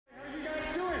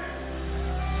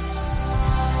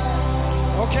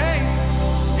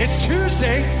It's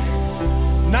Tuesday,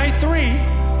 night 3.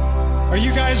 Are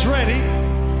you guys ready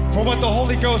for what the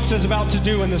Holy Ghost is about to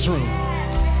do in this room? Okay.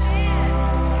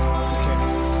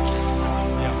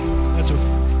 Yeah, that's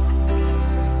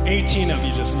okay. 18 of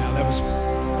you just now. That was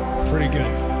pretty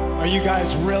good. Are you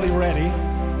guys really ready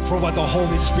for what the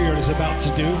Holy Spirit is about to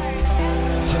do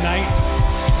tonight?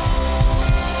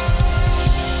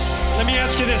 Let me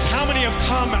ask you this. How many have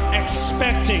come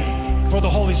expecting for the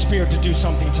Holy Spirit to do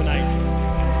something tonight?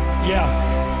 Yeah.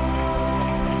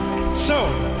 So,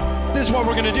 this is what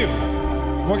we're going to do.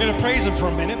 We're going to praise him for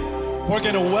a minute. We're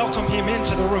going to welcome him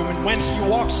into the room. And when he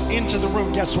walks into the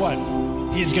room, guess what?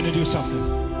 He's going to do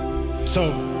something.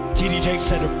 So, T.D. Jakes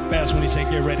said it best when he said,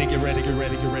 get ready, get ready, get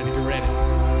ready, get ready, get ready.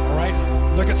 All right?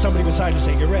 Look at somebody beside you,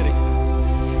 say, get ready.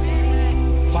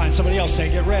 Find somebody else,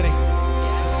 say, get ready.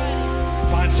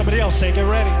 Find somebody else, say, get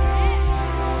ready.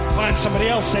 Find somebody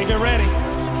else, say, get ready.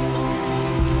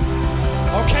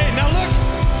 Okay, now look,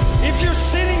 if you're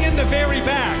sitting in the very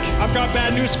back, I've got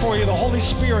bad news for you. The Holy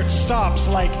Spirit stops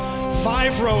like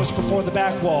 5 rows before the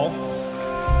back wall.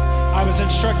 I was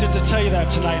instructed to tell you that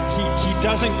tonight. He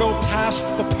doesn't go past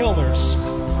the pillars.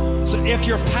 So if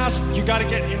you're past, you got to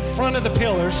get in front of the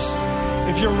pillars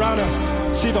if you're around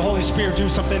to see the Holy Spirit do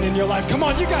something in your life. Come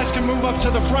on, you guys can move up to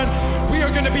the front. We are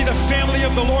going to be the family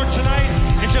of the Lord tonight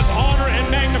and just honor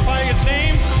and magnify his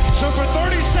name. So for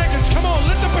 30 seconds, come on,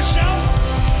 lift up a shout.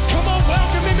 Come on,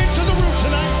 welcome him into the room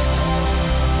tonight.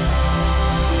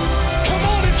 Come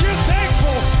on, if you're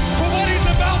thankful for what he's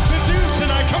about to do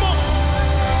tonight, come on.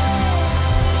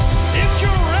 If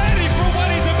you're ready for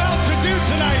what he's about to do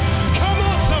tonight, come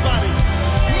on, somebody.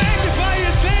 Magnify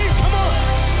his name, come on.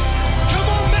 Come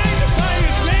on, magnify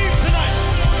his name tonight.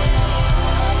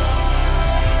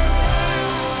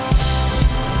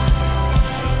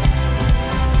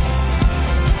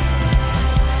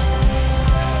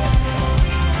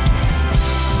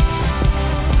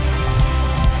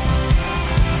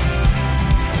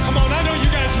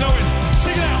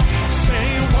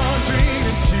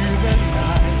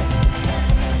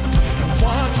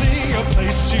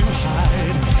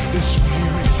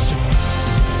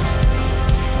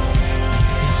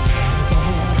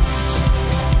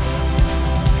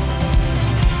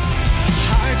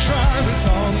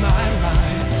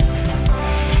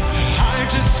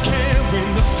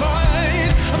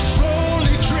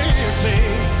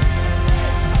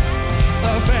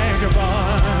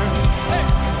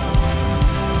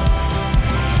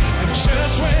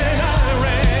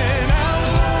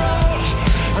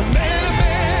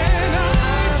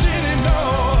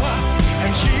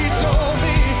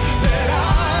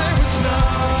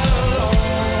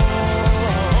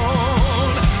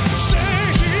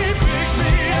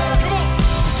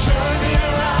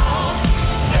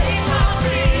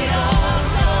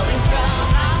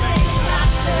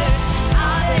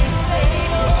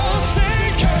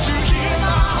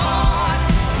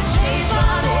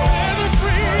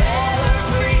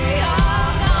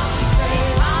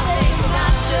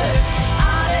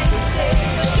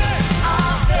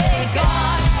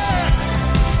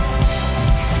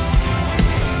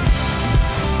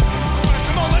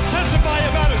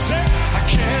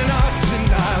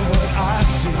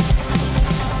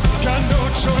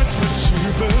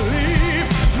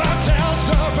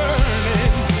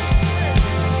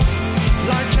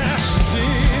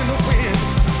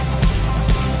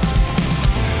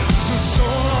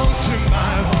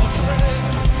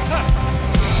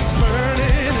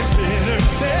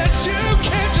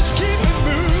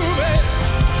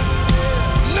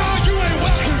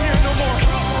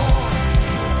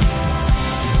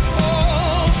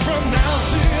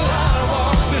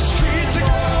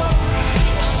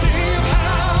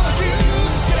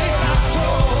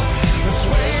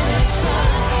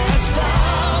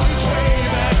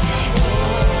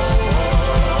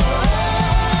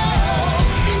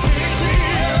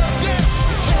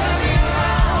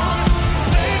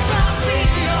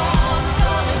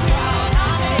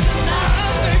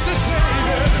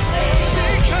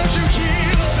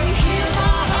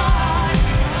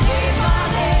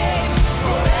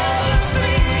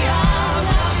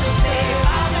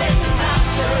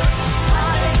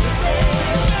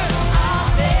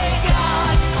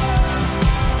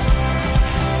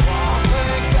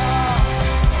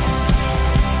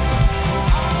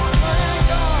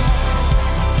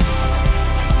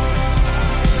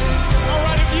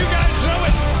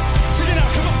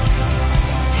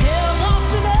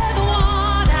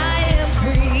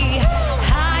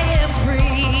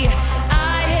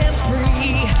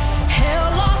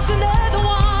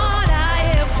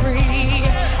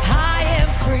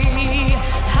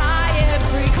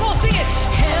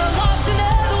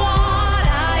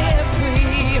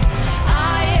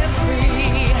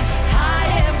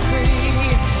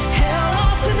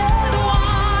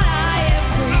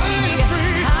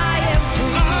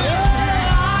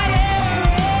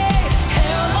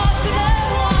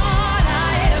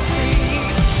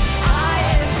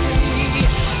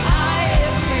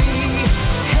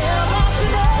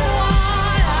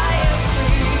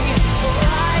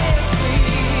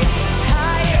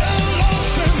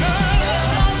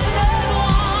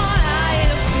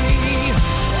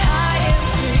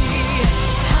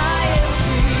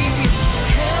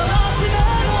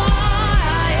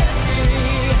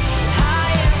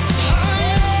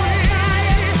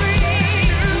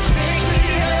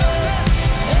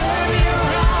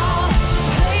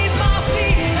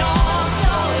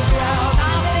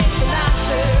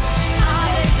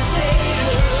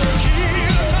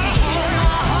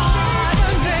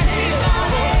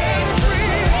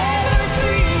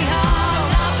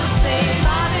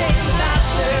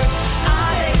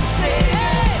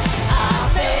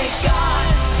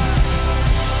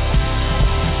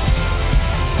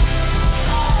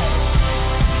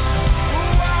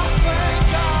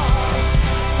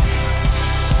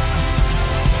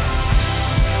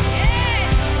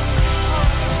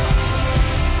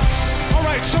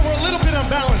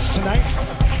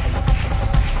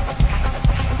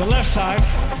 side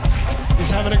is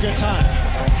having a good time.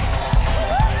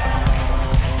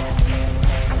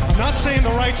 I'm not saying the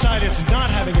right side is not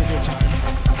having a good time.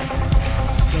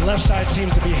 The left side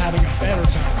seems to be having a better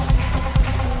time.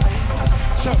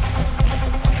 So,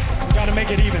 we got to make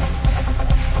it even.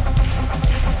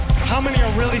 How many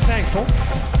are really thankful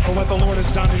for what the Lord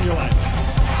has done in your life?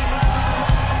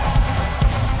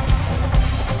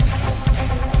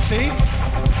 See?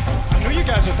 I know you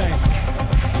guys are thankful.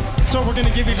 So we're going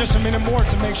to give you just a minute more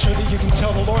to make sure that you can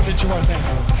tell the Lord that you are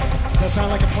thankful. Does that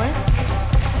sound like a plan?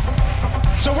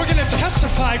 So we're going to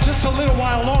testify just a little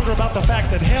while longer about the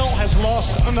fact that hell has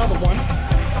lost another one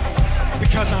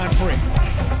because I'm free.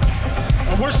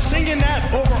 And we're singing that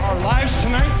over our lives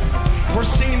tonight. We're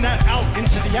singing that out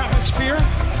into the atmosphere.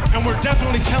 And we're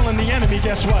definitely telling the enemy,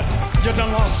 guess what? You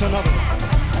done lost another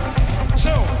one.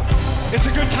 So, it's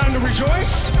a good time to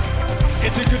rejoice.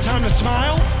 It's a good time to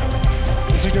smile.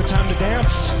 It's a good time to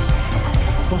dance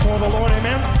before the Lord,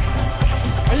 amen?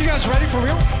 Are you guys ready for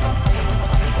real?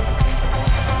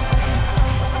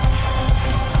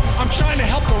 I'm trying to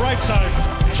help the right side.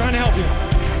 I'm trying to help you.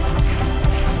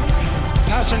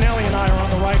 Pastor Nelly and I are on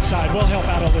the right side. We'll help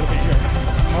out a little bit here,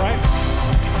 all right?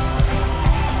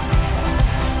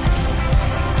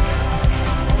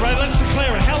 All right, let's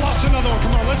declare it. Hell lost another one.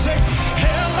 Come on, let's say,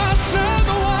 hell lost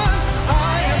another one.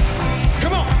 I am.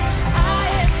 Come on. I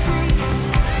am free.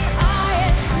 I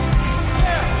am free.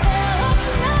 Hell lost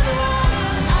another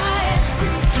one. I am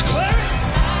free. Declare it.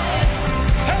 I am free.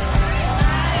 Hey.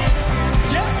 I am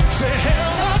free. Yeah. Say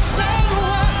hell lost another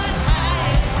one. I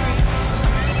am free.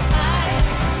 I am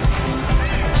free.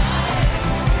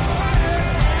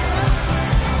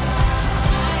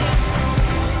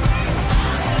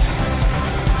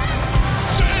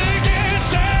 Say it again.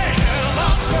 Say hell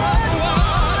lost another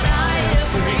one. I am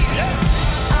free. Yeah.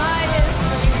 I am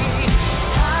free.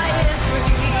 I am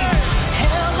free.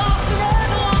 Hell lost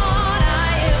another one.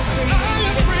 I am free.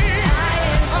 I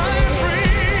am free. I am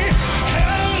free.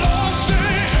 Hell lost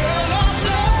another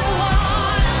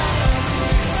one.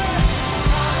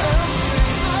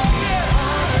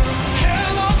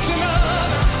 Hell lost another.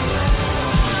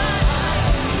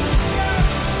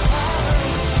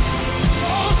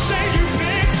 Oh, say you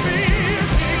picked me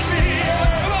up.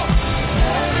 Come on.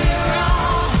 Turn me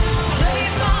around.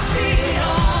 Place my feet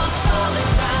on solid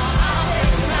ground. I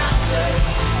thank the Master.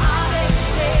 I thank the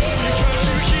Savior. Because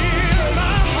you healed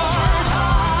my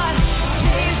heart.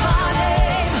 Change my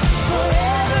name.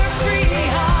 Forever free.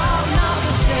 I'm not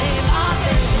the same. I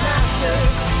thank the Master.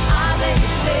 I thank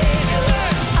the Savior.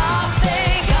 I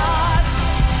thank God.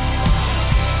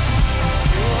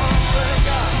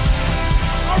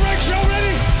 All right, y'all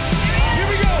ready? Here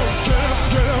we go. Get up,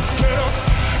 get up, get up.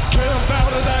 Get up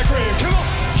out of that grave. Come on.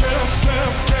 Get up, get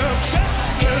up, get up.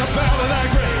 Get up out of that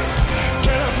grave.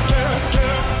 Get up, get up, get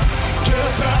up. Get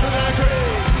up out of that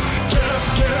grave. Get up,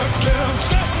 get up, get up.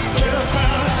 Get up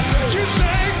out of that. You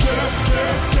say, get up, get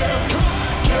up, get up. Come on.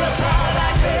 Get up out of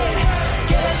that.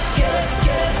 Get up, get up,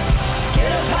 get up.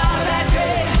 Get up out of that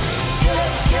grave. Get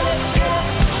up, get up, get up.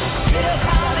 Get up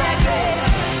out of that grave.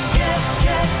 Get up,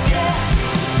 get up, get up. Get up out of that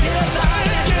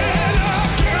grave.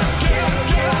 Get up, get up, get up,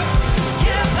 get up.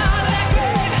 Get up out of that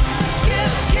grave. Get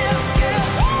up, get up, get up.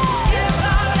 Get up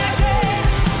out of that grave.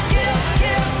 Get up,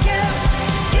 get up, get up.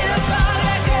 Get up out of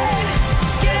that grave.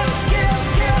 Get up, get up,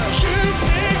 get up. You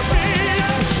picked me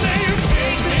up. Say you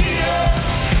picked me up.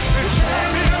 And turn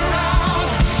me around.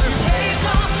 And place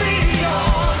my feet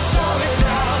on solid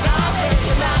ground. I thank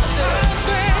the Master.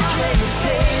 I thank the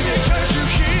Savior. because you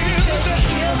healed.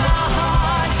 Heal my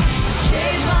heart.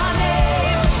 Change my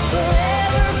name.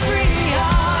 Forever free.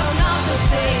 I'm not the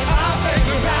same. I thank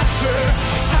the Master.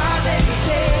 I thank the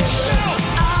Savior. Shout.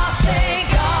 I thank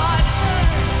God.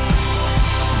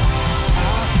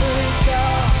 I thank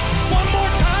God. One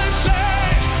more time, say,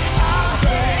 I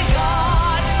thank. Thank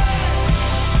God.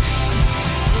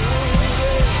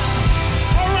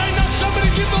 All right, now somebody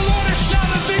give the Lord a shout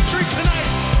of victory tonight.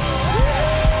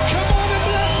 Come on and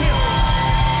bless him.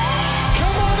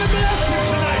 Come on and bless him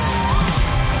tonight.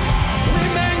 We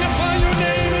magnify your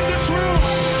name in this room.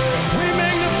 We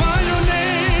magnify your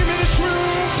name in this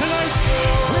room tonight.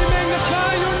 We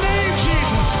magnify your name,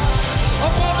 Jesus,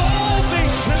 above all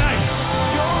things tonight.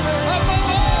 Above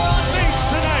all things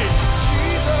tonight.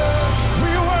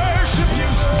 We worship you.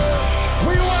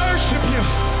 We worship you.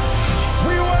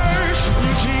 We worship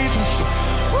you, Jesus.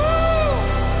 Woo!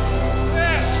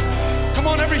 Yes. Come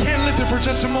on, every hand lifted for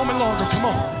just a moment longer. Come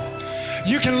on.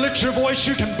 You can lift your voice.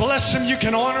 You can bless him. You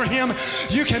can honor him.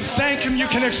 You can thank him. You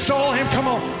can extol him. Come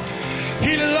on.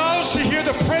 He loves to hear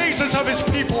the praises of his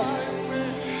people.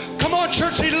 Come Come on,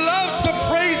 church, he loves the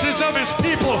praises of his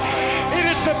people. It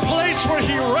is the place where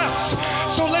he rests.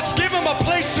 So let's give him a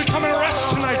place to come and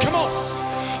rest tonight. Come on.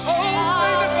 Oh,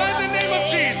 magnify the name of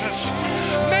Jesus.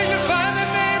 Magnify the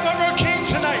name of our King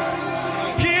tonight.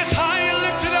 He is high and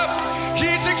lifted up.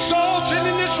 He is exalted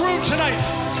in this room tonight.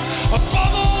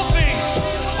 Above all things,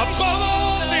 above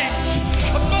all things,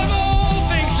 above all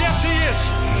things, yes, he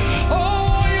is.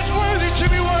 Oh, he is worthy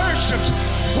to be worshipped,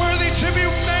 worthy to be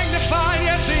magnified,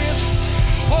 yes, he is.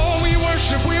 Oh, we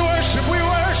worship, we worship, we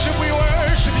worship, we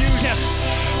worship you, yes.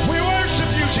 We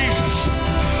worship you, Jesus.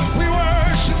 We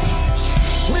worship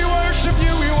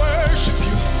you, we worship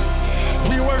you.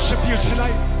 We worship you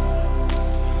tonight.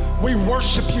 We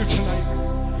worship you tonight.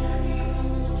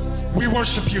 We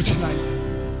worship you tonight.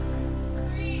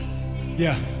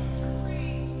 Yeah.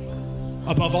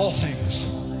 Above all things,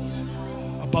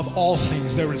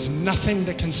 there is nothing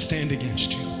that can stand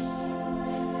against you.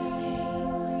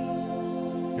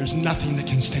 There's nothing that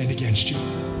can stand against you.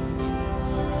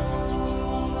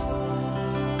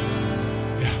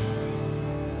 Yeah.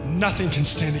 Nothing can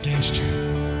stand against you.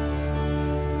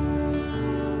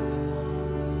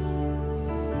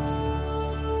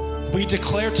 We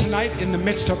declare tonight in the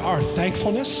midst of our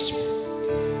thankfulness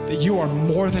that you are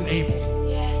more than able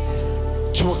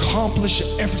to accomplish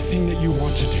everything that you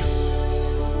want to do.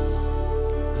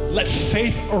 Let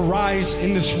faith arise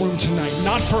in this room tonight,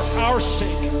 not for our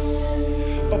sake,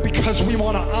 but because we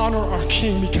want to honor our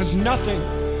King, because nothing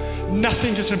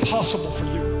is impossible for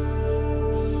you.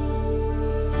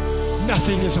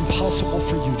 Nothing is impossible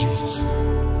for you, Jesus.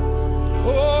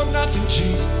 Oh, nothing,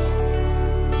 Jesus.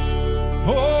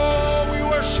 Oh, we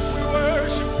worship, we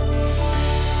worship.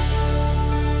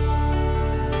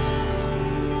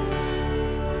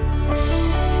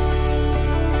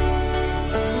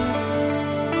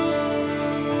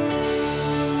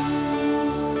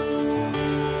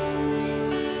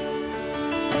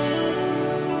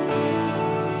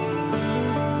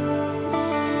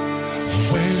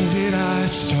 When did I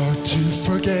start to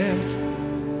forget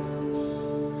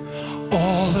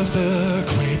all of the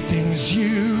great things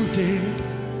you did?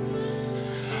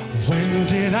 When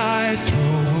did I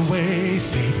throw away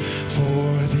faith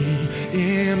for the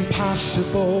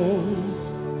impossible?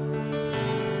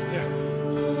 Yeah.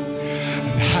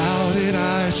 And how did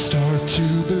I start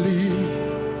to believe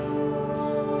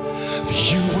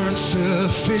that you weren't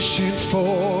sufficient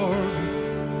for me?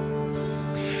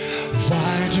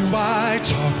 Why do I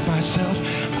talk myself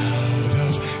out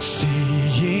of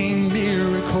seeing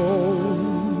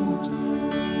miracles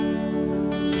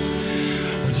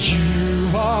when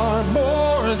you are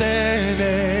more than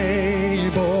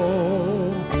able?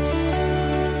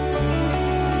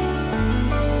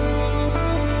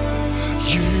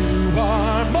 You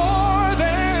are more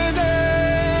than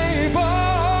able.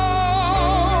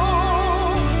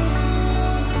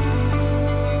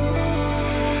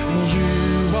 And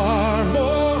you are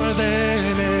more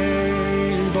than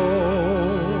able.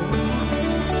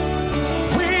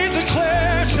 We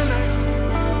declare tonight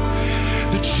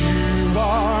that you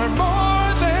are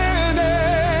more than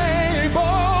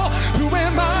able. Who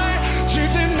am I to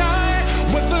deny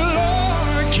what the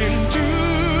Lord can do?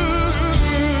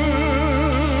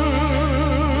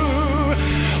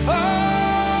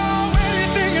 Oh,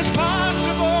 anything is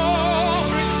possible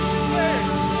for you.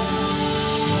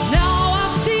 Now I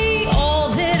see all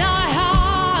that I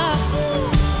have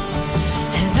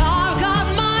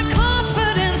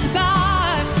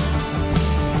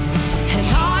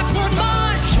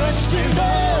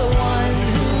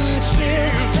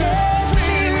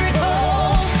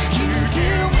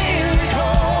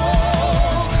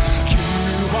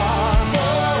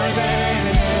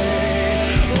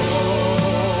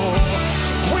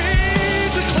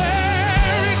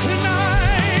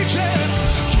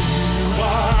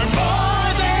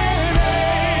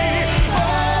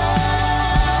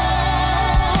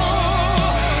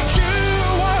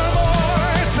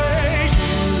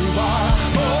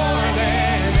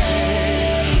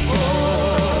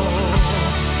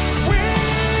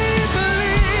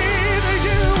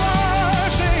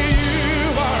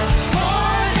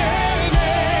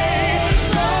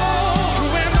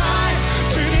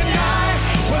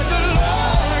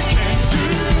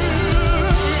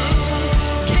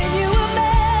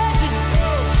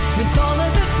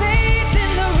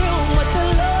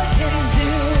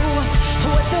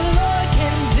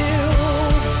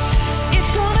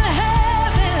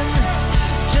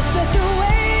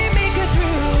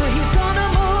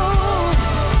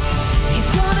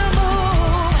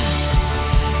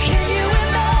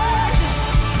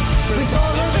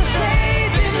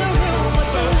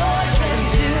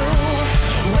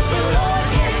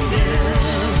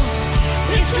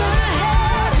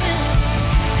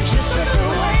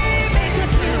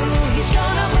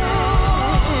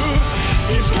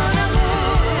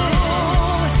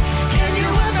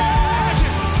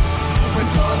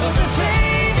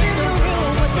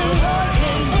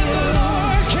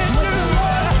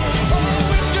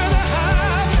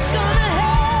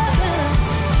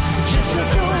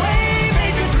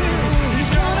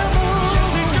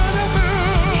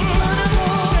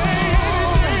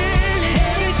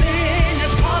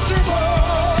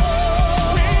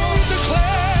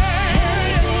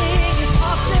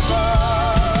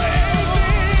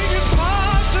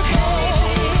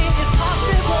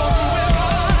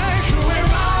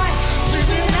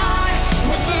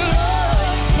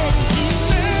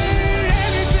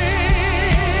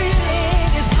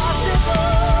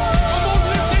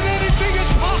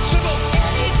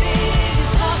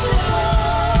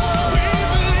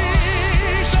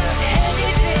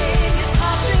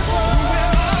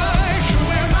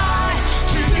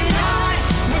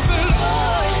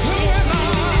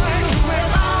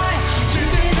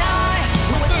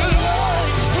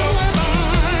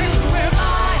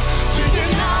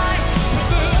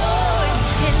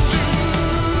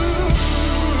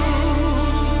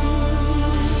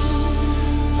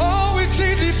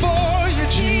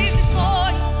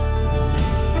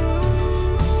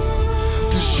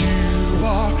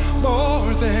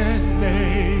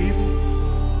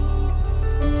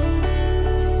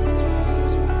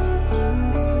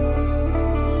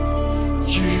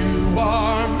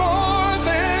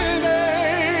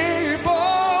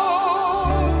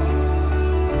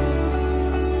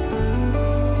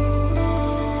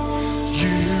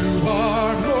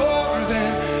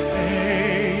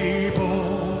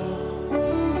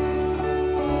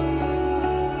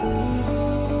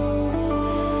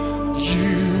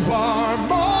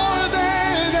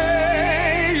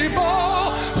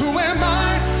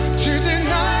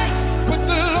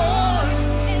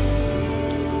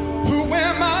Who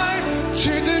am I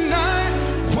to deny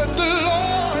what the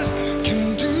Lord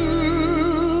can do?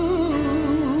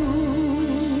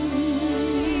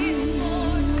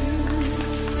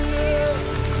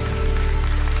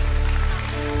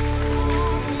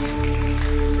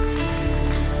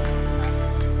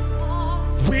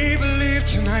 We believe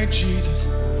tonight, Jesus,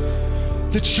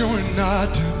 that you're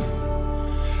not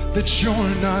done, that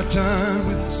you're not done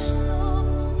with us.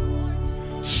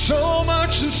 So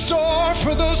much in store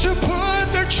for those who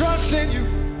put their trust in you.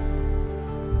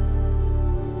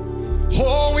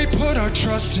 Oh, we put our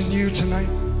trust in you tonight.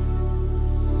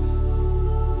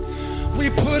 We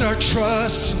put our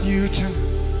trust in you tonight.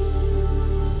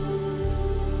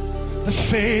 Let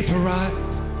faith arise.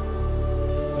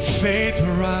 Let faith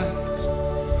arise.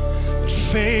 Let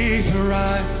faith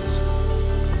arise.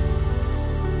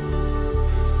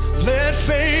 Let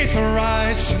faith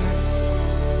arise tonight.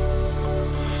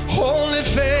 Oh, let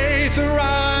faith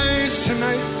arise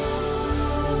tonight.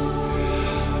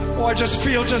 Oh, I just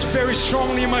feel just very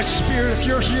strongly in my spirit. If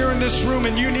you're here in this room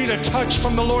and you need a touch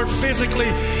from the Lord physically,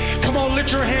 come on,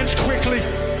 lift your hands quickly.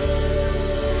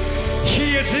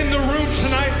 He is in the room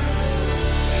tonight.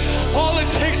 All it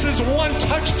takes is one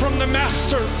touch from the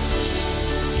Master.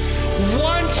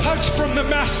 One touch from the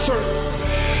Master.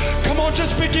 Come on,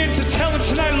 just begin to tell him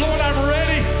tonight, Lord, I'm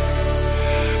ready.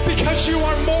 Because you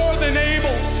are more than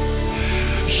able.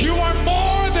 You are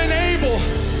more than able.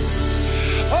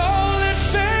 Oh, let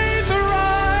faith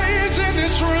arise in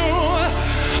this room.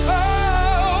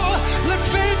 Oh, let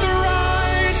faith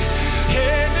arise.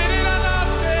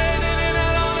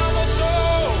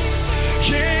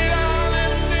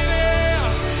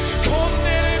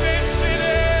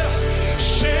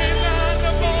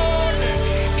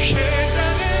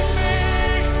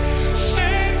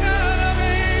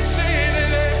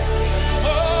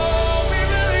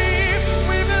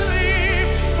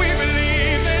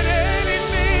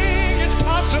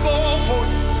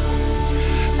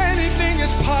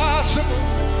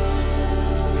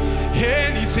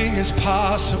 Anything is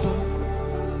possible.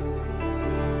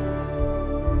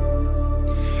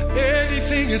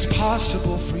 Anything is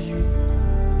possible for you.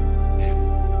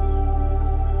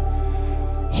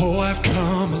 Oh, I've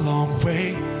come a long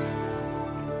way.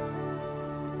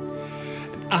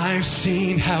 And I've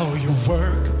seen how you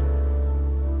work.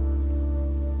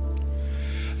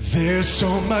 There's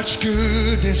so much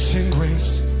goodness and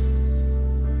grace,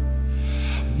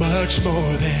 much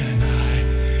more than I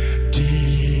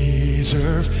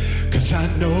deserve, 'cause I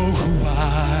know who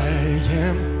I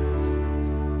am,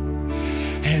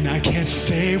 and I can't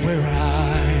stay where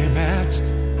I'm at.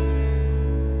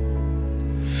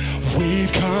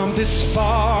 We've come this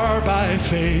far by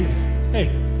faith, hey,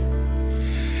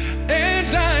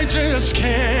 and I just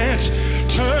can't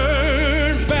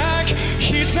turn back.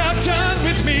 He's not done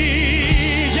with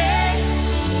me yet.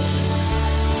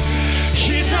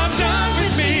 He's not done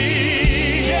with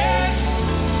me yet.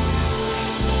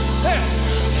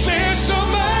 There's so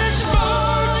much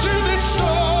more to this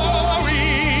story.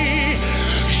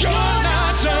 You're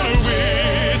not done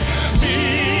with me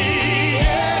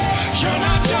yet. You're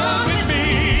not done with me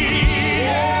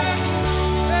yet.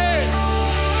 Hey.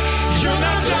 You're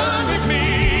not done with me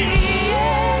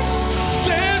yet.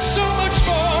 There's so much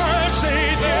more. Say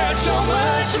there's so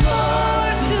much more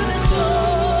to the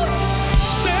story.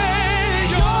 Say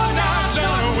you're not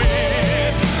done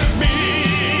with me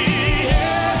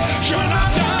yet. You're not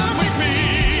done.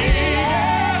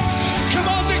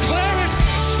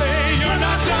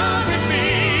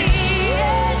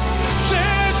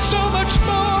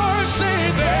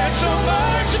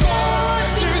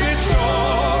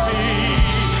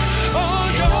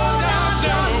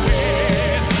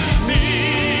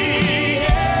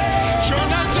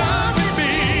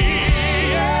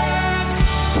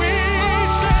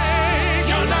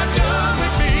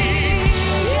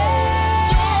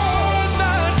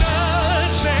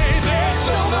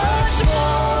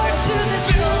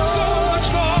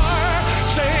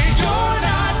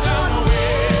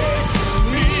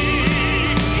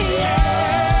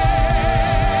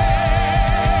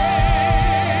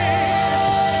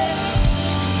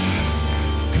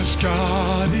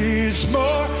 God is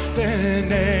more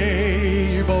than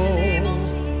able.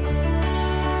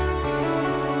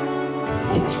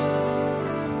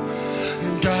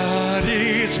 God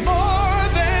is more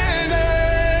than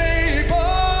able.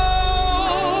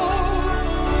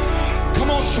 Come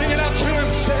on, sing it out to him.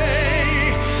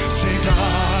 Say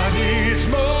God is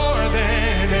more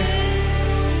than able.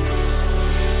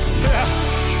 Yeah.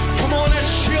 Come on, as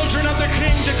children of the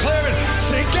King, declare it.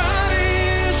 Say God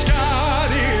is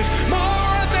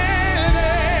more than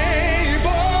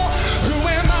able. Who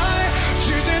am I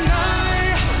to deny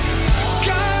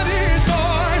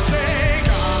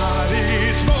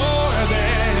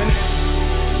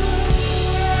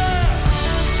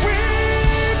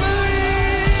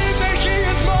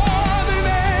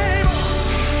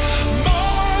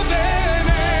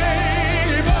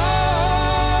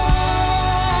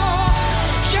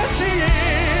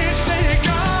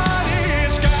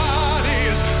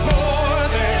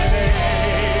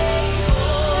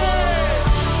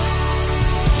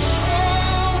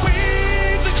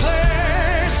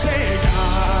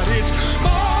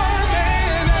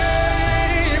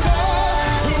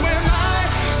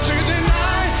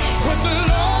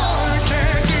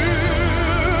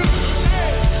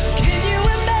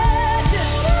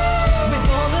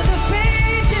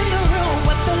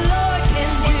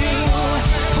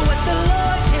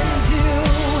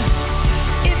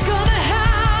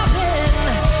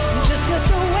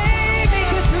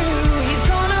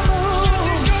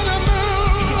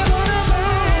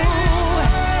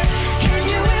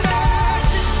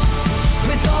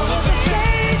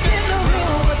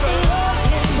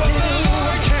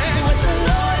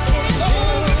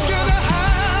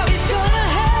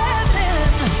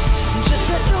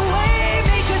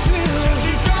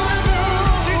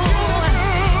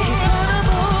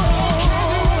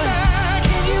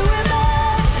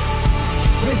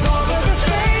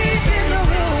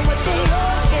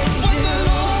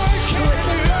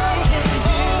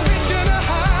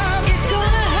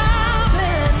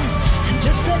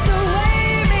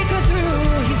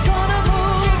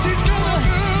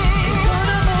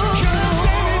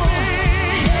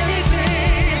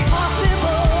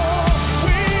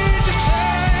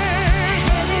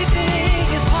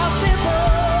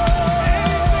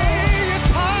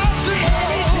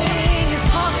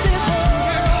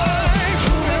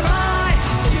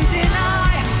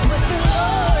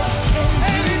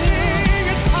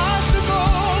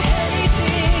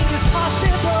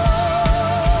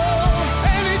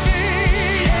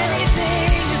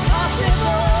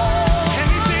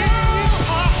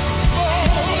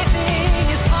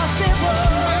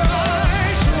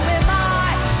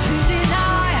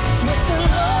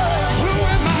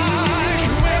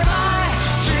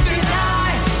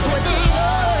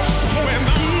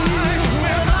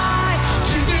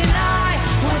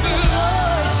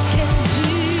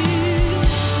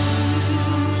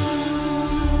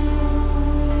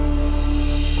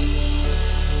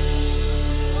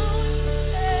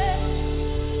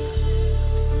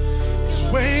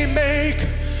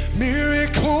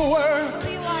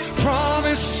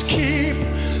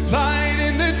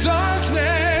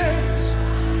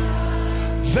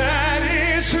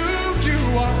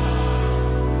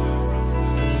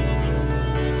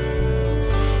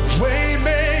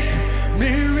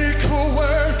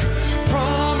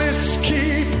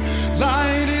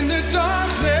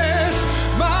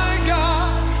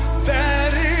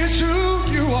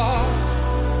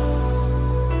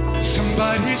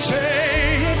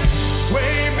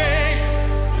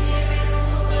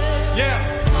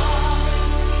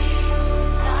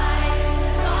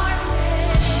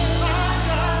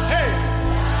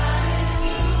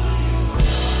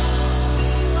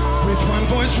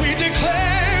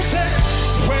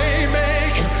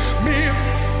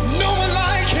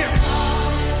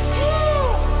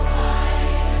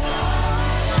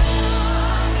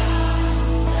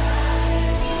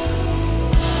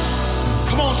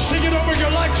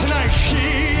He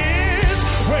is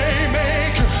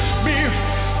waymaker,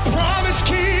 promise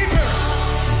keeper.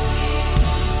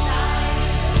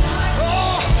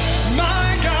 Oh, my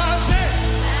God, say.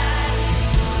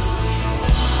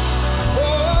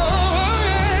 Oh,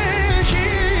 He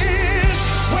is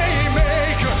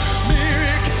waymaker,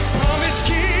 miracle, promise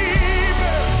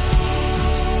keeper.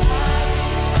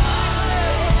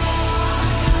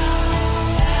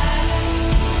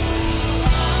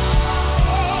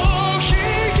 Oh, He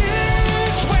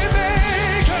is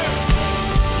waymaker,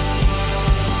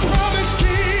 promise keeper.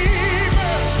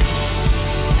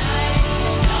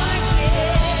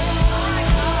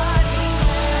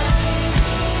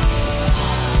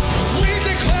 We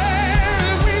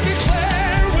declare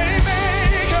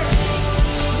waymaker,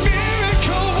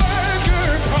 miracle worker,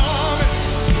 promise.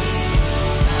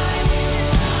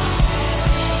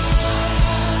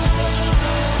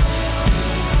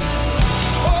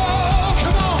 Oh,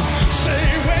 come on, say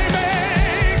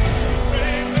waymaker,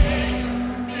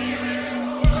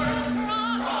 miracle worker,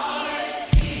 promise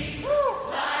keeper.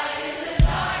 Light in the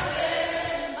darkness,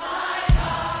 my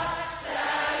God,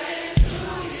 that is who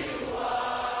you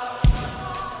are.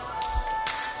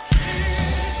 He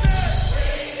is the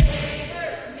waymaker,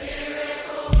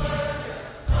 miracle worker,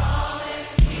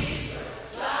 promise keeper.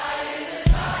 Light in the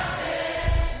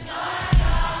darkness, my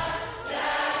God,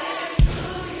 that is who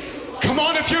you are. Come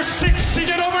on, if you're sick, sing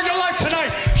it over your life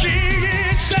tonight. He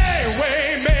is a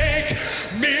waymaker,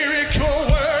 miracle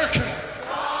worker.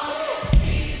 Promise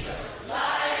keeper,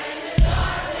 light in the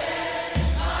darkness,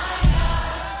 my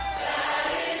God, that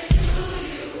is who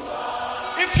you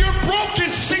are. If you're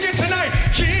broken, sing it tonight.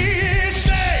 He is a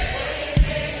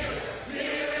waymaker,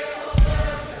 miracle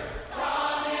worker,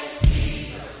 promise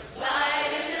keeper,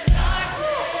 light in the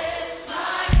darkness,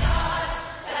 my God,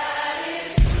 that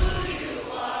is who you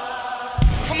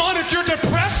are. Come on, if you're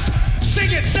depressed,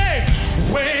 sing it. Say,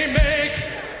 waymaker.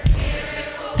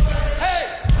 Hey.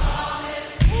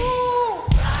 Woo.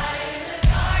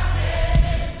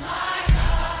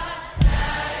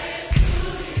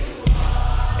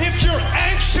 If you're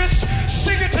anxious,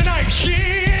 sing it tonight. He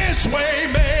is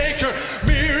waymaker,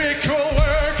 miracle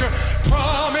worker,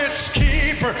 promise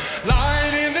keeper,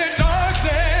 light in the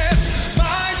darkness.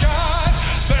 My God,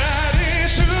 that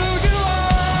is who you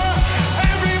are.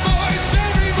 Every voice say it.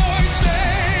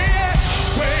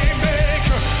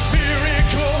 Waymaker,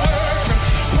 miracle worker,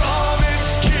 promise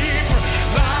keeper,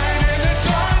 light in the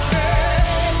darkness.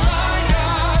 My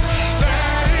God,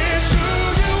 that is who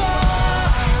you are.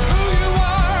 Who you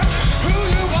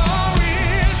are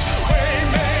is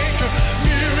waymaker,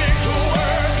 miracle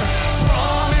worker,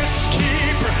 promise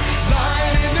keeper,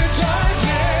 light in the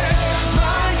darkness.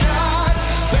 My God,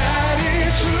 that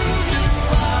is who you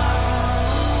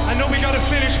are. I know we gotta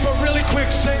finish, but really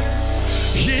quick, sing.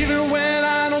 Even when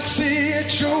I don't see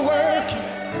it, you're working.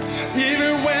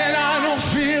 Even when I don't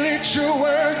feel it, you're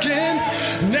working.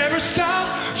 Never stop,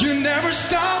 you never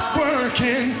stop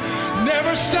working.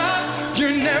 Never stop,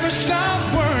 you never stop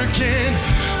working.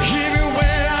 Even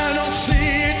when I don't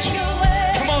see it,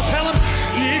 come on, tell him.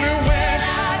 Even when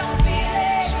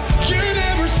you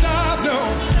never stop, no.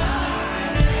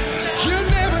 You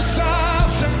never stop.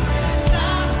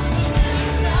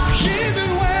 Even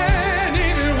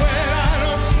when I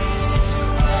don't,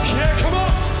 yeah, come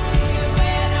on.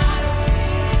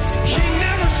 He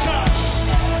never stops.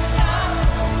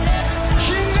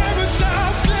 He never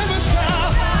stops, never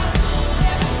stops.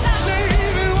 Say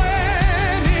even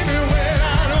when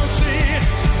I don't see it,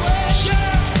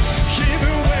 yeah.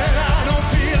 Even when I don't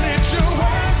feel it, you're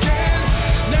working.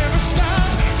 Never stop,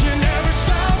 you never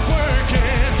stop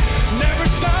working. Never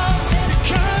stop,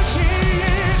 because He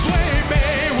is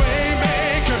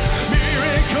waymaker,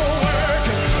 miracle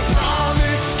worker,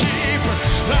 promise keeper,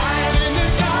 light in the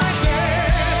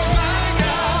darkness. My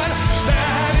God,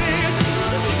 that is who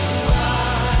you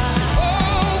are.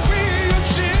 Oh, we your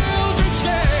children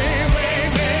say,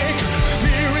 waymaker,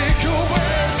 miracle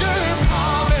worker,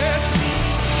 promise,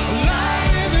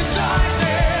 light in the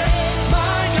darkness.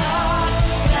 My God,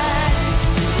 that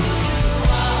is who you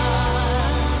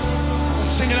are.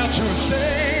 Sing it out to him. Say,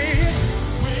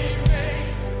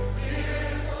 waymaker,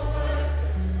 miracle worker,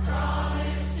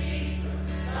 promise keeper,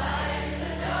 light in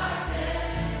the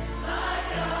darkness. My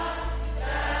God,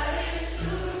 that is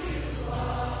who you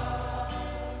are.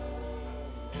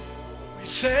 We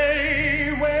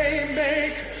say,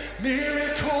 waymaker,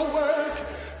 miracle worker,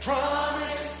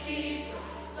 promise keeper,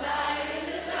 light in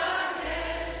the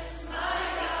darkness. My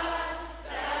God,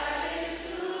 that is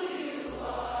who you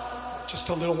are. Just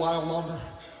a little while longer.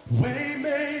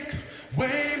 Waymaker,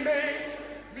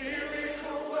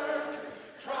 miracle worker,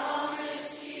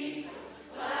 promise keeper,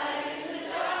 light in the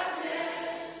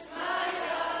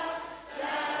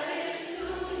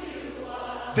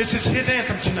This is his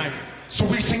anthem tonight. So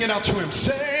we sing it out to him.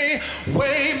 Say,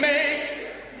 Waymaker.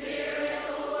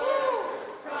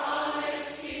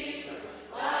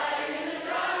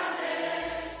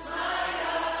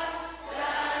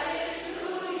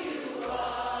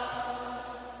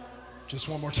 Just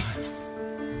one more time.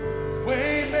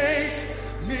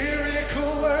 Waymaker,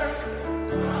 miracle worker,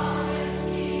 promise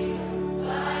keeper,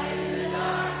 light in the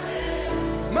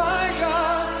darkness. My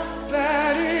God,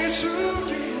 that is who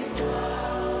you are.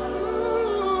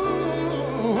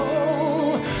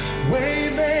 Ooh.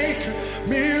 Waymaker,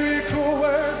 miracle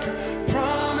worker,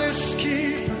 promise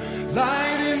keeper,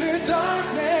 light in the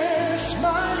darkness.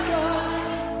 My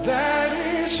God, that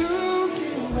is who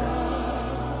you are.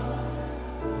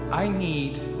 I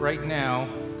need right now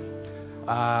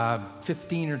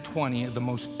 15 or 20 of the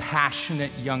most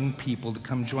passionate young people to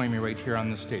come join me right here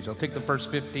on the stage. I'll take the first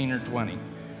 15 or 20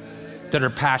 that are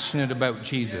passionate about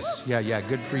Jesus. Yeah,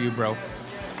 good for you, bro.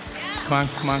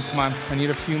 Come on. I need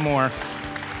a few more.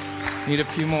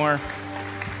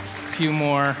 Few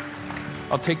more.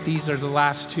 I'll take these are the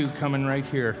last two coming right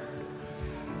here.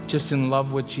 Just in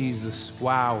love with Jesus.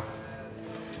 Wow.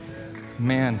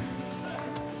 Man.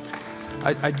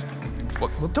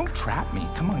 Well, don't trap me.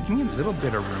 Come on, give me a little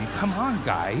bit of room. Come on,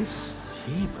 guys.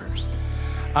 Jeepers.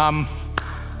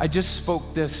 I just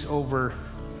spoke this over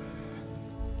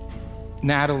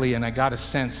Natalie, and I got a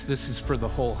sense this is for the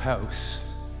whole house.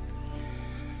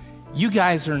 You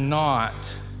guys are not,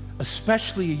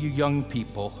 especially you young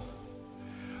people,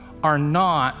 are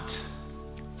not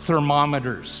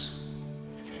thermometers.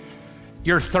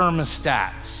 You're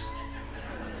thermostats.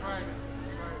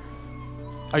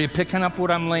 Are you picking up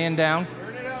what I'm laying down?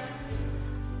 Turn it up.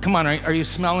 Come on, are you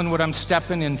smelling what I'm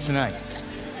stepping in tonight?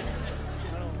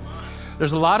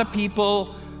 There's a lot of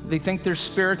people, they think their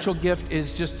spiritual gift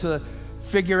is just to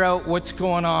figure out what's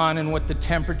going on and what the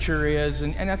temperature is,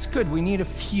 and that's good. We need a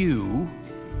few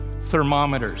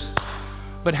thermometers.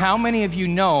 But how many of you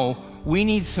know we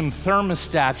need some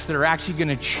thermostats that are actually going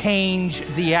to change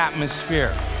the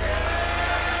atmosphere?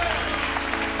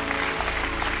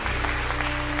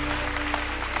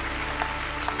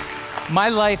 My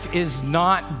life is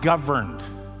not governed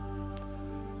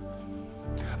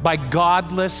by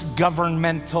godless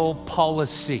governmental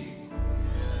policy.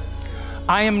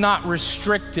 I am not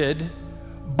restricted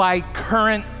by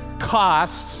current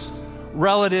costs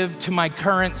relative to my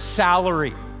current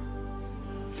salary.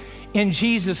 In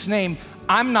Jesus' name,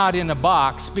 I'm not in a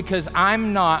box because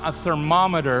I'm not a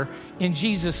thermometer. In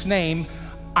Jesus' name,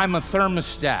 I'm a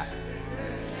thermostat.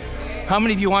 How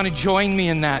many of you want to join me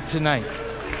in that tonight?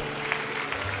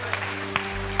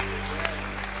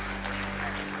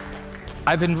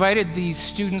 I've invited these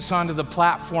students onto the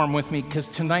platform with me because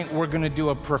tonight we're going to do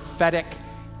a prophetic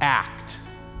act.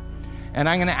 And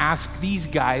I'm going to ask these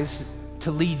guys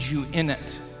to lead you in it.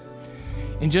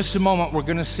 In just a moment, we're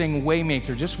going to sing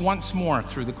Waymaker just once more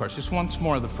through the chorus, just once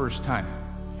more the first time.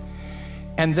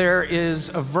 And there is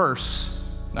a verse,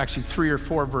 actually 3 or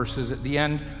 4 verses at the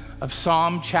end of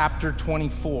Psalm chapter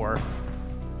 24.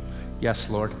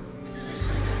 Yes, Lord.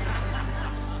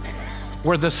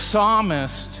 Where the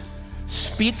psalmist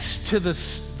speaks to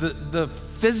the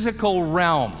physical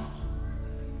realm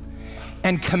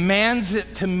and commands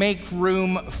it to make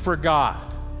room for God.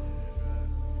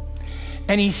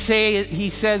 And he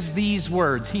says these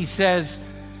words. He says,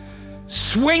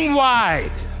 swing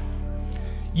wide,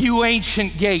 you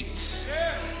ancient gates.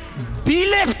 Be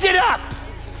lifted up,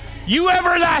 you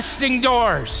everlasting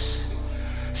doors,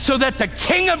 so that the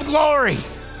King of glory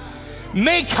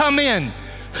may come in.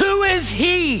 Who is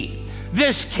he?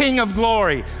 This King of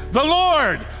glory, the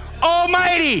Lord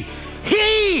Almighty.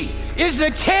 He is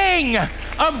the King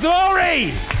of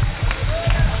glory.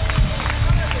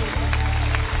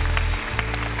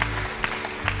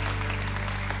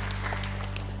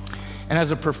 And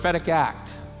as a prophetic act,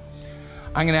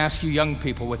 I'm going to ask you young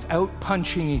people, without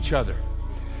punching each other,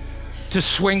 to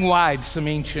swing wide some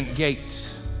ancient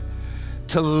gates,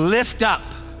 to lift up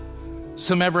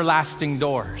some everlasting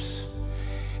doors,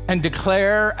 and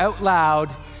declare out loud,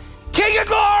 King of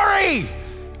glory,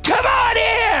 come on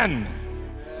in.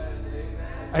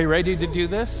 Are you ready to do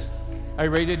this? Are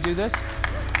you ready to do this?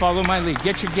 Follow my lead.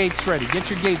 Get your gates ready. Get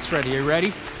your gates ready. Are you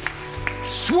ready?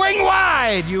 Swing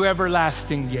wide, you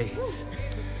everlasting gates.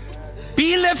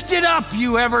 Be lifted up,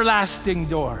 you everlasting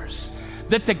doors,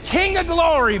 that the King of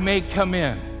glory may come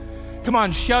in. Come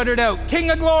on, shout it out.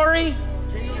 King of glory.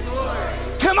 King of glory.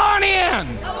 Come on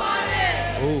in. Come on in.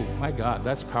 Oh my God,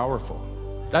 that's powerful.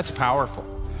 That's powerful.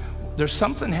 There's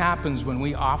something happens when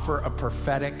we offer a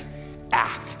prophetic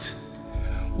act.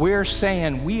 We're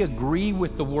saying we agree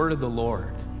with the word of the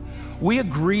Lord. We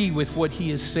agree with what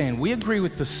he is saying. We agree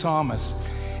with the psalmist,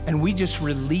 and we just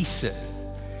release it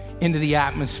into the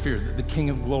atmosphere that the King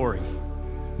of Glory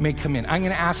may come in. I'm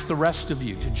going to ask the rest of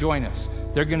you to join us.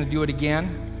 They're going to do it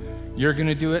again. You're going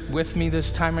to do it with me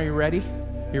this time. Are you ready?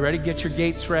 You ready? Get your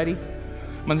gates ready.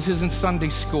 Well, this isn't Sunday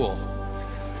school.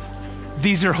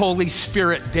 These are Holy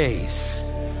Spirit days.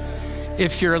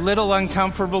 If you're a little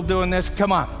uncomfortable doing this,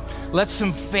 come on. Let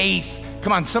some faith.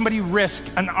 Come on, somebody risk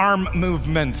an arm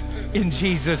movement in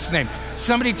Jesus' name.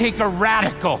 Somebody take a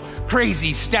radical,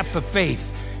 crazy step of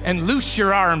faith and loose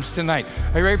your arms tonight.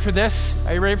 Are you ready for this?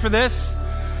 Are you ready for this?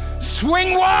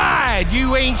 Swing wide,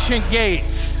 you ancient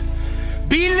gates.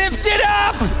 Be lifted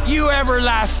up, you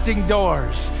everlasting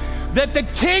doors, that the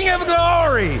King of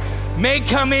Glory may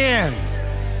come in.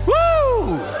 Woo!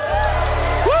 Woo!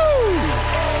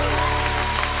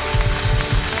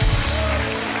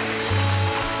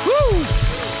 Woo!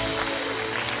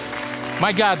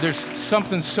 My God, there's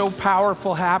something so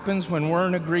powerful happens when we're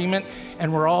in agreement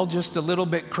and we're all just a little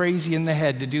bit crazy in the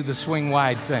head to do the swing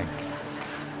wide thing.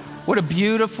 What a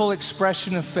beautiful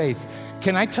expression of faith.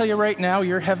 Can I tell you right now,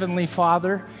 your Heavenly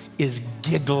Father is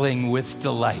giggling with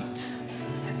delight.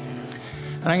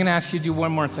 And I'm going to ask you to do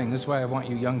one more thing. This is why I want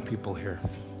you young people here.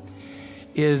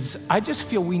 I just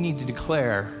feel we need to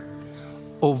declare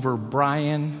over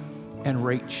Bryon and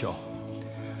Rachel.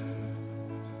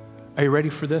 Are you ready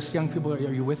for this, young people? Are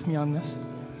you with me on this?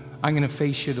 I'm going to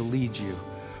face you to lead you.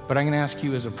 But I'm going to ask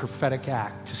you as a prophetic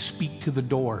act to speak to the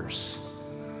doors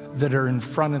that are in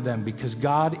front of them, because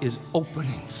God is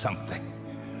opening something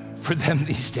for them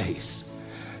these days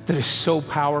that is so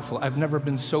powerful. I've never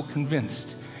been so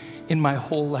convinced in my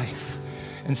whole life.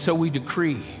 And so we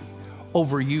decree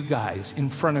over you guys in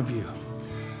front of you.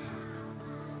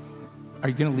 Are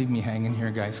you going to leave me hanging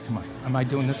here, guys? Come on. Am I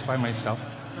doing this by myself?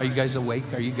 Are you guys awake?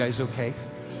 Are you guys okay?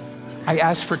 I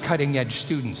asked for cutting edge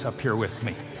students up here with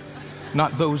me,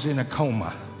 not those in a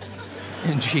coma,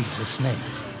 in Jesus' name.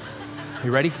 You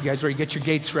ready? You guys ready? Get your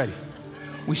gates ready.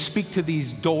 We speak to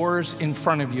these doors in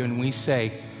front of you and we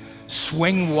say,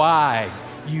 swing wide,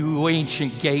 you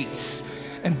ancient gates,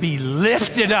 and be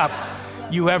lifted up,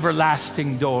 you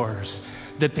everlasting doors,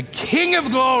 that the King of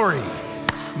Glory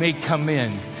may come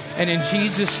in. And in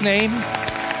Jesus' name,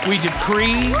 we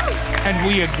decree and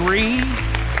we agree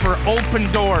for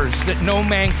open doors that no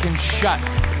man can shut,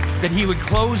 that he would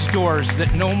close doors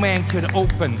that no man could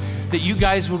open, that you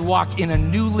guys would walk in a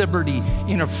new liberty,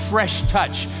 in a fresh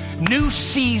touch, new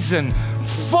season,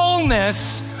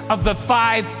 fullness of the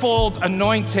fivefold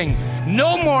anointing.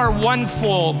 No more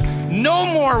one-fold, no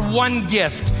more one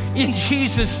gift. In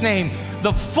Jesus' name,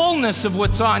 the fullness of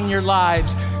what's on your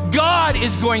lives, God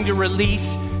is going to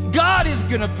release, God is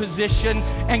going to position,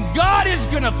 and God is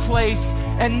going to place,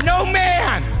 and no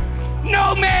man,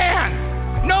 no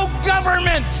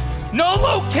government, no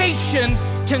location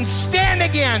can stand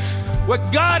against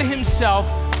what God himself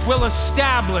will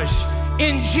establish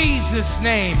in Jesus'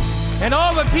 name. And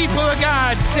all the people of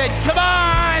God said, come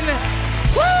on,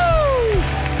 woo!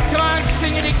 Come on,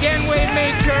 sing it again,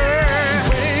 Waymaker.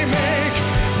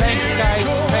 Thanks, guys.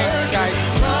 Thanks, guys.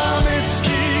 Promise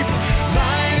keep,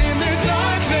 light in the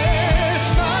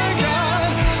darkness, my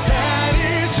God, that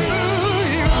is who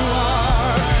you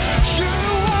are. You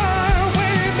are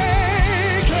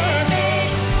Waymaker.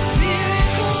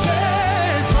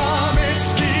 Say,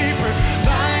 promise keeper,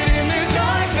 light in the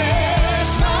darkness,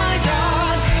 my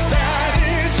God, that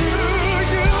is who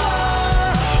you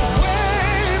are.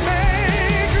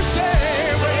 Waymaker,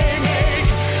 say,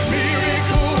 Waymaker,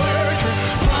 miracle worker,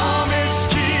 promise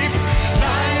keep,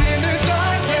 light in the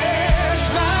darkness,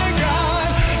 my God,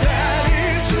 that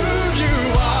is who you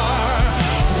are.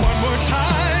 One more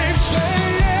time, say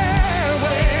yeah,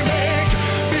 Waymaker,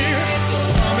 miracle,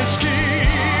 promise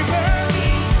keeper,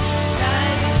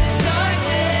 light in the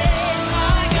darkness,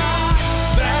 my God,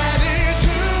 that is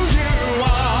who you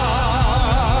are.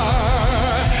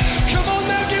 Come on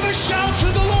now, give a shout to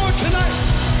the Lord tonight.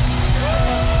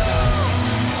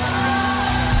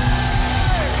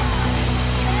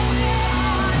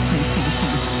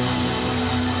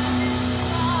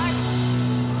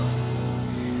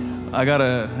 I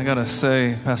gotta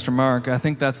say, Pastor Mark, I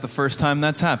think that's the first time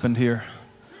that's happened here.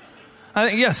 I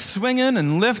think, yes, swinging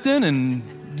and lifting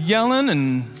and yelling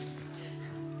and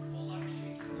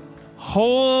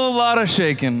whole lot of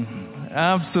shaking.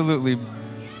 Absolutely.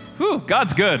 Whew,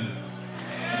 God's good.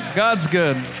 God's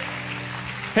good.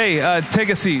 Hey, take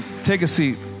a seat. Take a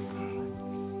seat.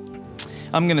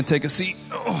 I'm gonna take a seat.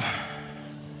 Oh.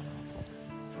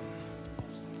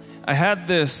 I had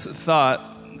this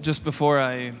thought just before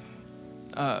I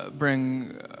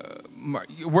bring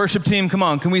Worship team, come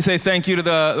on. Can we say thank you to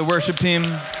the worship team?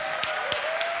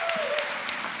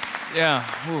 Yeah.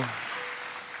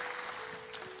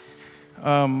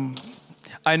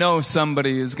 I know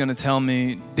somebody is going to tell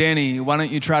me, Danny, why don't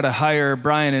you try to hire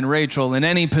Bryon and Rachel in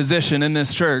any position in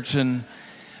this church? And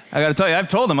I got to tell you, I've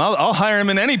told him I'll hire him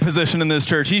in any position in this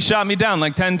church. He shot me down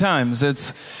like 10 times.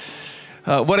 It's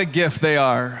what a gift they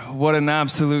are. What an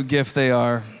absolute gift they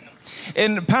are.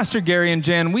 And Pastor Gary and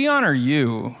Jan, we honor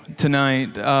you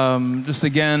tonight. Just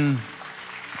again,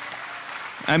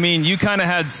 I mean, you kind of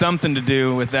had something to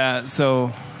do with that.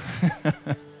 So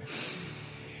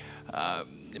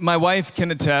my wife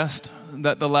can attest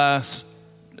that the last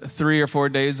 3 or 4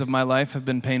 days of my life have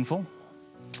been painful.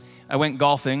 I went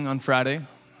golfing on Friday,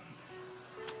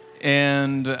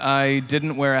 and I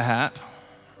didn't wear a hat.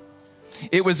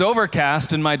 It was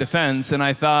overcast in my defense, and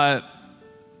I thought,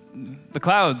 the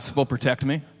clouds will protect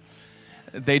me.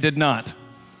 They did not.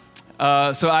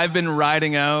 So I've been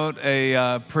riding out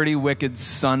a pretty wicked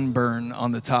sunburn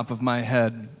on the top of my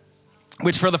head,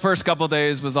 which for the first couple of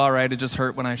days was all right. It just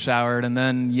hurt when I showered. And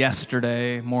then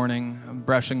yesterday morning, I'm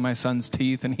brushing my son's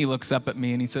teeth, and he looks up at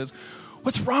me and he says,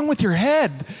 "What's wrong with your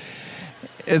head?"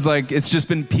 It's like, it's just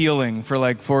been peeling for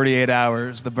like 48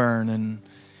 hours, the burn. And,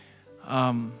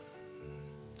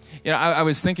 I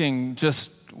was thinking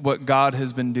just what God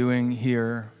has been doing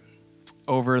here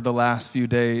over the last few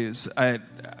days.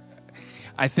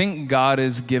 I think God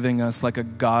is giving us like a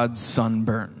God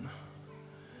sunburn.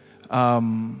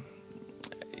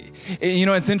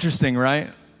 It's interesting,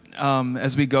 right?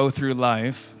 As we go through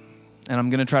life, and I'm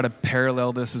going to try to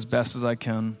parallel this as best as I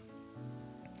can.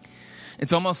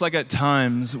 It's almost like at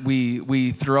times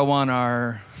we throw on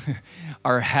our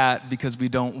hat because we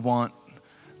don't want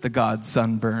the God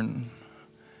sunburn.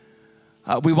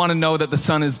 We want to know that the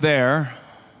sun is there.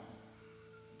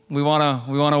 We want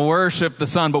to worship the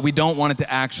sun, but we don't want it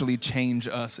to actually change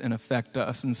us and affect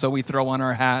us. And so we throw on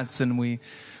our hats and we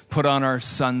put on our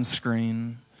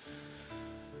sunscreen.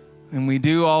 And we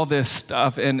do all this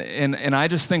stuff. And I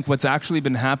just think what's actually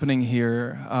been happening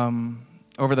here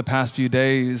over the past few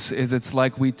days is it's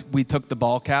like we took the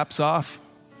ball caps off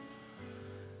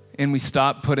and we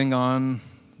stopped putting on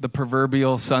the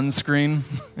proverbial sunscreen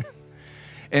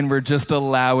and we're just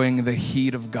allowing the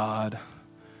heat of God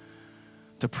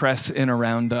to press in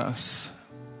around us.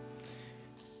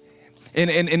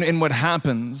 And what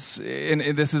happens, and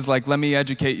this is like, let me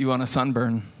educate you on a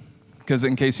sunburn, because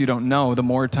in case you don't know, the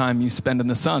more time you spend in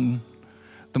the sun,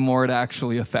 the more it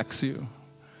actually affects you.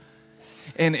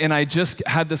 And I just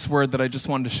had this word that I just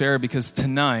wanted to share, because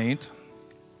tonight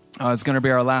is going to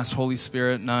be our last Holy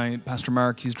Spirit night. Pastor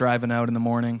Mark, he's driving out in the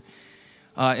morning.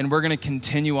 And we're going to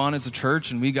continue on as a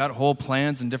church, and we got whole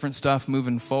plans and different stuff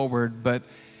moving forward. But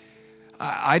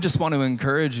I just want to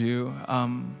encourage you,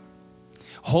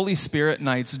 Holy Spirit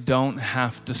nights don't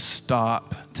have to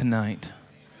stop tonight.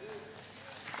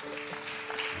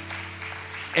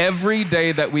 Every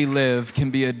day that we live can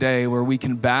be a day where we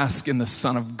can bask in the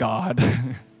Son of God,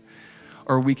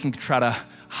 or we can try to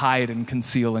hide and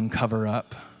conceal and cover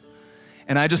up.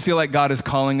 And I just feel like God is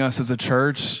calling us as a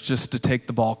church just to take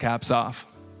the ball caps off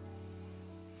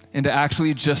and to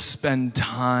actually just spend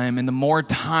time. And the more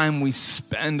time we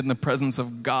spend in the presence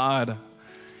of God,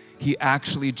 He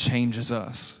actually changes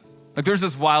us. Like, there's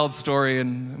this wild story,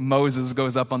 and Moses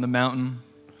goes up on the mountain.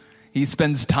 He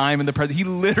spends time in the presence. He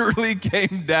literally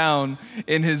came down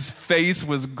and his face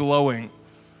was glowing.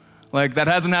 Like, that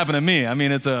hasn't happened to me. I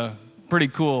mean, it's a pretty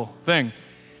cool thing.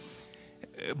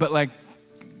 But like,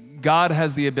 God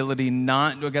has the ability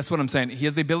guess what I'm saying? He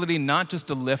has the ability not just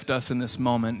to lift us in this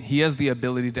moment. He has the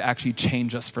ability to actually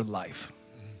change us for life.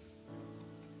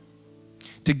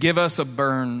 To give us a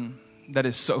burn that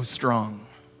is so strong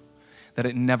that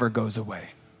it never goes away.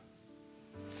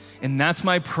 And that's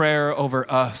my prayer over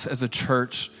us as a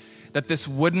church, that this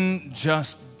wouldn't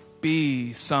just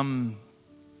be some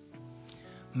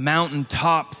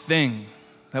mountaintop thing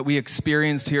that we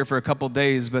experienced here for a couple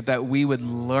days, but that we would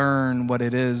learn what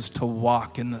it is to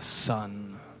walk in the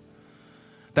sun.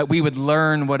 That we would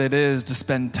learn what it is to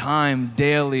spend time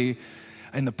daily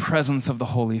in the presence of the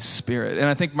Holy Spirit. And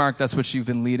I think, Mark, that's what you've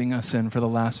been leading us in for the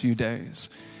last few days.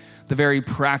 The very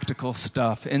practical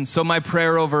stuff. And so my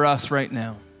prayer over us right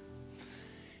now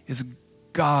is,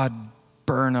 God,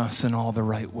 burn us in all the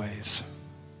right ways.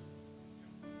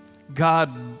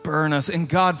 God, burn us, and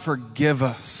God, forgive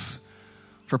us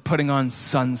for putting on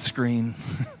sunscreen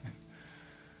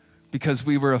because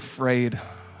we were afraid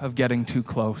of getting too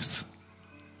close.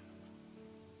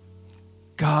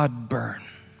 God, burn.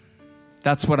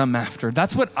 That's what I'm after.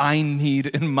 That's what I need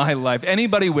in my life.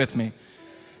 Anybody with me?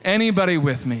 Anybody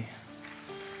with me?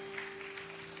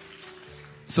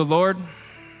 So Lord,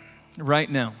 right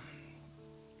now,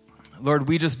 Lord,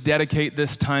 we just dedicate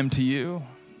this time to you.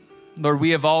 Lord, we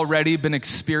have already been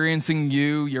experiencing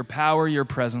you, your power, your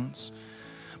presence.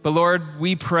 But Lord,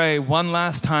 we pray one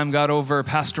last time, God, over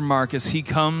Pastor Mark as he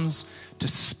comes to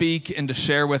speak and to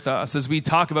share with us, as we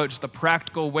talk about just the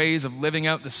practical ways of living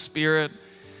out the Spirit.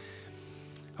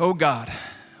 Oh God,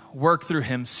 work through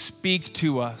him, speak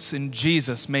to us. In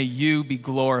Jesus, may you be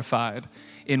glorified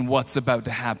in what's about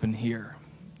to happen here.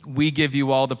 We give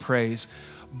you all the praise.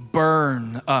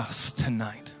 Burn us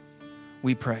tonight,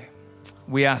 we pray.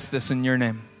 We ask this in your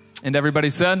name. And everybody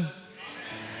said,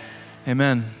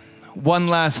 Amen. One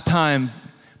last time,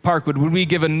 Parkwood, would we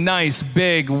give a nice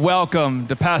big welcome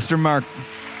to Pastor Mark?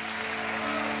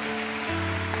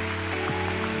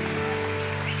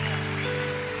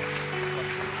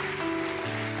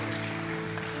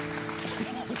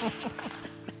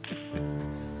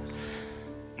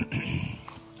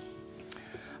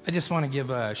 I just want to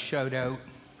give a shout out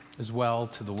as well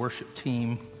to the worship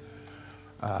team,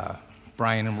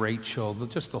 Bryon and Rachel,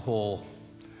 just the whole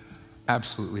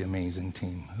absolutely amazing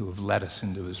team who have led us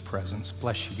into his presence.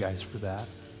 Bless you guys for that.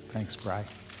 Thanks, Bri.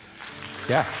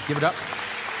 Yeah, give it up.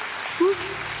 Woo.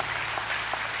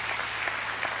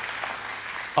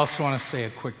 Also want to say a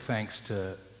quick thanks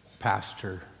to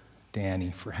Pastor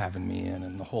Danny for having me in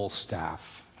and the whole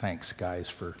staff. Thanks, guys,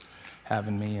 for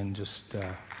having me and just,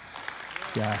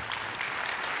 yeah.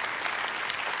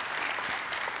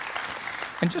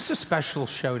 And just a special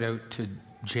shout out to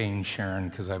Jane Sharon,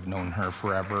 because I've known her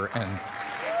forever, and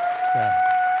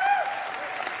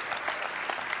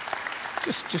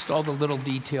just all the little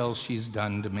details she's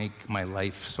done to make my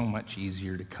life so much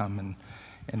easier to come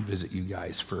and visit you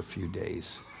guys for a few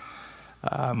days.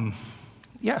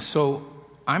 So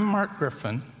I'm Mark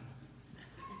Griffin.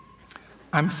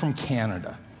 I'm from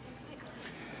Canada.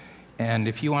 And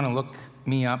if you want to look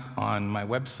me up on my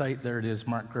website, there it is,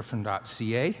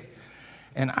 markgriffin.ca.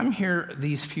 And I'm here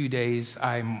these few days.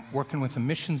 I'm working with a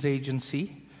missions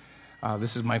agency.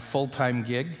 This is my full-time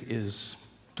gig, is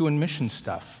doing mission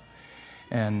stuff.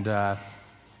 And I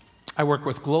work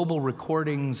with Global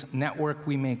Recordings Network.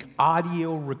 We make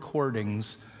audio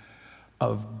recordings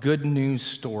of good news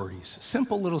stories.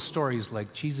 Simple little stories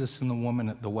like Jesus and the woman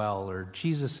at the well, or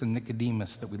Jesus and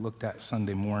Nicodemus that we looked at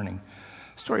Sunday morning.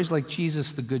 Stories like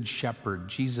Jesus the Good Shepherd,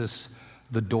 Jesus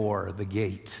the door, the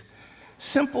gate.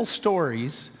 Simple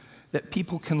stories that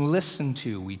people can listen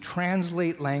to. We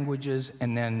translate languages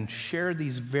and then share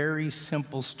these very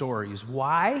simple stories.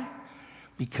 Why?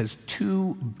 Because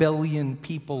 2 billion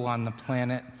people on the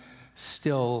planet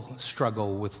still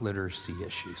struggle with literacy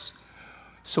issues.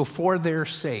 So for their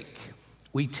sake,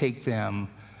 we take them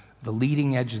the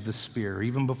leading edge of the spear.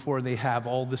 Even before they have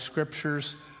all the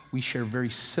scriptures, we share very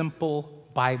simple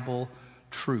Bible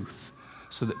truth,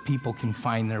 so that people can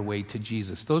find their way to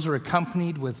Jesus. Those are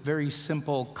accompanied with very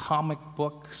simple comic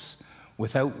books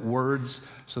without words,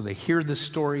 so they hear the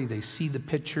story, they see the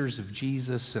pictures of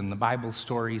Jesus and the Bible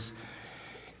stories,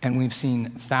 and we've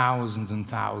seen thousands and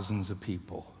thousands of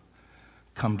people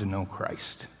come to know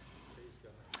Christ.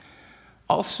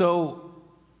 Also,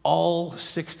 all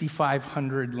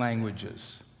 6,500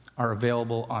 languages are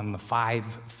available on the 5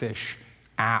 Fish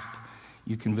app.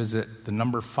 You can visit the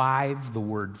number 5, the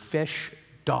word fish.mobi,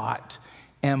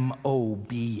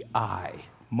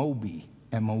 Mobi,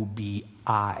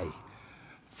 M-O-B-I,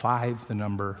 5, the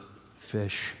number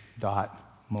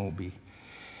fish.mobi.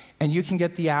 And you can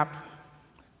get the app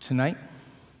tonight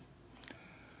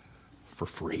for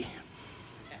free.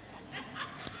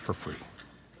 For free.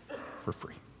 For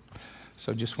free.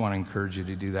 So just want to encourage you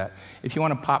to do that. If you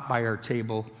want to pop by our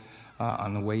table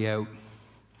on the way out,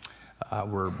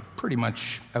 we're pretty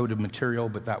much out of material,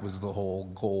 but that was the whole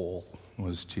goal,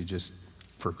 was to just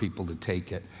for people to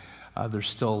take it. There's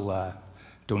still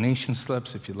donation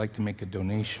slips if you'd like to make a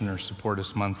donation or support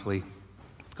us monthly.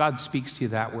 If God speaks to you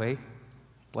that way,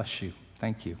 bless you.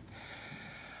 Thank you.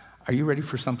 Are you ready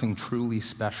for something truly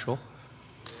special?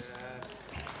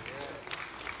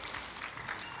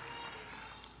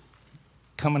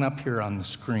 Coming up here on the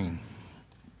screen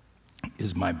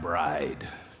is my bride.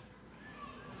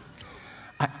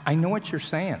 I know what you're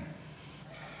saying.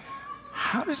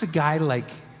 How does a guy like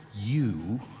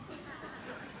you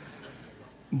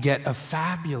get a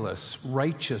fabulous,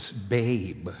 righteous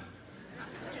babe?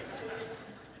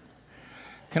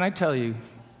 Can I tell you,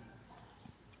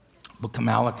 Book of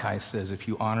Malachi says if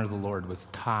you honor the Lord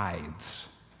with tithes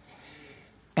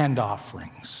and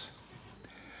offerings,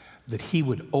 that he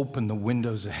would open the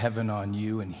windows of heaven on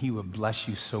you and he would bless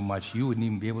you so much you wouldn't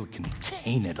even be able to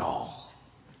contain it all.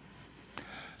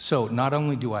 So not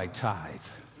only do I tithe,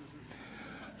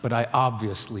 but I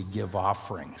obviously give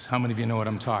offerings. How many of you know what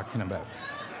I'm talking about?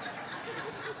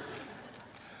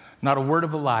 Not a word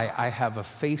of a lie, I have a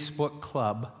Facebook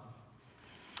club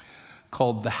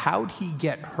called the How'd He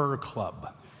Get Her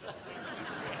Club.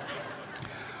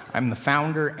 I'm the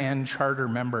founder and charter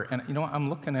member, and you know what, I'm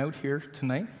looking out here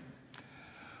tonight.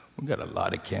 We've got a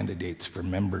lot of candidates for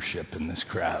membership in this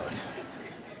crowd.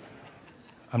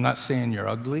 I'm not saying you're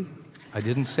ugly, I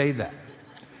didn't say that.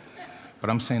 But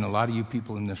I'm saying a lot of you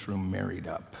people in this room married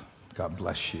up. God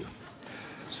bless you.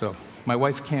 So my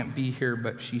wife can't be here,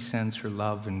 but she sends her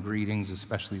love and greetings,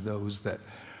 especially those that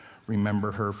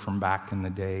remember her from back in the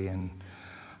day. And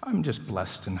I'm just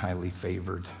blessed and highly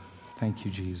favored. Thank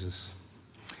you, Jesus.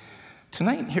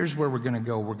 Tonight, here's where we're going to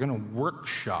go. We're going to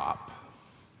workshop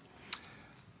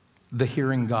the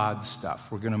hearing God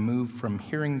stuff. We're going to move from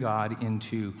hearing God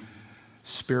into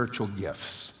spiritual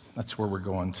gifts. That's where we're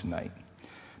going tonight.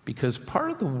 Because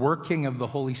part of the working of the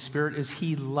Holy Spirit is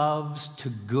he loves to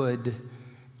give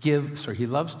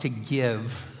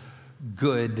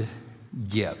good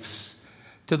gifts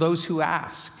to those who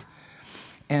ask.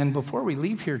 And before we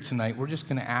leave here tonight, we're just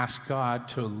going to ask God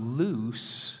to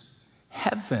loose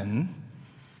heaven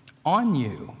on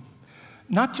you.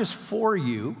 Not just for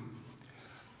you,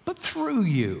 but through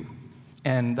you.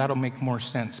 And that'll make more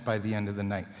sense by the end of the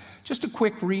night. Just a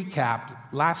quick recap.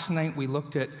 Last night we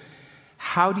looked at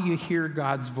how do you hear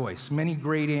God's voice? Many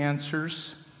great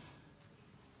answers.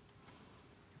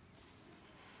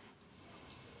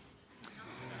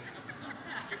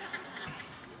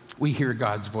 We hear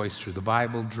God's voice through the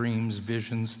Bible, dreams,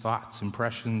 visions, thoughts,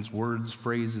 impressions, words,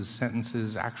 phrases,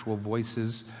 sentences, actual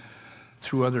voices,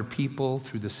 through other people,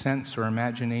 through the sense or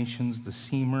imaginations, the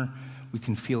seamer. We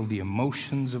can feel the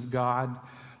emotions of God.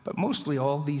 But mostly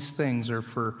all these things are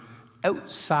for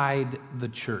outside the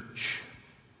church.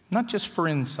 Not just for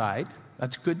inside,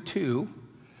 that's good too,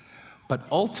 but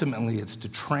ultimately it's to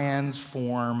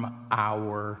transform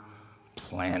our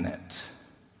planet.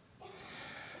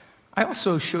 I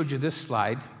also showed you this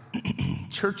slide.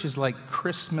 Church is like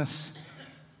Christmas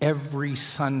every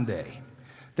Sunday.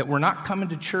 That we're not coming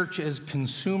to church as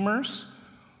consumers,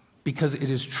 because it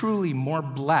is truly more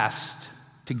blessed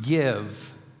to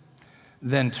give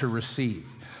than to receive.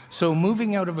 So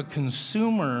moving out of a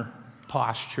consumer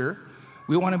posture,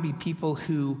 we want to be people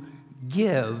who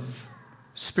give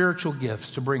spiritual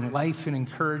gifts to bring life and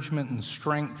encouragement and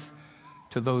strength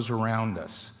to those around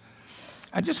us.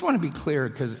 I just want to be clear,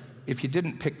 because if you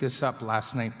didn't pick this up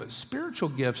last night, but spiritual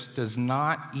gifts does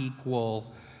not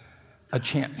equal a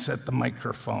chance at the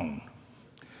microphone.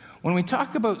 When we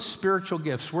talk about spiritual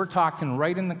gifts, we're talking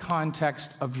right in the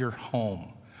context of your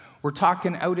home. We're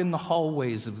talking out in the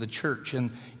hallways of the church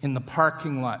and in the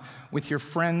parking lot with your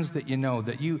friends that you know,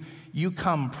 that you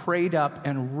come prayed up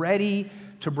and ready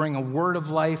to bring a word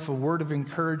of life, a word of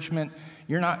encouragement.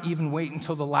 You're not even waiting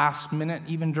until the last minute.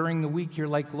 Even during the week, you're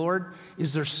like, Lord,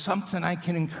 is there something I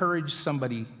can encourage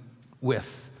somebody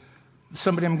with?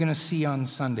 Somebody I'm going to see on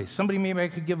Sunday. Somebody maybe I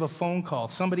could give a phone call.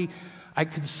 Somebody I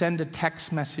could send a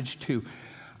text message to.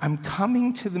 I'm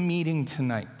coming to the meeting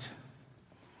tonight.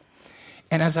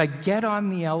 And as I get on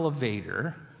the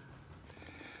elevator,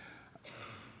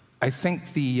 I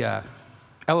think the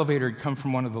elevator had come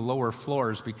from one of the lower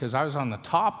floors, because I was on the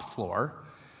top floor,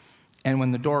 and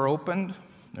when the door opened,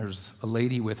 there's a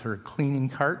lady with her cleaning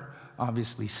cart,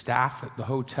 obviously staff at the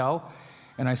hotel,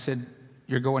 and I said,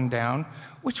 "You're going down?"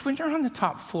 Which, when you're on the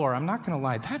top floor, I'm not going to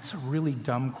lie, that's a really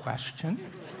dumb question.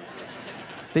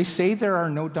 They say there are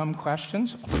no dumb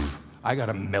questions. I got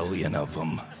a million of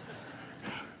them.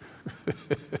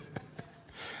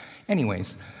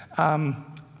 Anyways,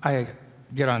 I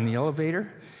get on the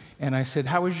elevator, and I said,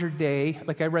 "How was your day?"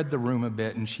 Like, I read the room a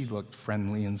bit, and she looked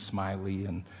friendly and smiley,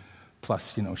 and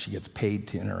plus, you know, she gets paid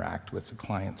to interact with the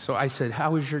clients. So I said,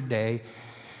 "How was your day?"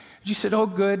 She said, "Oh,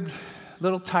 good, a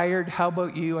little tired. How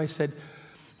about you?" I said,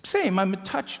 "Same, I'm a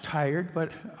touch tired,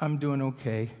 but I'm doing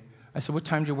okay." I said, "What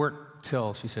time do you work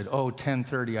till?" She said, "Oh,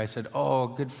 10:30. I said, "Oh,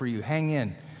 good for you. Hang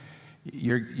in.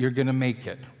 You're going to make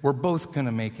it. We're both going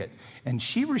to make it." And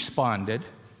she responded,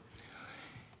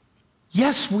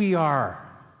 "Yes, we are.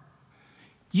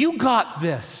 You got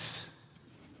this."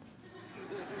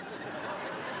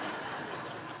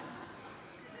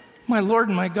 My Lord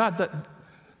and my God,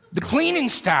 the cleaning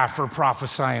staff are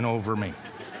prophesying over me.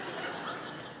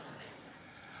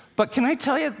 But can I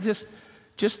tell you,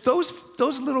 just those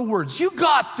little words, "You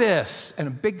got this," and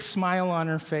a big smile on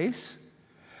her face,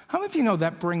 how many of you know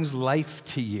that brings life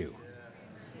to you?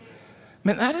 I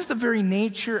mean, that is the very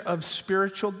nature of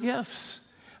spiritual gifts.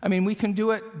 I mean, we can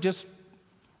do it just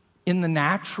in the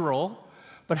natural,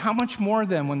 But how much more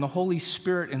then when the Holy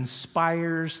Spirit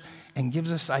inspires and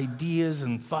gives us ideas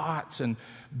and thoughts and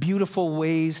beautiful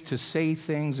ways to say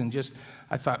things, and just,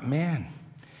 I thought, man,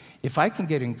 if I can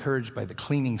get encouraged by the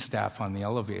cleaning staff on the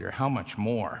elevator, how much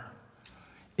more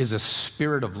is a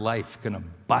spirit of life going to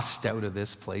bust out of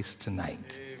this place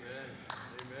tonight? Amen.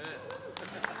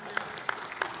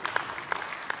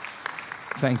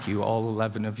 Thank you, all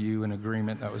 11 of you in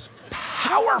agreement. That was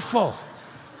powerful.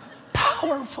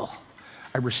 Powerful.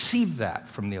 I received that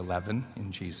from the 11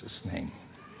 in Jesus' name.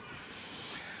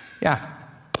 Yeah.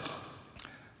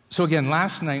 So again,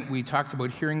 last night we talked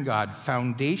about hearing God,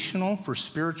 foundational for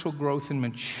spiritual growth and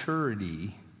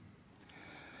maturity,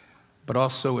 but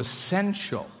also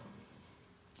essential.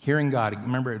 Hearing God,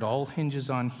 remember, it all hinges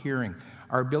on hearing.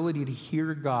 Our ability to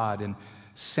hear God and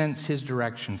sense His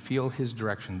direction, feel His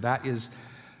direction, that is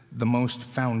the most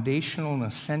foundational and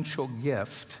essential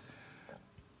gift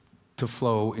to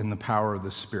flow in the power of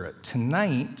the Spirit.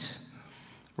 Tonight,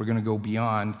 we're going to go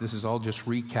beyond. This is all just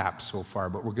recap so far,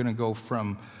 but we're going to go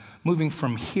from moving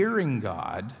from hearing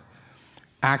God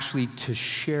actually to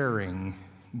sharing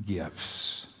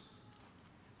gifts.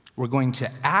 We're going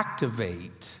to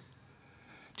activate,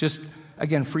 just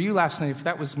again, for you last night, if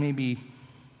that was maybe,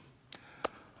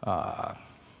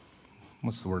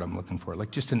 what's the word I'm looking for?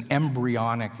 Like just an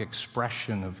embryonic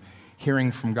expression of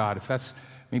hearing from God. If that's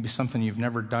maybe something you've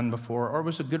never done before, or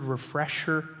was a good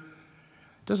refresher,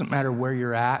 it doesn't matter where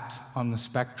you're at on the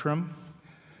spectrum.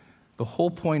 The whole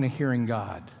point of hearing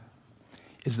God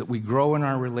is that we grow in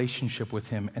our relationship with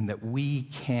Him and that we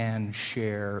can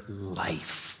share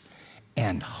life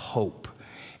and hope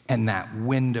and that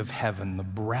wind of heaven, the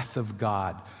breath of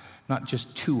God, not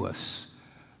just to us,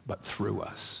 but through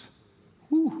us.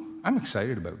 Whew, I'm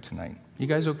excited about tonight. You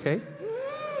guys okay?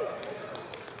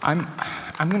 I'm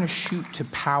going to shoot to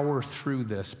power through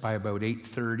this by about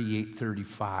 8:30,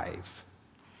 8:35,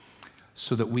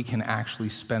 so that we can actually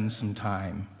spend some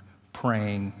time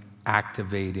praying,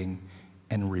 activating,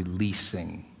 and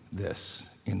releasing this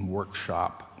in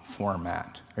workshop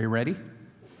format. Are you ready?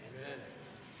 Amen.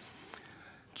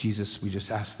 Jesus, we just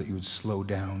ask that you would slow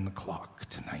down the clock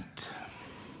tonight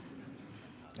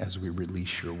as we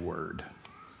release your word.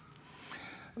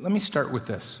 Let me start with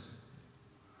this.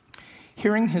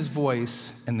 Hearing his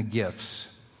voice and the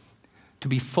gifts, to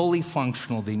be fully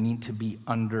functional, they need to be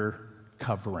under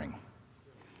covering.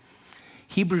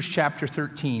 Hebrews chapter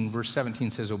 13, verse 17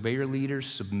 says, obey your leaders,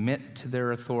 submit to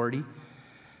their authority.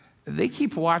 They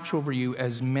keep watch over you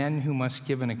as men who must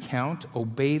give an account.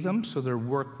 Obey them so their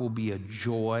work will be a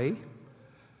joy,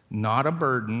 not a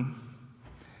burden.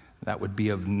 That would be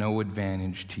of no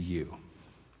advantage to you.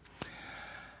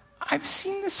 I've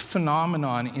seen this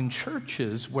phenomenon in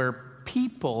churches where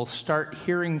people start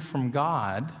hearing from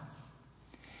God,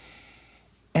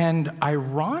 and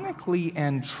ironically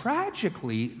and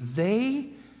tragically, they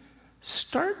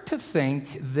start to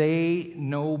think they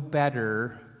know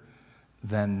better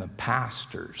than the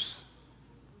pastors.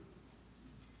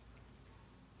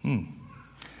 Again,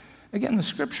 the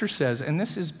scripture says, and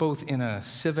this is both in a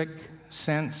civic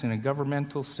sense, in a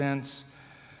governmental sense.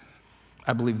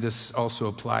 I believe this also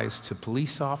applies to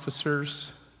police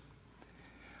officers.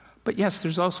 But yes,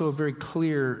 there's also a very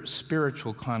clear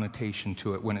spiritual connotation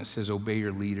to it when it says obey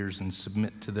your leaders and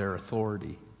submit to their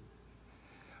authority.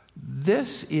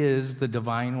 This is the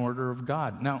divine order of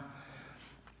God. Now,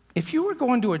 if you were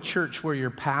going to a church where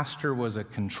your pastor was a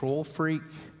control freak,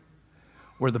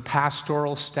 where the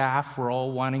pastoral staff were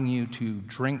all wanting you to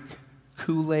drink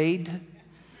Kool-Aid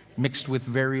mixed with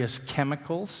various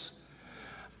chemicals,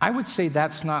 I would say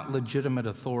that's not legitimate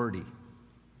authority.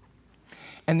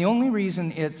 And the only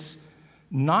reason it's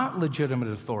not legitimate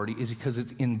authority is because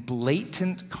it's in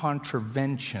blatant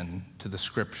contravention to the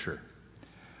Scripture.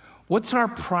 What's our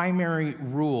primary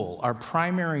rule, our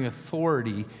primary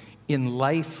authority in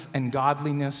life and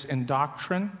godliness and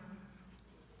doctrine?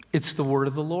 It's the word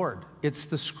of the Lord. It's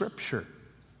the Scripture.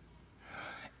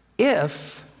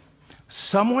 If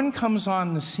someone comes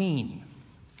on the scene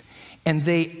and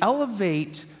they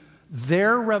elevate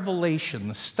their revelation,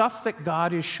 the stuff that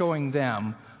God is showing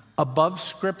them, above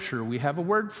Scripture, we have a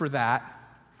word for that: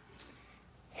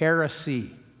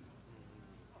 heresy.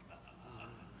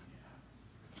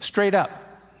 Straight up.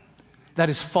 That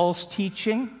is false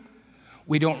teaching.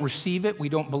 We don't receive it, we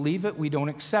don't believe it, we don't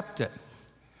accept it.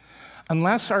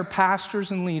 Unless our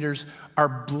pastors and leaders are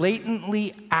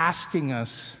blatantly asking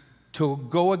us to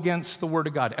go against the Word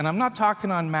of God. And I'm not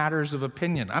talking on matters of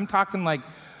opinion. I'm talking like,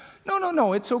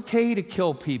 no, it's okay to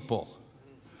kill people.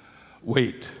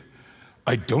 Wait,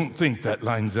 I don't think that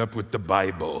lines up with the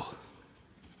Bible.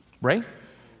 Right?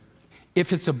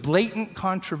 if it's a blatant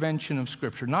contravention of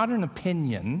Scripture, not an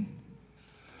opinion,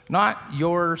 not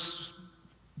your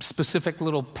specific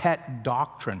little pet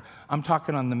doctrine, I'm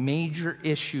talking on the major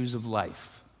issues of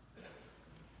life.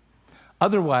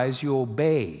 Otherwise, you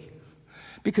obey.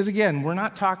 Because again, we're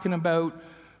not talking about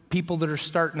people that are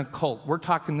starting a cult. We're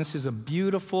talking this is a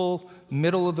beautiful,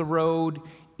 middle-of-the-road,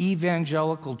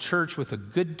 evangelical church with a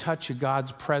good touch of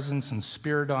God's presence and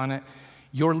Spirit on it.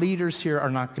 Your leaders here are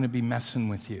not going to be messing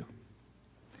with you.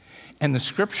 And the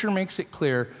Scripture makes it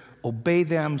clear, obey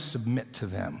them, submit to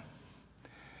them.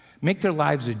 Make their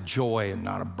lives a joy and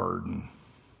not a burden.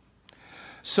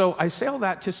 So I say all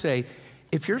that to say,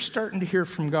 if you're starting to hear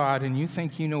from God and you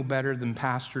think you know better than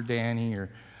Pastor Danny or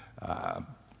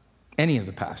any of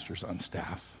the pastors on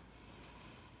staff,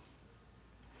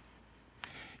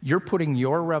 you're putting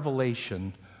your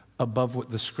revelation above what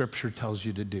the Scripture tells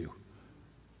you to do.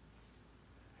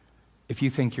 If you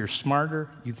think you're smarter,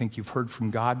 you think you've heard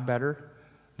from God better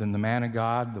than the man of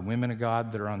God, the women of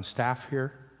God that are on staff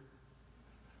here,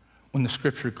 when the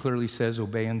Scripture clearly says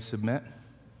obey and submit,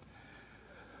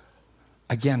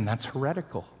 again, that's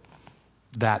heretical.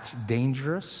 That's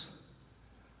dangerous.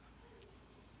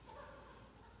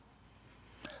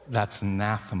 That's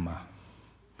anathema.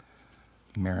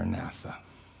 Maranatha.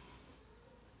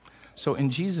 So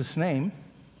in Jesus' name,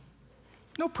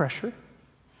 no pressure.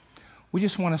 We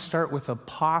just want to start with a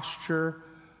posture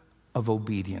of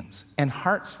obedience and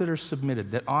hearts that are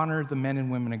submitted, that honor the men and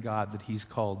women of God that He's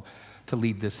called to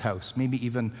lead this house. Maybe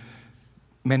even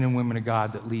men and women of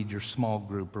God that lead your small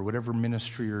group or whatever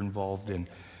ministry you're involved in.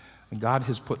 God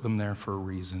has put them there for a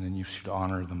reason, and you should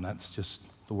honor them. That's just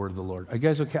the word of the Lord. Are you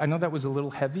guys okay? I know that was a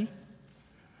little heavy,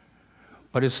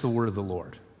 but it's the word of the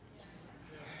Lord.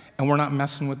 And we're not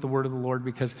messing with the word of the Lord,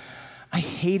 because I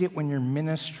hate it when you're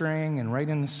ministering and right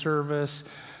in the service,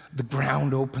 the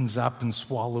ground opens up and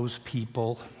swallows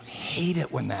people. I hate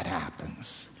it when that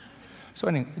happens. So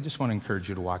I just want to encourage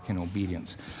you to walk in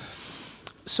obedience.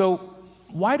 So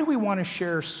why do we want to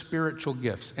share spiritual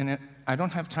gifts? And I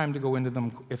don't have time to go into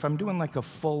them. If I'm doing like a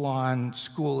full-on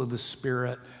School of the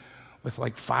Spirit with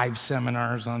like 5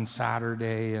 seminars on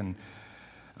Saturday and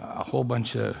a whole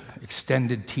bunch of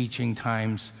extended teaching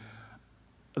times,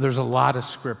 there's a lot of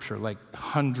Scripture, like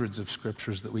hundreds of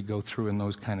Scriptures that we go through in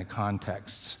those kind of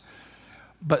contexts.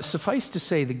 But suffice to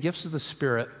say, the gifts of the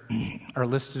Spirit are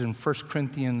listed in 1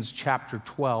 Corinthians chapter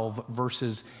 12,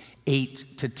 verses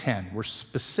 8 to 10. We're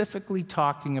specifically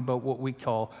talking about what we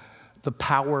call the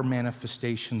power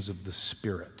manifestations of the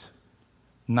Spirit.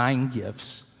 9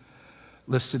 gifts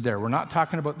listed there. We're not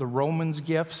talking about the Romans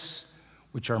gifts,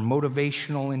 which are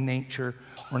motivational in nature.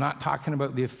 We're not talking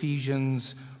about the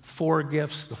Ephesians 4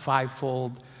 gifts, the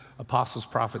 5-fold, apostles,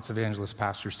 prophets, evangelists,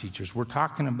 pastors, teachers. We're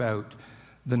talking about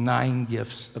the 9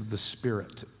 gifts of the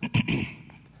Spirit.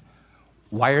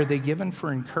 Why are they given?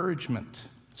 For encouragement,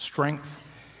 strength,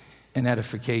 and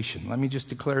edification. Let me just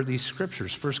declare these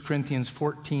scriptures. 1 Corinthians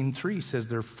 14:3 says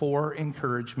they're for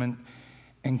encouragement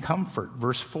and comfort.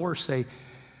 Verse 4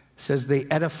 says they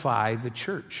edify the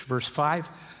church. Verse 5,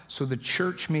 so the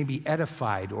church may be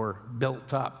edified or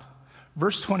built up.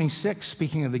 Verse 26,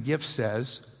 speaking of the gifts,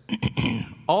 says,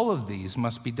 all of these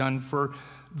must be done for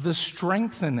the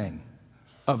strengthening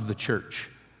of the church.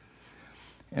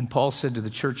 And Paul said to the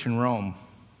church in Rome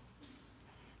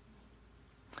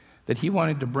that he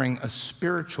wanted to bring a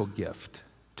spiritual gift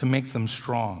to make them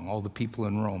strong, all the people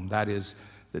in Rome. That is,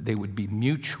 that they would be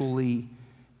mutually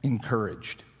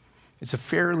encouraged. It's a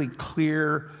fairly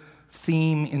clear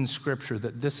theme in Scripture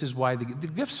that this is why the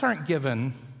gifts aren't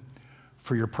given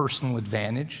for your personal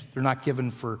advantage. They're not given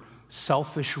for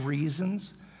selfish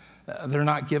reasons. They're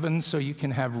not given so you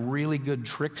can have really good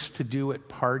tricks to do at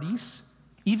parties,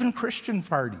 even Christian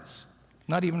parties.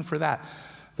 Not even for that.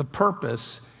 The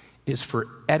purpose is for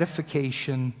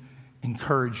edification,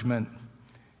 encouragement,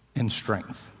 and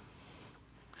strength.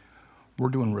 We're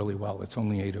doing really well. It's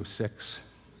only 8:06.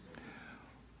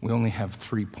 We only have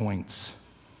 3 points.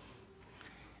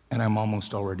 And I'm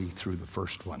almost already through the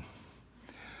first one.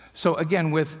 So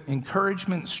again, with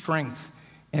encouragement, strength,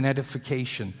 and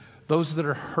edification, those that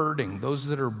are hurting, those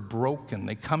that are broken,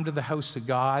 they come to the house of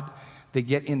God, they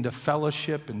get into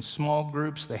fellowship in small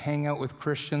groups, they hang out with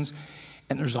Christians,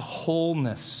 and there's a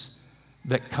wholeness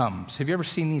that comes. Have you ever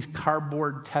seen these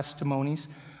cardboard testimonies?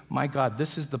 My God,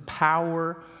 this is the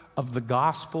power of the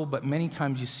gospel, but many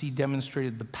times you see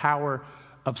demonstrated the power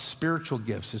of spiritual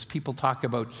gifts as people talk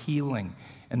about healing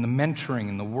and the mentoring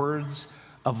and the words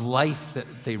of life that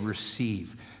they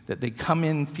receive, that they come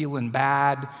in feeling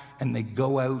bad and they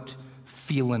go out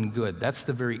feeling good. That's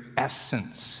the very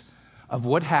essence of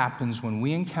what happens when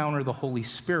we encounter the Holy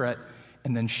Spirit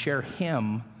and then share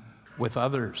him with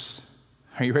others.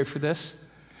 Are you ready for this?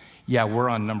 Yeah, we're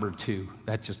on number 2.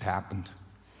 That just happened.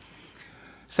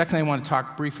 Second, I want to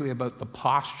talk briefly about the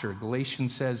posture.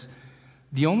 Galatians says,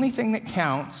 the only thing that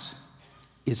counts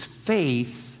is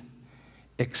faith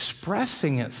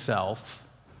expressing itself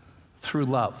through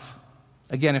love.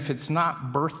 Again, if it's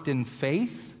not birthed in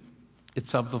faith,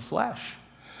 it's of the flesh.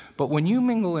 But when you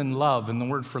mingle in love, and the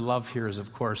word for love here is,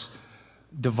 of course,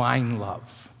 divine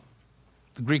love.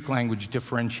 The Greek language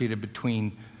differentiated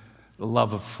between the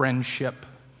love of friendship,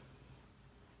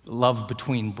 love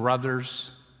between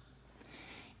brothers,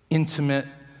 intimate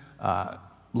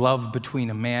love between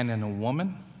a man and a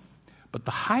woman. But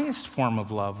the highest form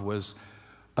of love was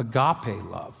agape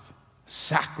love,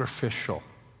 sacrificial,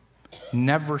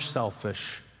 never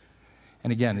selfish.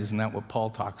 And again, isn't that what Paul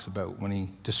talks about when he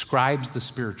describes the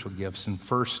spiritual gifts in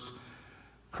 1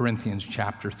 Corinthians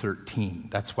chapter 13?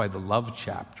 That's why the love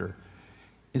chapter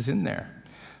is in there.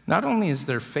 Not only is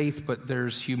there faith, but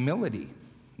there's humility.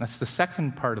 That's the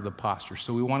second part of the posture.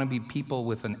 So we want to be people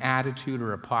with an attitude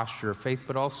or a posture of faith,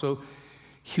 but also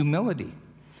humility.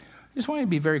 I just want you to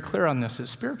be very clear on this, that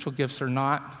spiritual gifts are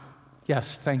not,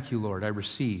 yes, thank you, Lord, I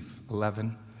receive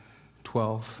 11,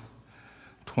 12,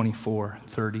 24,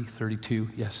 30, 32,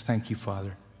 yes, thank you,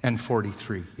 Father, and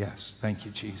 43, yes, thank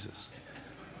you, Jesus.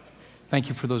 Thank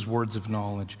you for those words of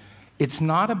knowledge. It's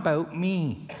not about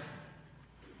me.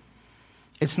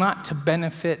 It's not to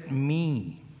benefit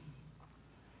me.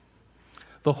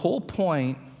 The whole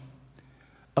point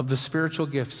of the spiritual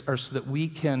gifts are so that we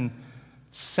can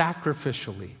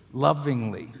sacrificially,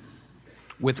 lovingly,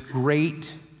 with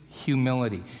great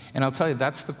humility. And I'll tell you,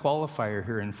 that's the qualifier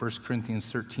here in 1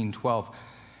 Corinthians 13:12.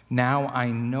 Now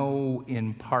I know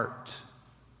in part.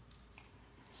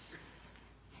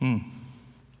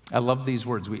 I love these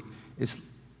words. We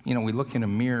look in a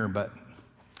mirror, but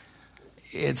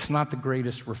it's not the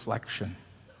greatest reflection.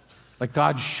 Like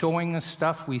God's showing us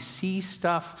stuff, we see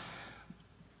stuff,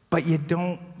 but you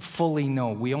don't fully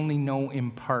know. We only know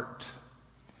in part.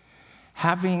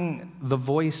 Having the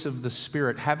voice of the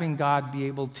Spirit, having God be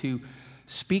able to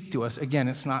speak to us, again,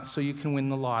 it's not so you can win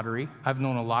the lottery. I've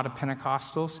known a lot of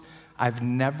Pentecostals. I've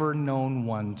never known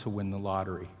one to win the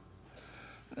lottery.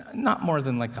 Not more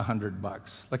than like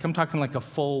 $100. Like I'm talking like a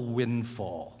full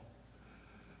windfall.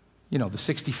 You know, the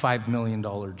 $65 million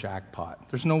jackpot.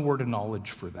 There's no word of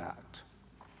knowledge for that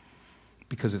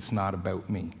because it's not about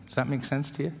me. Does that make sense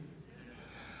to you?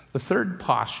 The third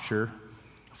posture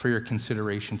for your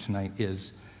consideration tonight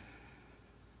is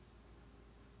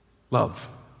love.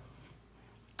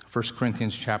 1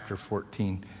 Corinthians chapter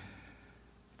 14.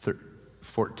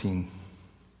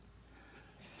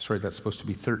 Sorry, that's supposed to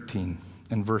be 13.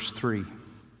 And verse 3,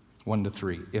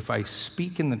 1-3. If I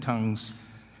speak in the tongues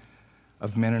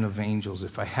of men and of angels,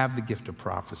 if I have the gift of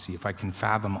prophecy, if I can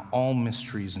fathom all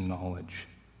mysteries and knowledge.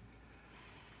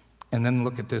 And then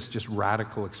look at this just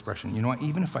radical expression. You know what?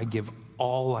 Even if I give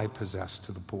all I possess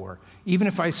to the poor, even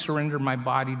if I surrender my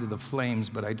body to the flames,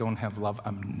 but I don't have love,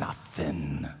 I'm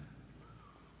nothing.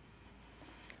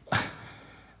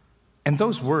 And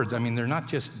those words, I mean, they're not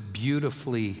just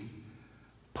beautifully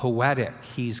poetic.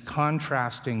 He's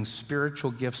contrasting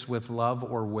spiritual gifts with love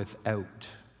or without.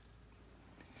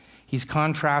 He's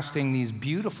contrasting these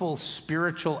beautiful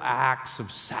spiritual acts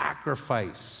of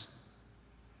sacrifice,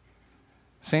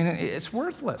 saying it's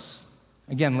worthless.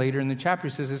 Again, later in the chapter,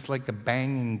 he says it's like a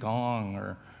banging gong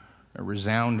or a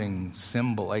resounding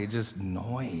cymbal, like just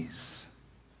noise.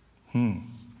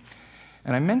 And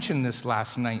I mentioned this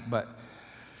last night, but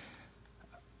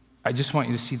I just want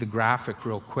you to see the graphic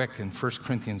real quick in 1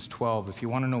 Corinthians 12. If you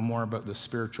want to know more about the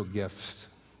spiritual gifts,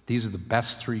 these are the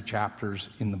best 3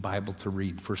 chapters in the Bible to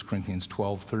read, 1 Corinthians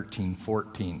 12, 13,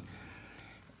 14.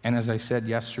 And as I said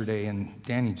yesterday, and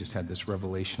Danny just had this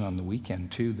revelation on the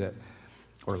weekend too,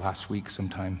 or last week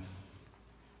sometime.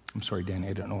 I'm sorry, Danny,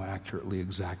 I don't know accurately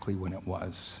exactly when it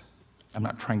was. I'm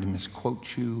not trying to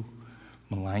misquote you,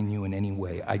 malign you in any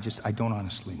way. I don't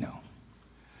honestly know.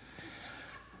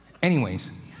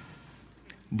 Anyways,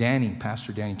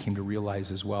 Pastor Danny came to realize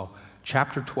as well,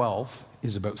 chapter 12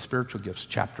 is about spiritual gifts.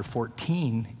 Chapter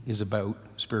 14 is about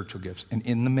spiritual gifts. And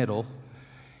in the middle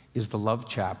is the love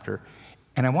chapter.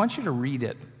 And I want you to read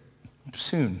it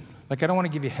soon. Like, I don't want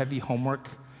to give you heavy homework,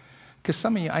 because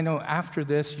some of you, I know after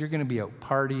this, you're going to be out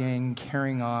partying,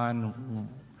 carrying on,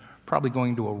 probably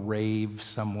going to a rave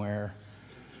somewhere.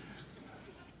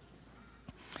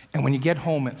 And when you get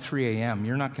home at 3 a.m.,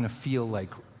 you're not going to feel like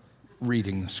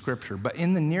reading the scripture. But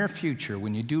in the near future,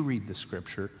 when you do read the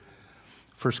scripture,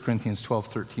 1 Corinthians 12,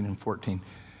 13, and 14,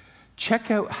 check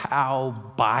out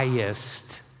how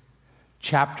biased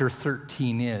chapter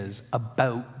 13 is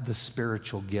about the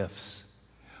spiritual gifts.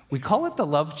 We call it the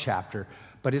love chapter,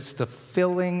 but it's the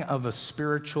filling of a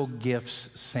spiritual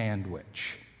gifts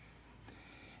sandwich.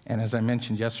 And as I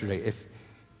mentioned yesterday,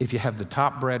 if you have the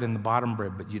top bread and the bottom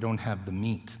bread, but you don't have the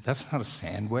meat, that's not a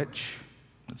sandwich.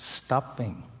 It's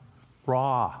stuffing,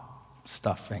 raw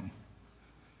stuffing.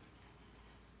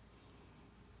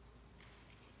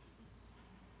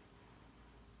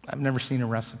 I've never seen a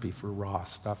recipe for raw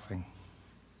stuffing.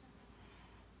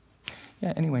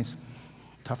 Yeah, anyways,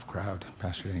 tough crowd,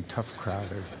 Pastor Danny, tough crowd.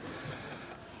 I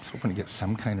was hoping to get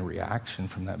some kind of reaction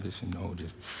from that, but no,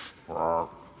 just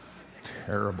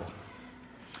terrible.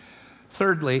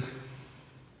 Thirdly,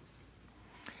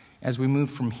 as we move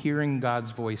from hearing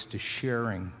God's voice to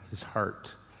sharing his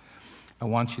heart, I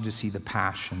want you to see the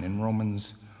passion. In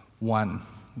Romans 1,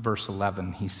 verse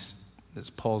 11, that's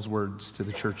Paul's words to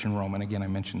the church in Rome, and again, I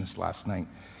mentioned this last night.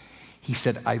 He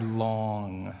said, I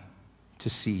long to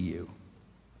see you,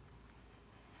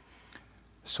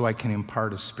 so I can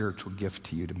impart a spiritual gift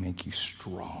to you to make you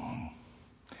strong.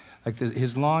 Like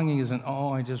his longing isn't, oh,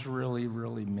 I just really,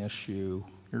 really miss you.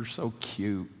 You're so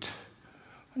cute.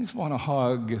 I just want a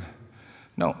hug.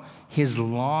 No, his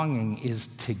longing is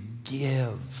to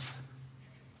give,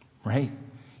 right?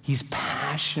 He's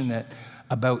passionate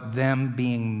about them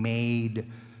being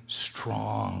made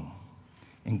strong,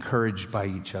 encouraged by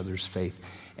each other's faith.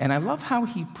 And I love how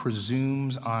he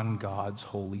presumes on God's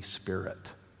Holy Spirit.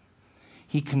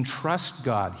 He can trust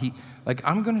God.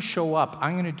 I'm going to show up.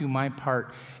 I'm going to do my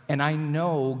part. And I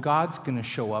know God's going to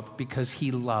show up because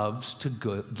he loves to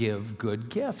give good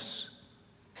gifts.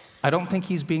 I don't think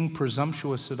he's being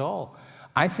presumptuous at all.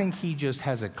 I think he just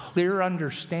has a clear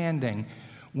understanding.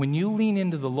 When you lean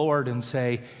into the Lord and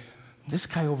say, this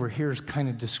guy over here is kind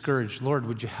of discouraged. Lord,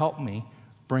 would you help me?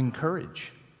 Bring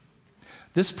courage.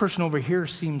 This person over here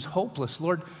seems hopeless.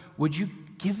 Lord, would you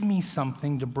give me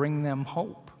something to bring them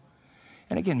hope?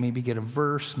 And again, maybe get a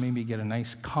verse, maybe get a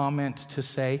nice comment to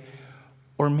say,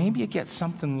 or maybe you get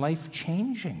something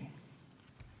life-changing.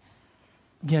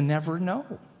 You never know.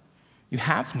 You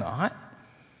have not,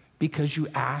 because you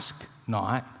ask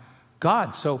not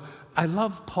God. So I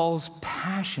love Paul's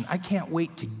passion. I can't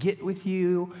wait to get with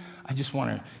you. I just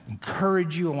want to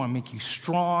encourage you. I want to make you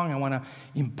strong. I want to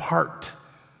impart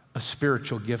a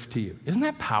spiritual gift to you. Isn't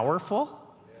that powerful?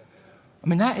 I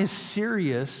mean, that is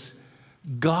serious,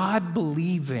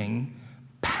 God-believing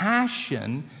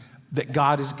passion that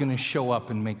God is going to show up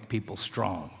and make people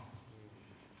strong.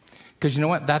 Because you know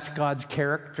what? That's God's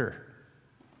character.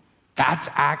 That's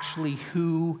actually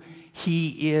who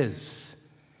he is.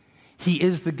 He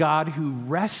is the God who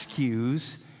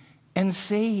rescues and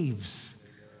saves.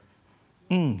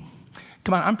 Come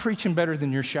on, I'm preaching better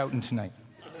than you're shouting tonight.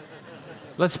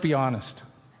 Let's be honest.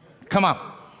 Come on.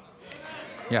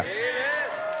 Yeah.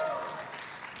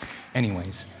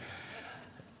 Anyways,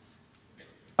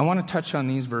 I want to touch on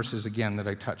these verses again that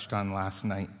I touched on last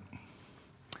night.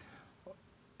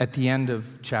 At the end of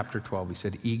chapter 12, he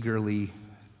said, eagerly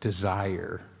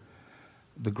desire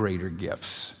the greater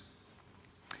gifts.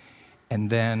 And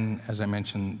then, as I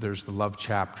mentioned, there's the love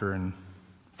chapter in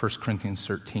 1 Corinthians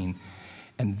 13.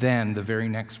 And then the very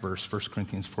next verse, 1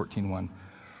 Corinthians 14:1,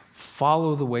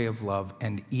 follow the way of love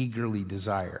and eagerly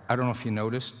desire. I don't know if you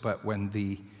noticed, but when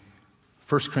the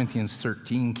 1 Corinthians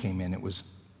 13 came in,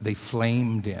 they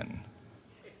flamed in.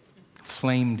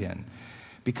 Flamed in.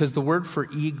 Because the word for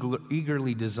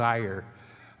eagerly desire,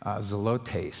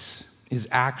 zelotes, is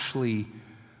actually,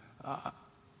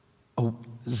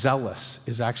 zealous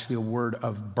is actually a word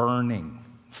of burning,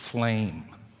 flame.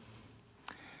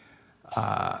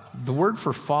 The word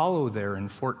for follow there in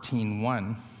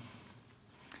 14:1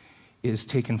 is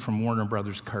taken from Warner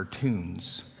Brothers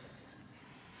cartoons,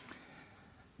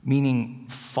 meaning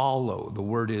follow. The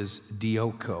word is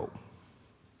dioko,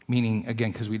 meaning,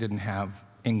 again, because we didn't have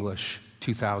English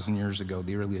 2,000 years ago,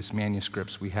 the earliest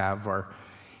manuscripts we have are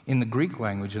in the Greek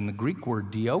language, and the Greek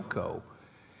word dioko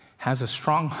has a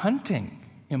strong hunting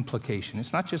implication.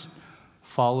 It's not just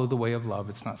follow the way of love.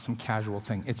 It's not some casual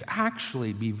thing. It's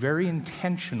actually be very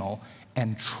intentional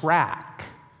and track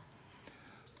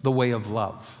the way of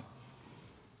love.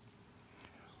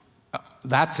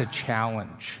 That's a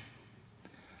challenge.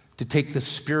 To take the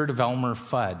spirit of Elmer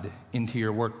Fudd into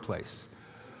your workplace.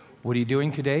 What are you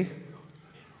doing today?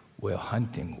 We're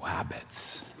hunting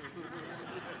rabbits.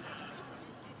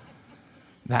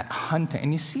 That hunting,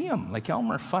 and you see him, like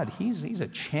Elmer Fudd, he's a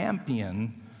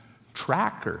champion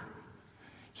tracker.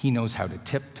 He knows how to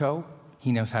tiptoe.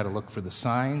 He knows how to look for the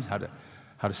signs, how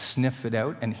to sniff it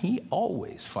out, and he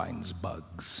always finds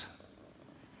bugs.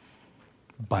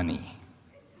 Bunny.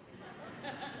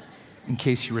 in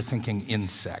case you were thinking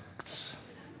insects.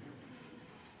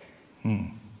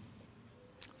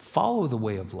 Follow the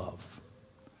way of love.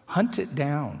 Hunt it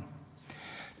down.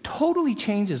 Totally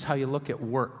changes how you look at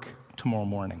work tomorrow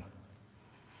morning.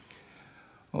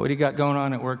 What do you got going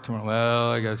on at work tomorrow?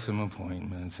 Well, I got some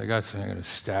appointments. I got a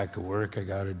stack of work I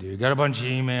got to do. Got a bunch of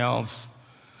emails.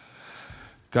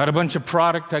 Got a bunch of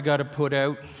product I got to put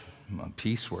out. I'm on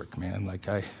piecework, man. Like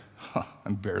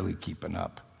I'm barely keeping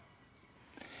up.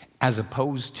 As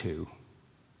opposed to,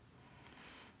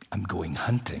 I'm going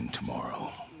hunting tomorrow.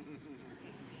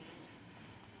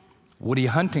 What are you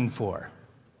hunting for?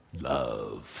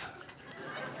 Love.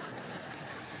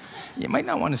 You might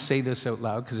not want to say this out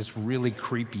loud because it's really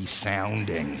creepy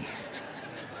sounding.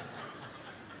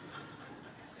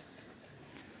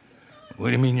 What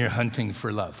do you mean you're hunting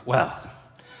for love? Well,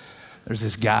 there's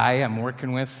this guy I'm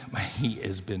working with. He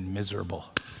has been miserable.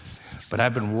 But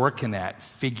I've been working at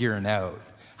figuring out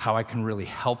how I can really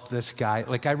help this guy.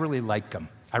 Like, I really like him.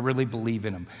 I really believe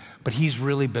in him. But he's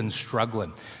really been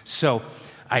struggling. So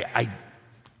I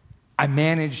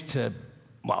managed to,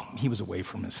 well, he was away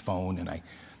from his phone, and I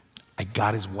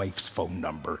got his wife's phone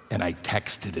number, and I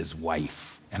texted his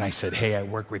wife. And I said, hey, I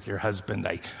work with your husband.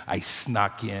 I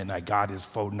snuck in. I got his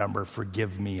phone number.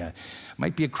 Forgive me.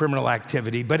 Might be a criminal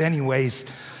activity. But anyways,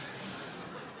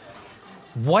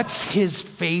 what's his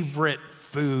favorite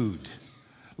food?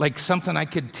 Like something I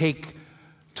could take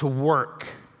to work.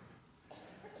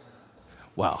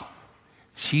 Well,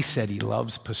 she said he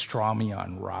loves pastrami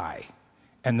on rye.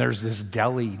 And there's this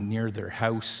deli near their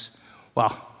house.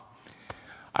 Well,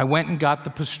 I went and got the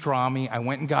pastrami. I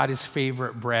went and got his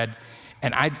favorite bread.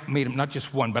 And I made him not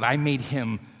just one, but I made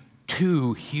him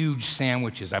 2 huge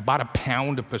sandwiches. I bought a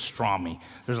pound of pastrami.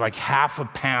 There's like half a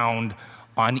pound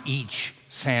on each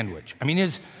sandwich. I mean,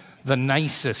 it's the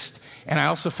nicest. And I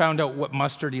also found out what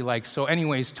mustard he likes. So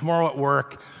anyways, tomorrow at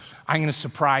work, I'm going to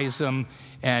surprise him.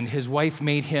 And his wife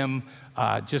made him,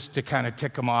 just to kind of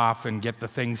tick him off and get the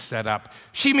things set up,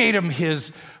 she made him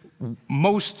his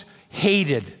most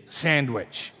hated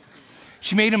sandwich.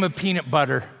 She made him a peanut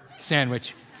butter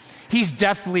sandwich. He's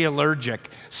deathly allergic.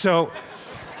 So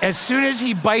as soon as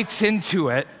he bites into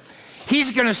it,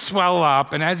 he's gonna swell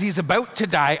up, and as he's about to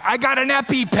die, I got an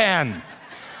EpiPen.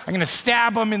 I'm gonna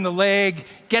stab him in the leg,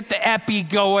 get the epi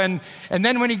going, and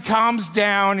then when he calms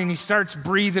down and he starts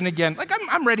breathing again, like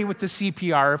I'm ready with the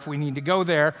CPR if we need to go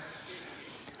there,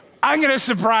 I'm gonna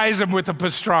surprise him with a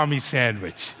pastrami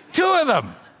sandwich. 2 of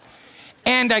them.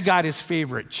 And I got his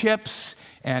favorite chips,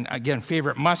 and again,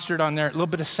 favorite mustard on there, a little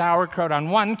bit of sauerkraut on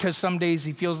one, because some days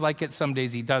he feels like it, some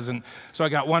days he doesn't. So I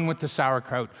got one with the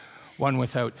sauerkraut, one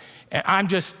without. And I'm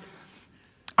just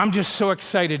so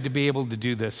excited to be able to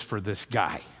do this for this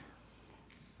guy.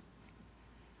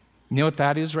 You know what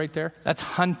that is right there? That's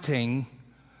hunting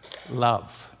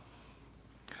love.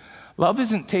 Love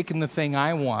isn't taking the thing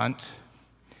I want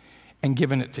and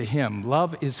giving it to him.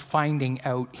 Love is finding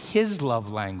out his love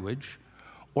language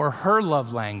or her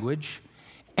love language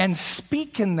and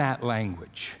speaking that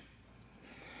language.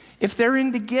 If they're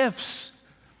into gifts,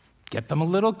 get them a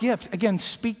little gift. Again,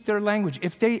 speak their language.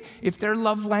 If their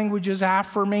love language is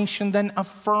affirmation, then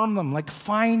affirm them. Like,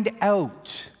 find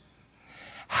out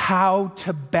how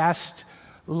to best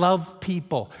love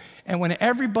people. And when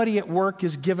everybody at work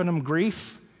is giving them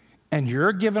grief and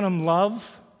you're giving them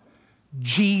love,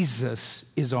 Jesus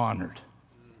is honored.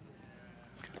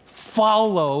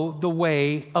 Follow the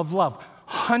way of love.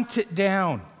 Hunt it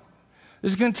down.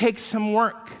 This is going to take some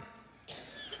work.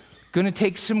 Going to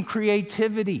take some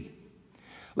creativity.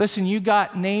 Listen, you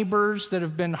got neighbors that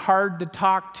have been hard to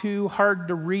talk to, hard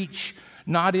to reach,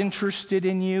 not interested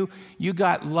in you. You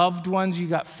got loved ones, you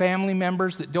got family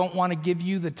members that don't want to give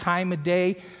you the time of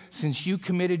day since you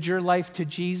committed your life to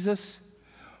Jesus.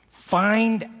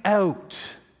 Find out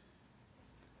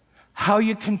how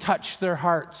you can touch their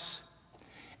hearts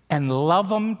and love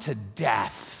them to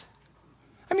death.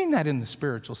 I mean that in the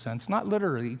spiritual sense, not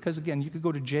literally, because again, you could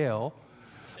go to jail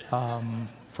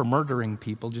for murdering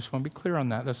people. Just want to be clear on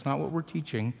that. That's not what we're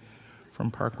teaching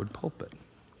from Parkwood pulpit.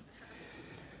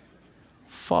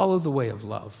 Follow the way of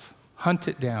love. Hunt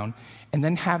it down, and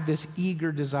then have this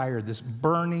eager desire, this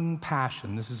burning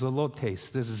passion. This is a little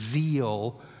taste, this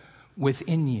zeal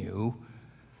within you,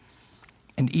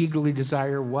 and eagerly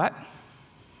desire what?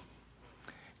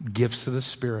 Gifts of the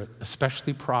Spirit,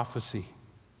 especially prophecy.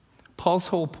 Paul's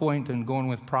whole point in going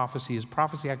with prophecy is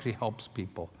prophecy actually helps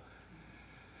people.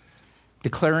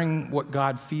 Declaring what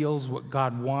God feels, what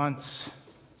God wants,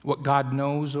 what God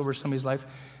knows over somebody's life,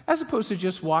 as opposed to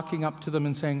just walking up to them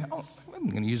and saying, oh, I'm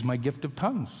going to use my gift of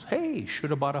tongues. Hey, should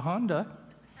have bought a Honda.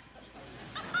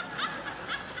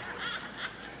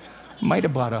 Might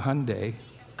have bought a Hyundai,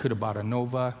 could have bought a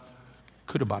Nova,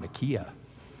 could have bought a Kia.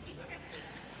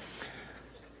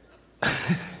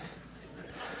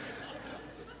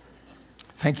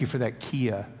 Thank you for that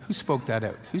Kia. Who spoke that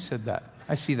out? Who said that?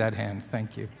 I see that hand.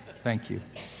 Thank you. Thank you.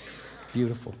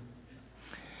 Beautiful.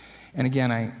 And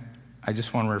again, I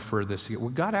just want to refer this again.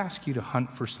 Would God ask you to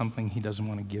hunt for something he doesn't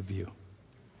want to give you?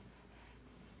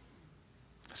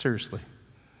 Seriously.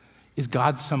 Is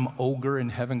God some ogre in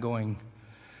heaven going,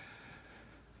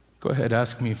 go ahead,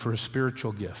 ask me for a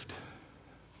spiritual gift?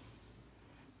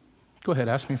 Go ahead,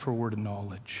 ask me for a word of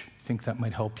knowledge. Think that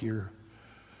might help your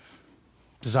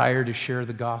desire to share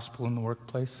the gospel in the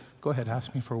workplace? Go ahead,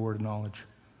 ask me for a word of knowledge.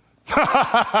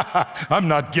 I'm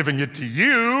not giving it to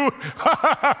you.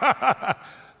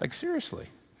 Like, seriously.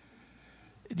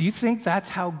 Do you think that's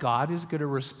how God is going to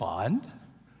respond?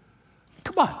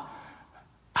 Come on.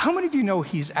 How many of you know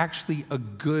he's actually a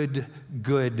good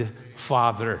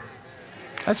father?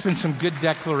 That's been some good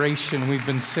declaration we've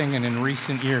been singing in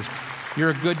recent years. You're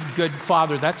a good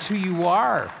father. That's who you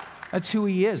are. That's who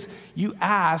he is. You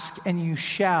ask and you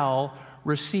shall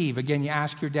receive. Again, you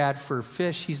ask your dad for a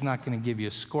fish, he's not going to give you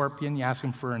a scorpion. You ask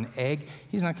him for an egg,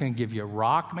 he's not going to give you a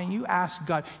rock. I mean, you ask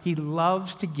God. He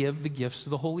loves to give the gifts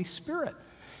of the Holy Spirit.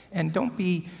 And don't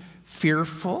be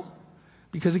fearful,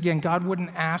 because again, God wouldn't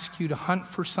ask you to hunt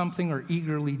for something or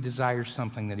eagerly desire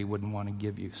something that he wouldn't want to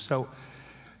give you. So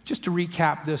just to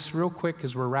recap this real quick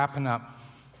as we're wrapping up,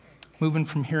 moving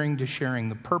from hearing to sharing,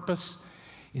 the purpose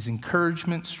is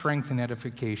encouragement, strength, and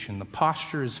edification. The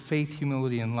posture is faith,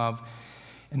 humility, and love.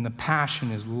 And the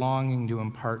passion is longing to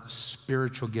impart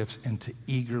spiritual gifts and to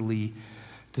eagerly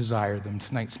desire them.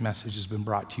 Tonight's message has been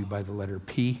brought to you by the letter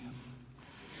P.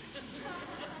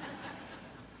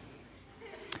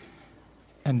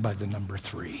 And by the number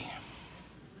 3.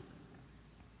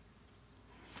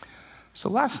 So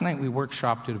last night we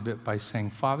workshopped it a bit by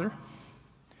saying, Father, what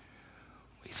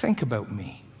do you think about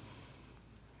me?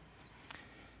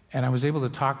 And I was able to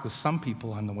talk with some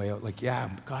people on the way out, like, yeah,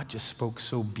 God just spoke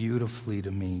so beautifully to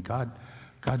me. God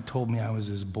told me I was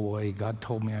his boy. God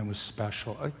told me I was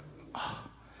special.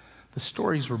 The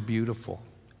stories were beautiful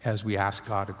as we asked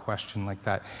God a question like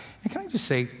that. And can I just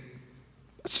say,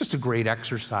 it's just a great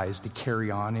exercise to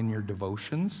carry on in your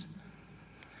devotions.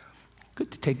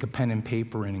 Good to take a pen and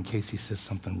paper in case he says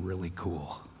something really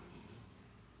cool.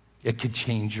 It could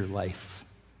change your life.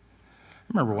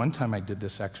 I remember one time I did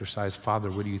this exercise,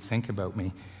 Father, what do you think about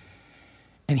me?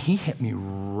 And he hit me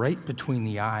right between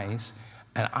the eyes,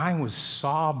 and I was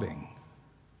sobbing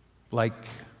like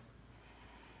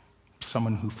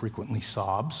someone who frequently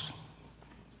sobs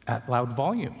at loud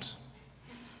volumes.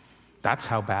 That's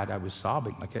how bad I was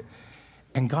sobbing.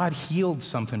 And God healed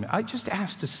something. I just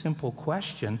asked a simple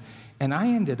question, and I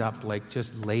ended up like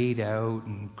just laid out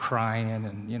and crying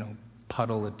and,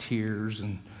 puddle of tears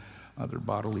and other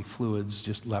bodily fluids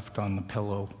just left on the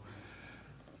pillow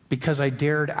because I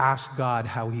dared ask God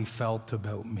how he felt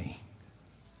about me.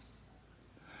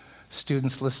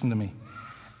 Students, listen to me.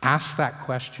 Ask that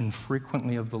question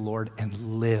frequently of the Lord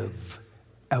and live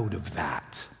out of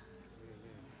that.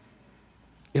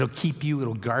 It'll keep you,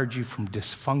 it'll guard you from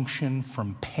dysfunction,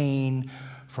 from pain,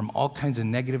 from all kinds of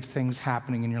negative things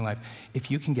happening in your life.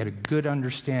 If you can get a good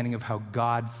understanding of how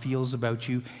God feels about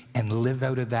you and live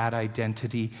out of that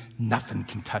identity, nothing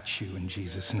can touch you in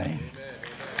Jesus' name.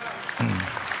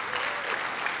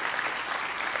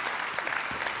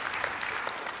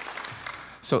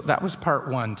 So that was part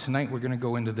 1. Tonight we're going to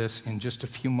go into this in just a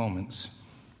few moments.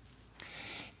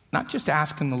 Not just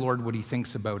asking the Lord what he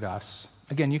thinks about us.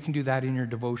 Again, you can do that in your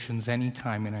devotions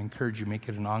anytime, and I encourage you, make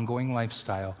it an ongoing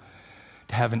lifestyle.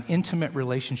 To have an intimate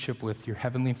relationship with your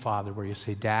Heavenly Father where you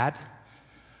say, Dad,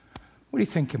 what do you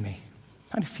think of me?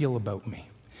 How do you feel about me?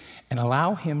 And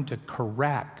allow him to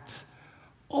correct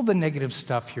all the negative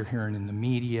stuff you're hearing in the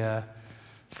media,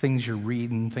 things you're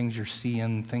reading, things you're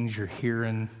seeing, things you're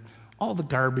hearing, all the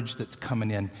garbage that's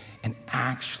coming in, and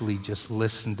actually just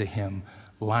listen to him,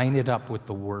 line it up with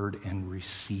the word, and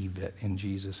receive it in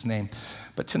Jesus' name.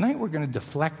 But tonight we're going to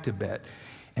deflect a bit,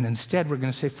 and instead we're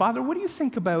going to say, Father, what do you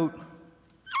think about...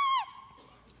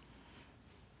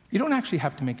 You don't actually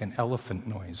have to make an elephant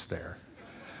noise there.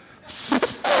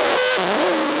 It's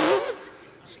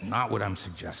not what I'm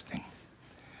suggesting.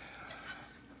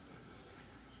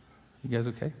 You guys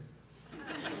okay?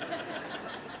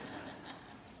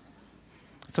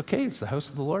 It's okay. It's the house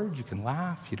of the Lord. You can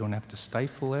laugh. You don't have to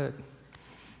stifle it.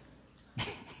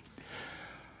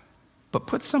 But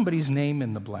put somebody's name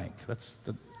in the blank. That's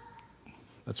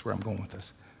where I'm going with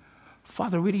this.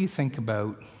 Father, what do you think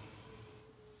about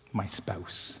my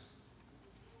spouse?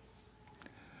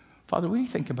 Father, what do you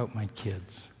think about my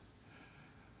kids?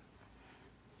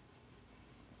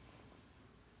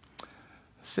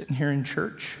 Sitting here in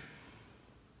church,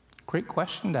 great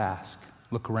question to ask.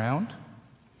 Look around.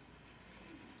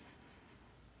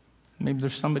 Maybe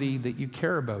there's somebody that you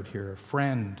care about here, a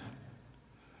friend,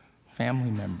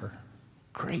 family member.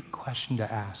 Great question to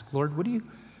ask. Lord, what do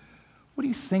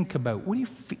you think about? What do you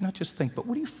not just think, but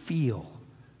what do you feel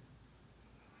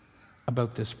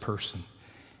about this person?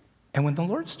 And when the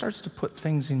Lord starts to put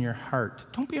things in your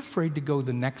heart, don't be afraid to go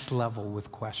the next level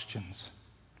with questions.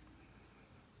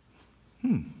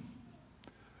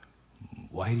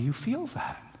 Why do you feel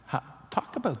that?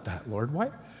 Talk about that, Lord.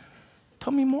 Why?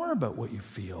 Tell me more about what you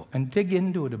feel and dig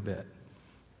into it a bit.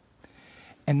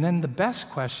 And then the best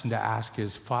question to ask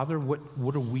is, Father,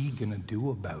 what are we going to do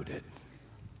about it?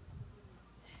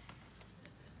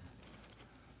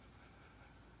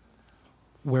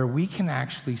 Where we can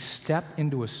actually step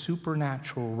into a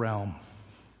supernatural realm.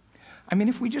 I mean,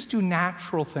 if we just do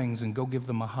natural things and go give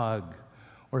them a hug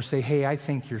or say, hey, I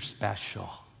think you're special,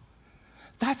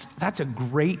 that's a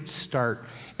great start.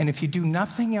 And if you do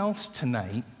nothing else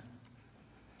tonight,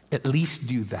 at least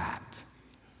do that.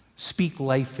 Speak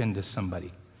life into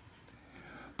somebody.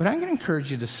 But I'm going to encourage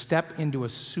you to step into a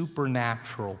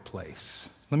supernatural place.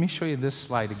 Let me show you this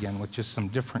slide again with just some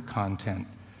different content.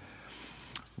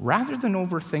 Rather than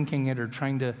overthinking it or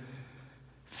trying to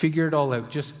figure it all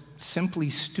out, just simply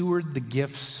steward the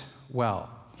gifts well.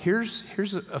 Here's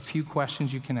a few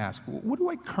questions you can ask. What do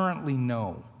I currently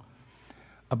know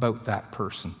about that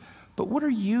person? But what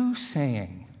are you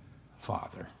saying,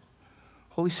 Father?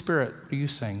 Holy Spirit, what are you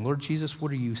saying? Lord Jesus,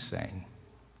 what are you saying?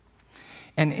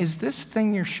 And is this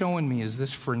thing you're showing me, is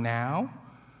this for now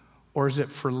or is it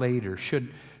for later?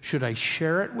 Should I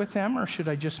share it with them or should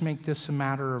I just make this a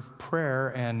matter of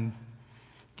prayer and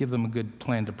give them a good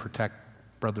plan to protect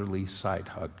brotherly side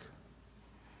hug?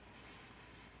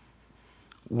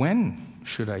 When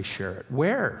should I share it?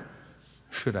 Where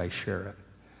should I share it?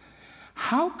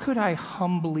 How could I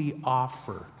humbly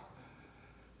offer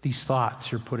these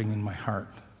thoughts you're putting in my heart,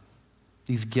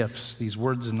 these gifts, these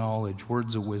words of knowledge,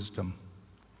 words of wisdom?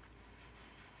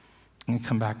 I'm going to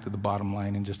come back to the bottom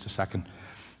line in just a second.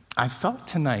 I felt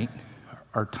tonight,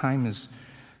 our time is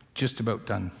just about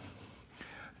done,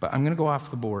 but I'm going to go off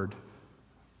the board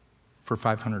for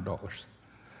 $500.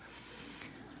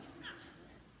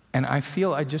 And I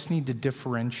feel I just need to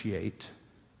differentiate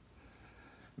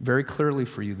very clearly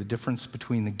for you the difference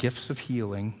between the gifts of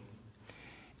healing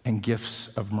and gifts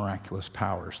of miraculous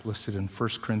powers, listed in 1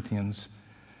 Corinthians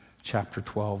chapter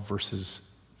 12, verses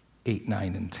 8,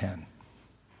 9, and 10.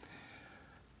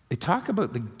 They talk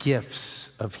about the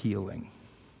gifts of healing.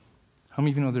 How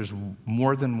many of you know there's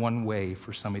more than one way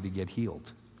for somebody to get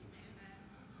healed?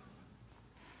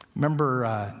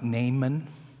 Remember Naaman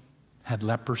had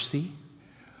leprosy,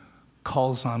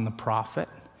 calls on the prophet,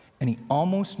 and he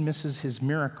almost misses his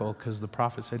miracle because the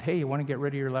prophet said, hey, you want to get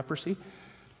rid of your leprosy?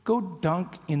 Go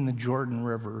dunk in the Jordan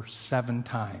River 7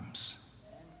 times.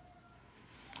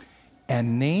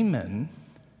 And Naaman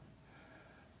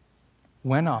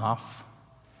went off,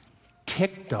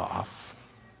 ticked off,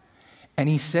 and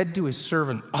he said to his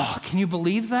servant, oh, can you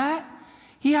believe that?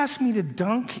 He asked me to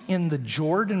dunk in the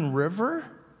Jordan River?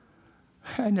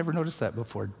 I never noticed that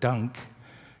before. Dunk,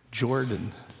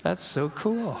 Jordan. That's so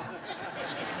cool.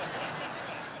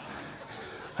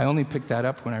 I only picked that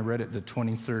up when I read it the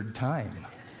 23rd time.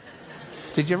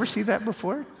 Did you ever see that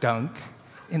before? Dunk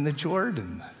in the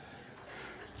Jordan.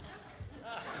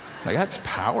 Like, that's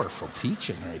powerful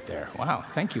teaching right there. Wow,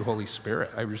 thank you, Holy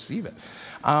Spirit. I receive it.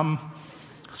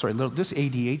 This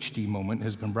ADHD moment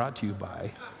has been brought to you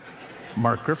by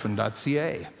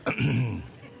markgriffin.ca.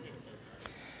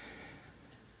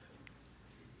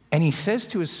 And he says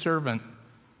to his servant,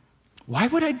 why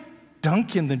would I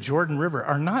dunk in the Jordan River?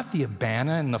 Are not the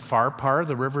Abana and the Pharpar,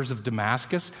 the rivers of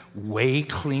Damascus, way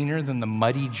cleaner than the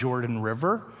muddy Jordan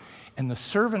River? And the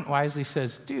servant wisely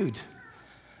says, dude,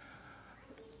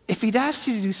 if he'd asked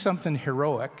you to do something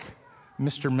heroic,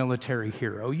 Mr. Military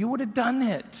Hero, you would have done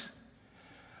it.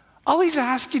 All he's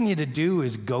asking you to do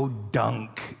is go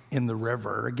dunk in the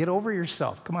river. Get over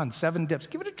yourself. Come on, 7 dips.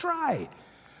 Give it a try.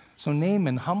 So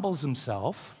Naaman humbles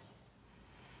himself.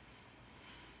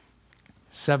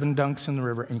 7 dunks in the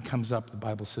river, and he comes up. The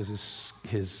Bible says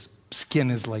his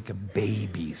skin is like a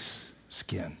baby's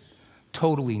skin,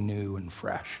 totally new and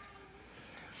fresh.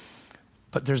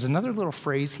 But there's another little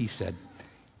phrase he said.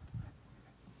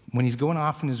 When he's going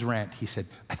off in his rant, he said,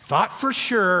 I thought for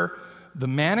sure the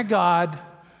man of God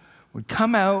would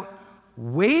come out,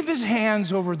 wave his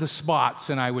hands over the spots,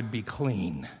 and I would be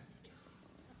clean.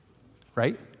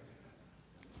 Right?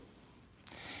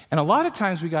 And a lot of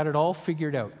times we got it all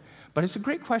figured out. But it's a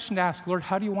great question to ask, Lord,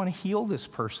 how do you want to heal this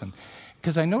person?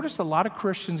 Because I noticed a lot of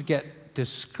Christians get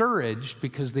discouraged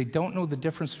because they don't know the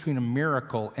difference between a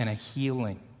miracle and a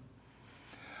healing.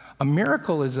 A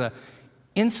miracle is a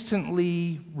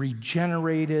instantly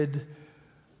regenerated,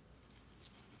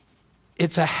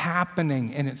 it's a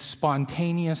happening, and it's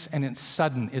spontaneous and it's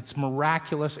sudden. It's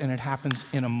miraculous and it happens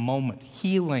in a moment.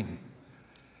 Healing,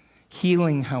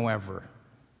 however,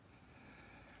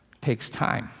 takes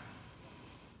time.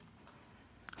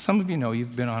 Some of you know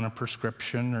you've been on a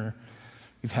prescription, or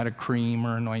you've had a cream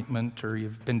or an ointment, or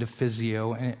you've been to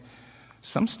physio, and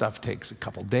some stuff takes a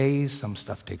couple days, some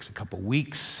stuff takes a couple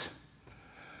weeks.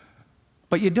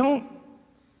 But you don't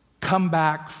come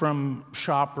back from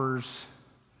Shoppers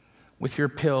with your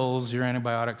pills, your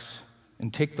antibiotics,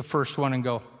 and take the first one and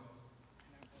go,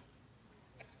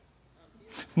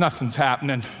 nothing's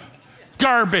happening.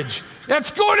 Garbage. That's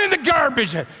going in the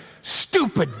garbage.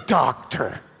 Stupid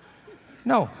doctor.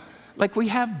 No, like we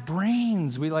have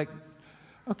brains. We like,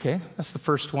 okay, that's the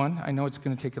first one. I know it's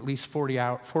going to take at least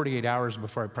 48 hours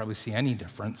before I probably see any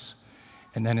difference.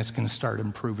 And then it's going to start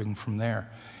improving from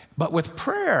there. But with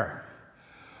prayer,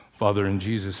 Father, in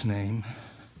Jesus' name,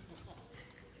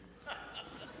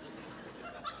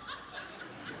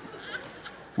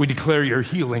 we declare your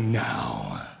healing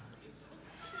now.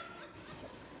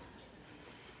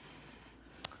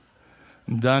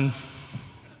 I'm done.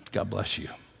 God bless you.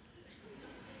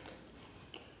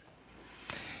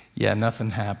 Yeah, nothing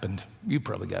happened. You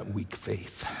probably got weak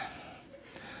faith.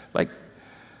 Like,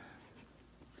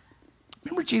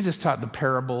 remember Jesus taught the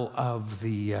parable of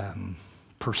the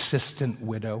persistent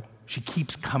widow? She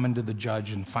keeps coming to the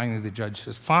judge, and finally the judge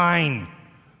says, fine.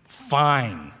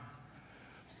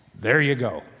 There you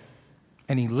go.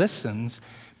 And he listens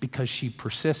because she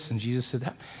persists. And Jesus said,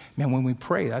 that, man, when we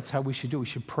pray, that's how we should do. We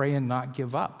should pray and not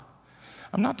give up.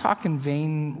 I'm not talking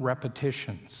vain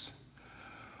repetitions.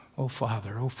 Oh,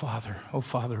 Father, oh, Father, oh,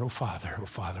 Father, oh, Father, oh,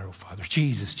 Father, oh, Father.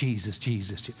 Jesus, Jesus,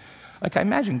 Jesus. Like, I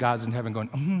imagine God's in heaven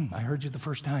going, I heard you the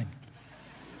first time.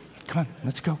 Come on,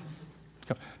 let's go.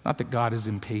 Not that God is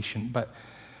impatient, but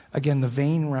again, the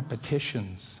vain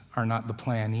repetitions are not the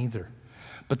plan either.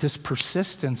 But this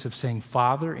persistence of saying,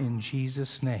 Father, in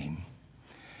Jesus' name,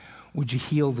 would you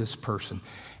heal this person?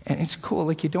 And it's cool,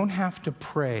 like you don't have to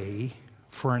pray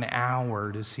for an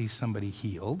hour to see somebody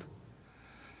healed.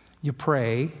 You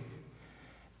pray,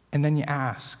 and then you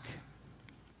ask,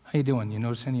 how you doing? You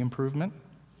notice any improvement?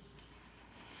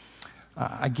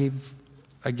 I gave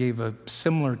a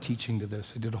similar teaching to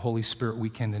this. I did a Holy Spirit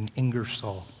weekend in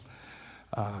Ingersoll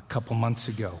a couple months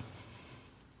ago.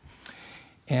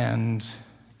 And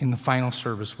in the final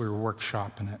service, we were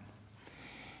workshopping it.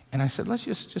 And I said, let's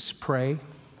just pray.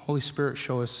 Holy Spirit,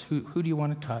 show us who do you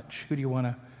want to touch?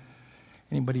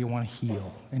 Anybody you want to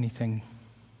heal? Anything?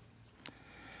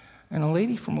 And a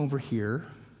lady from over here,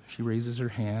 she raises her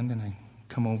hand, and I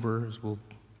come over, as we'll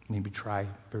maybe try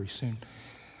very soon.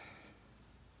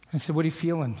 I said, what are you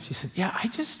feeling? She said, yeah, I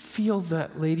just feel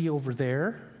that lady over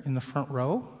there in the front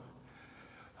row.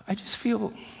 I just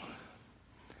feel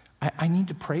I need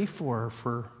to pray for her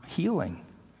for healing.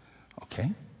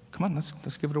 Okay, come on,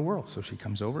 let's give it a whirl. So she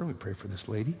comes over, we pray for this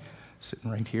lady,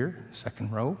 sitting right here,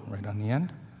 second row, right on the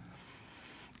end.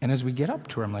 And as we get up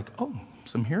to her, I'm like, oh,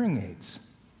 some hearing aids.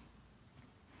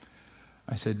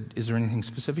 I said, is there anything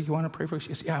specific you want to pray for?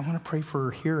 She said, yeah, I want to pray for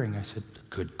her hearing. I said,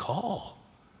 good call.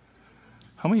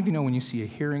 How many of you know when you see a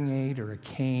hearing aid or a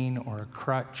cane or a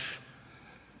crutch,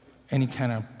 any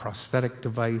kind of prosthetic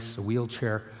device, a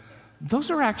wheelchair,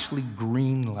 those are actually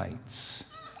green lights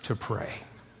to pray,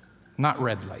 not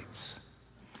red lights.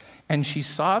 And she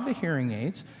saw the hearing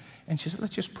aids, and she said,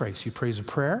 let's just pray. She prays a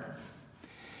prayer,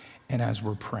 and as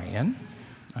we're praying,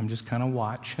 I'm just kind of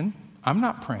watching. I'm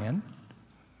not praying.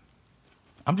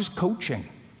 I'm just coaching.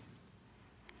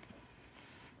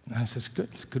 And I says, good,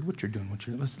 it's good what you're doing.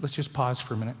 Let's just pause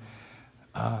for a minute.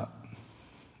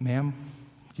 Ma'am,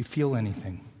 do you feel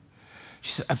anything?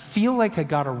 She said, I feel like I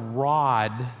got a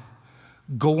rod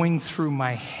going through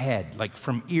my head, like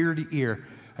from ear to ear.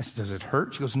 I said, does it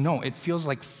hurt? She goes, no, it feels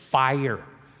like fire.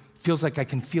 It feels like I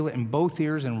can feel it in both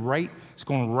ears and it's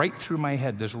going right through my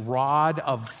head, this rod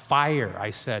of fire.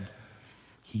 I said,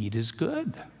 heat is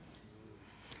good.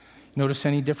 Notice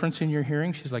any difference in your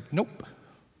hearing? She's like, nope.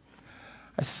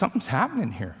 I said, something's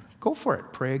happening here. Go for it.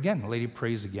 Pray again. The lady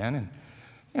prays again,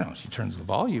 and she turns the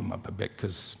volume up a bit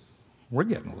because we're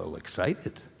getting a little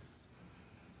excited.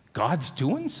 God's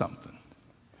doing something.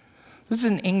 This is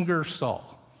in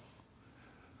Ingersoll.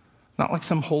 Not like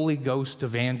some Holy Ghost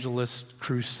evangelist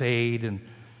crusade and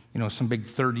some big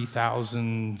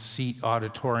 30,000 seat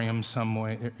auditorium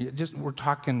somewhere. We're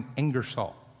talking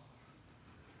Ingersoll.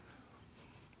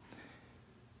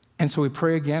 And so we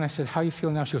pray again. I said, how are you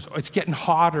feeling now? She goes, oh, it's getting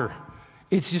hotter.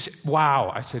 It's just,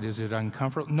 wow. I said, is it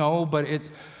uncomfortable? No, but it,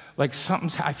 like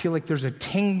I feel like there's a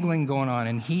tingling going on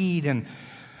and heat. And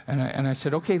I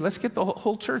said, okay, let's get the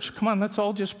whole church. Come on, let's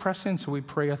all just press in. So we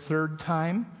pray a third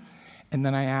time. And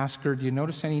then I asked her, do you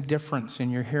notice any difference in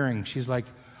your hearing? She's like,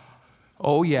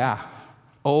 oh, yeah.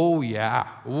 Oh, yeah.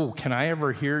 Oh, can I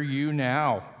ever hear you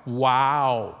now?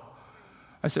 Wow.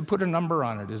 I said, put a number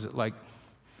on it. Is it like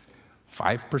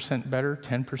 5% better,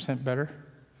 10% better?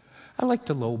 I like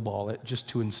to lowball it just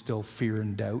to instill fear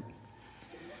and doubt.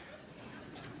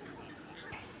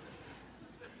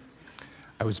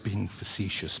 I was being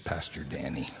facetious, Pastor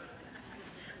Danny.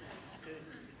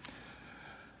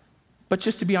 But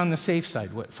just to be on the safe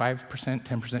side, what, 5%,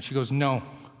 10%? She goes, no.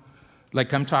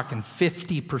 Like I'm talking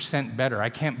 50% better. I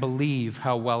can't believe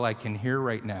how well I can hear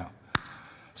right now.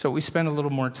 So we spent a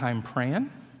little more time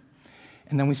praying,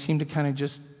 and then we seemed to kind of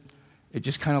it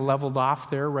just kind of leveled off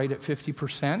there right at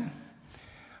 50%.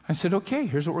 I said, okay,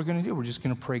 here's what we're going to do. We're just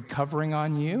going to pray covering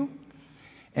on you.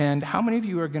 And how many of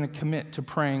you are going to commit to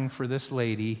praying for this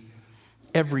lady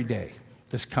every day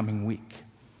this coming week?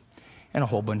 And a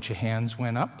whole bunch of hands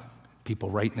went up. People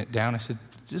writing it down. I said,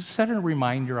 just set a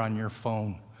reminder on your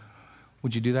phone.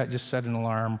 Would you do that? Just set an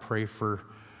alarm, pray for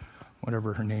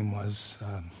whatever her name was,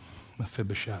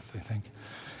 Mephibosheth, I think.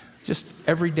 Just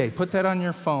every day. Put that on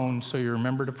your phone so you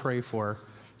remember to pray for her.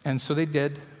 And so they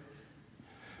did.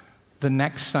 The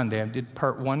next Sunday, I did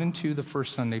part 1 and 2 the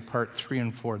first Sunday, part 3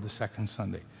 and 4 the second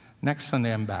Sunday. Next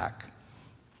Sunday, I'm back.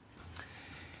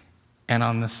 And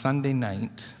on the Sunday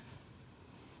night,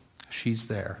 she's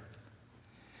there.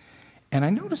 And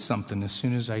I noticed something as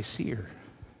soon as I see her.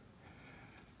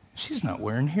 She's not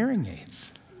wearing hearing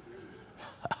aids.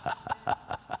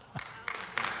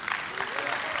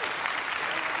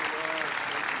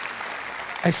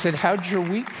 I said, how'd your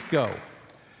week go?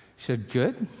 She said,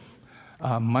 good.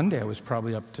 Monday, I was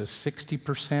probably up to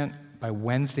 60%. By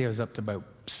Wednesday, I was up to about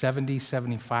 70,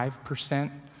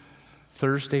 75%.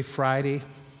 Thursday, Friday,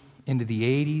 into the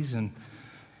 80s.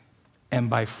 And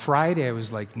by Friday, I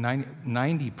was like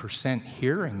 90%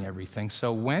 hearing everything.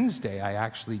 So Wednesday, I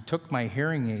actually took my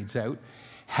hearing aids out,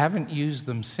 haven't used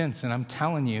them since. And I'm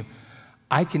telling you,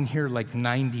 I can hear like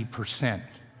 90%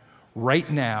 right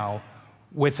now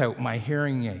without my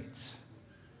hearing aids.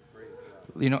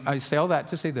 You know, I say all that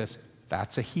to say this.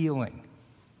 That's a healing.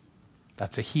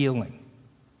 That's a healing.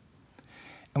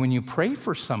 And when you pray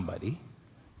for somebody,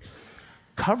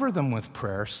 cover them with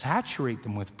prayer, saturate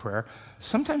them with prayer.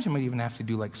 Sometimes you might even have to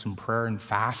do like some prayer and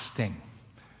fasting.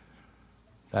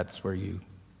 That's where you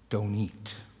don't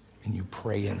eat and you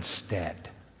pray instead.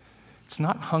 It's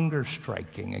not hunger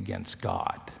striking against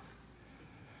God.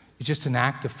 It's just an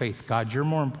act of faith. God, you're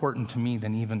more important to me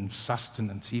than even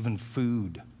sustenance, even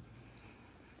food.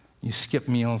 You skip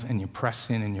meals and you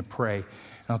press in and you pray. And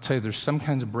I'll tell you, there's some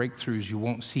kinds of breakthroughs you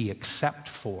won't see except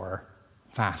for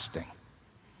fasting.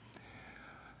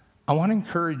 I want to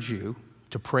encourage you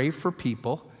to pray for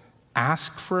people,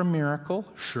 ask for a miracle,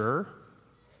 sure.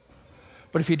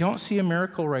 But if you don't see a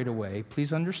miracle right away,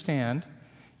 please understand,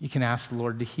 you can ask the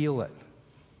Lord to heal it.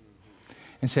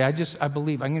 And say, I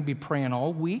believe I'm going to be praying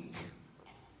all week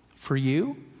for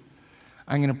you.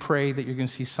 I'm going to pray that you're going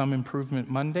to see some improvement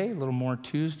Monday, a little more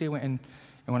Tuesday. And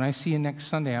when I see you next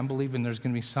Sunday, I'm believing there's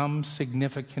going to be some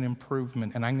significant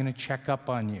improvement, and I'm going to check up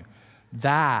on you.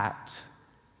 That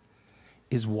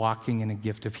is walking in a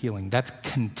gift of healing. That's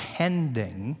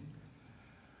contending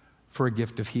for a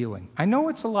gift of healing. I know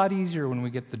it's a lot easier when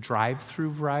we get the drive-through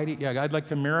variety. Yeah, I'd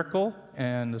like a miracle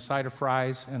and a side of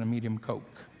fries and a medium Coke.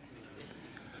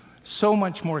 So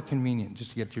much more convenient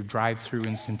just to get your drive-through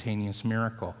instantaneous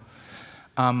miracle.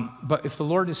 But if the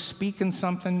Lord is speaking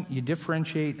something, you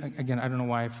differentiate. Again, I don't know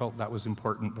why I felt that was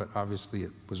important, but obviously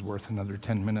it was worth another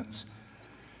 10 minutes.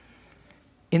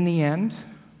 In the end,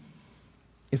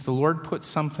 if the Lord puts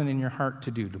something in your heart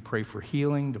to do, to pray for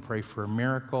healing, to pray for a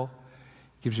miracle,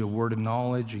 gives you a word of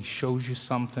knowledge, he shows you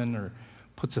something, or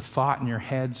puts a thought in your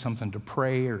head, something to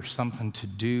pray or something to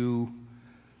do,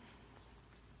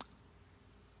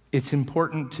 it's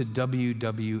important to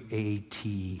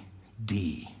WWATD.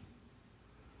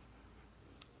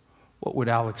 What would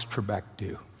Alex Trebek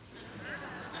do?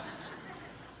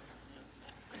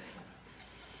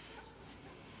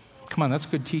 Come on, that's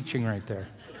good teaching right there.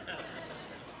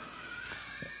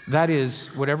 That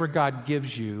is, whatever God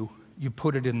gives you, you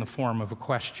put it in the form of a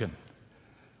question.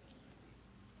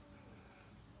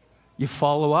 You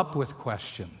follow up with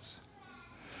questions.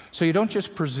 So you don't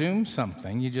just presume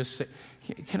something, you just say,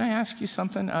 can I ask you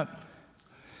something?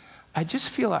 I just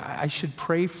feel I should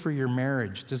pray for your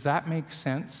marriage. Does that make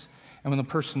sense? And when the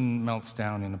person melts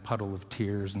down in a puddle of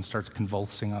tears and starts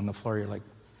convulsing on the floor, you're like,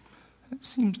 it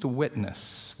seems to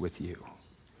witness with you.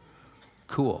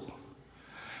 Cool.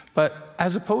 But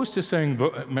as opposed to saying,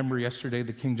 remember yesterday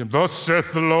the King James, thus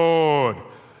saith the Lord.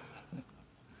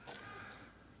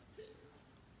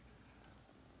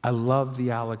 I love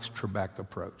the Alex Trebek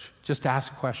approach. Just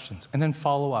ask questions and then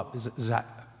follow up. Does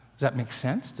that make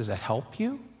sense? Does that help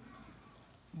you?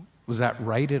 Was that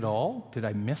right at all? Did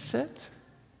I miss it?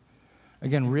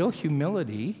 Again, real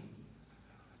humility.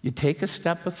 You take a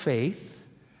step of faith,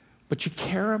 but you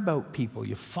care about people.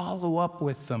 You follow up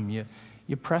with them.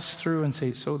 You press through and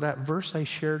say, so that verse I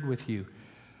shared with you,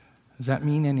 does that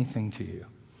mean anything to you?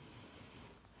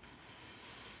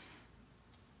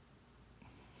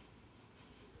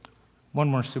 One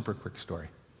more super quick story.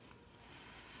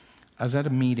 I was at a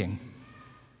meeting,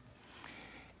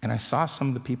 and I saw some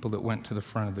of the people that went to the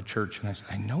front of the church, and I said,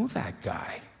 I know that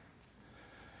guy.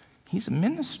 He's a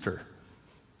minister.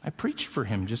 I preached for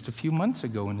him just a few months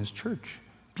ago in his church.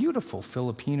 Beautiful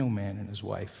Filipino man and his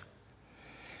wife.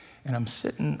 And I'm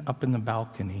sitting up in the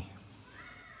balcony.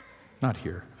 Not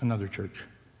here, another church.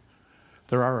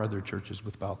 There are other churches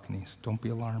with balconies. Don't be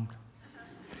alarmed.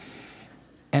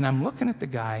 And I'm looking at the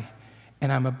guy, and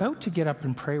I'm about to get up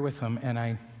and pray with him,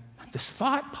 and this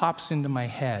thought pops into my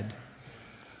head.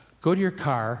 Go to your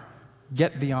car,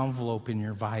 get the envelope in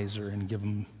your visor, and give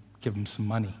him some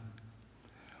money.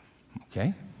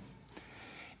 Okay?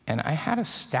 And I had a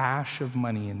stash of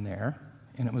money in there,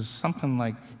 and it was something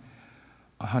like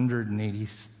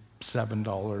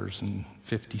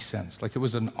 $187.50. Like, it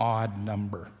was an odd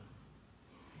number.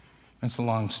 It's a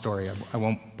long story. I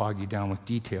won't bog you down with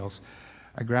details.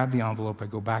 I grab the envelope, I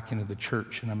go back into the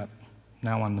church, and I'm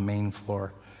now on the main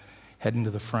floor, heading to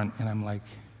the front, and I'm like,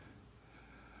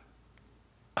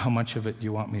 how much of it do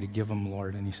you want me to give him,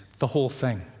 Lord? And he said, the whole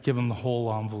thing. Give him the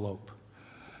whole envelope.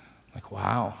 I'm like,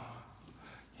 wow.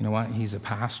 You know what? He's a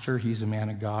pastor. He's a man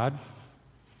of God.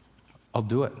 I'll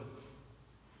do it.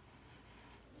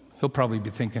 He'll probably be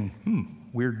thinking,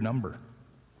 weird number.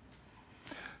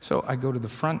 So I go to the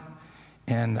front,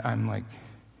 and I'm like,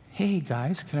 hey,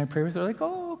 guys, can I pray with you? They're like,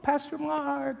 oh, Pastor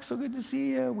Mark, so good to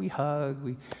see you. We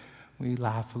hug. We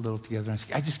laugh a little together. And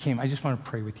I just want to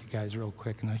pray with you guys real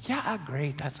quick. And they're like, yeah,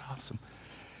 great, that's awesome.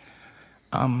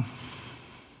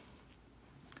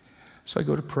 So I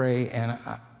go to pray, and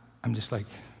I'm just like,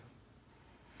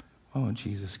 oh,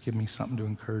 Jesus, give me something to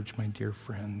encourage my dear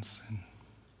friends. And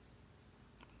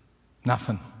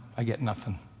nothing. I get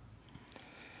nothing.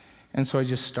 And so I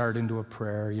just start into a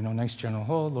prayer, nice general,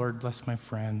 oh, Lord, bless my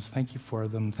friends. Thank you for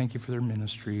them. Thank you for their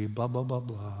ministry, blah, blah, blah,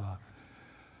 blah.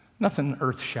 Nothing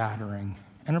earth-shattering.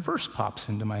 And a verse pops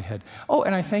into my head. Oh,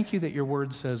 and I thank you that your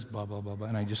word says blah, blah, blah, blah.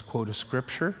 And I just quote a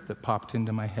scripture that popped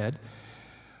into my head.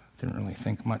 Didn't really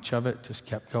think much of it, just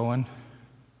kept going.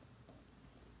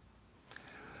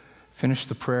 Finished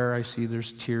the prayer, I see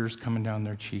there's tears coming down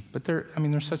their cheek. But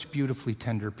they're such beautifully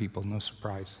tender people, no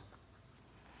surprise.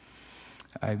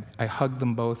 I hugged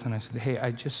them both, and I said, hey,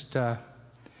 I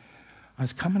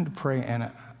was coming to pray, and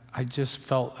I just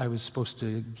felt I was supposed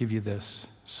to give you this.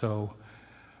 So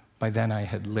by then I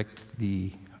had licked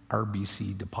the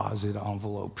RBC deposit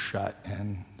envelope shut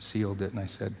and sealed it, and I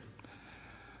said,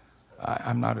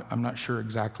 I'm not sure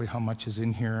exactly how much is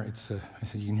in here. I said,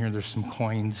 you can hear there's some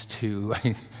coins too.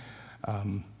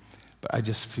 But I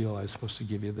just feel I was supposed to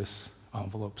give you this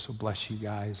envelope, so bless you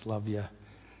guys, love you.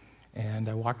 And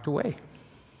I walked away.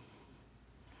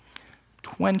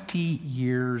 20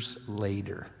 years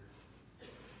later,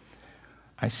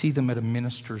 I see them at a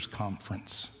minister's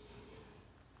conference.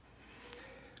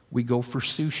 We go for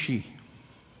sushi.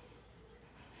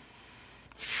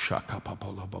 I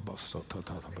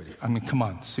mean, come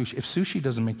on, sushi. If sushi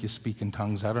doesn't make you speak in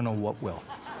tongues, I don't know what will.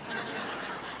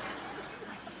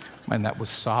 Man, that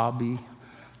wasabi,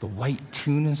 the white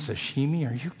tuna sashimi,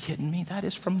 are you kidding me? That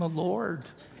is from the Lord.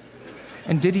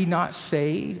 And did he not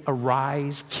say,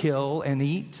 arise, kill, and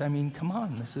eat? I mean, come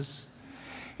on,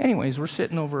 Anyways, we're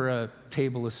sitting over a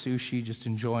table of sushi, just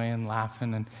enjoying,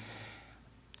 laughing.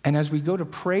 And as we go to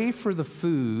pray for the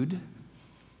food,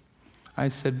 I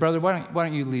said, brother, why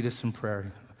don't you lead us in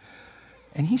prayer?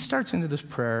 And he starts into this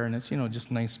prayer, and it's,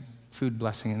 just nice food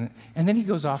blessing. And then he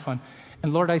goes off on,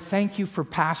 and Lord, I thank you for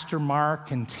Pastor Mark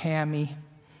and Tammy.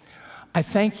 I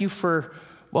thank you for,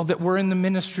 that we're in the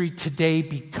ministry today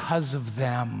because of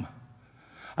them.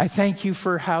 I thank you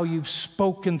for how you've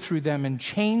spoken through them and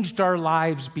changed our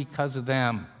lives because of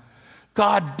them.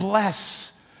 God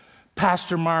bless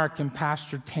Pastor Mark and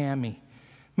Pastor Tammy.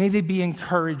 May they be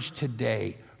encouraged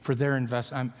today for their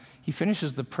investment. He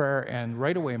finishes the prayer, and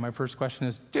right away my first question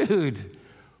is, dude,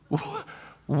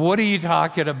 What are you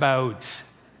talking about?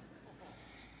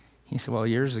 He said, well,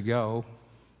 years ago,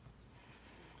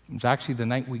 it was actually the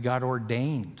night we got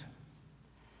ordained.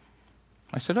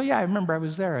 I said, oh yeah, I remember I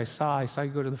was there. I saw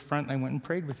you go to the front and I went and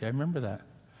prayed with you. I remember that.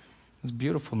 It was a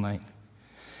beautiful night.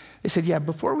 They said, yeah,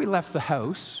 before we left the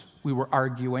house, we were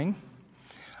arguing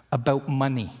about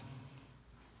money.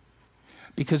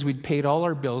 Because we'd paid all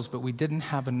our bills, but we didn't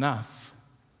have enough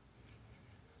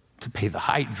to pay the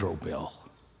hydro bill.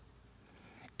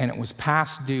 And it was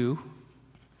past due.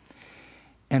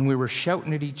 And we were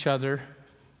shouting at each other.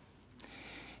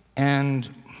 And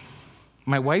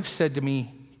my wife said to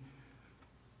me,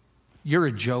 you're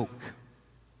a joke.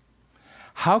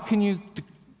 How can you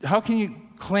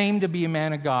claim to be a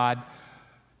man of God?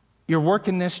 You're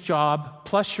working this job,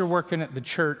 plus you're working at the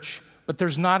church, but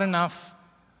there's not enough.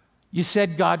 You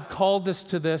said God called us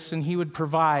to this and he would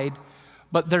provide,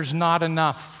 but there's not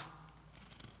enough.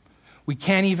 We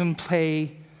can't even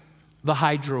pay the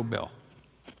hydro bill.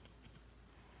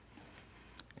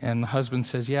 And the husband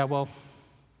says, yeah, well,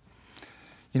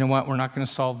 you know what? We're not going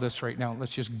to solve this right now.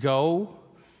 Let's just go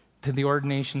to the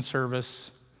ordination service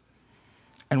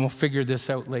and we'll figure this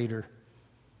out later.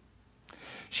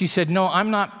 She said, no,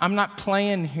 I'm not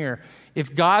playing here.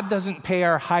 If God doesn't pay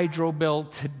our hydro bill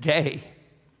today,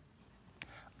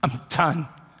 I'm done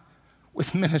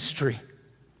with ministry.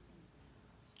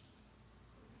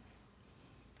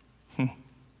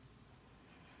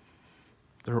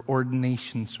 Their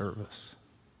ordination service.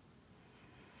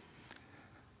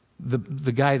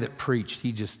 The guy that preached,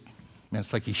 it's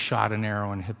like he shot an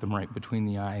arrow and hit them right between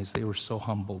the eyes. They were so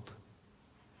humbled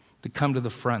to come to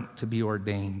the front to be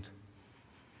ordained.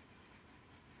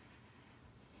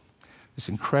 This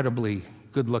incredibly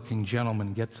good-looking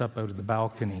gentleman gets up out of the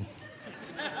balcony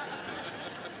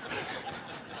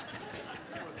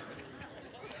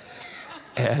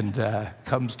and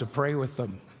comes to pray with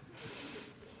them.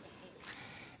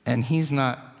 And he's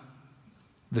not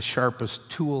the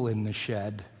sharpest tool in the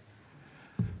shed,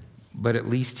 but at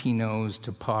least he knows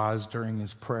to pause during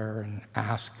his prayer and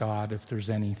ask God if there's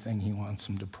anything he wants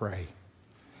him to pray.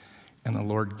 And the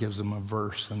Lord gives him a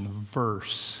verse, and the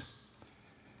verse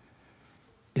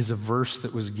is a verse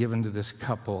that was given to this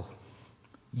couple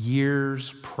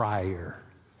years prior,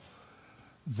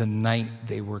 the night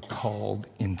they were called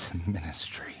into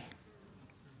ministry.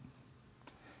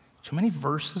 Do you know how many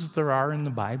verses there are in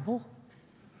the Bible?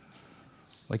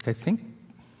 Like, I think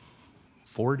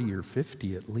 40 or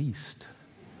 50 at least.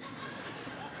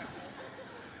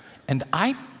 And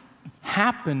what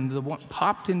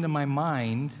popped into my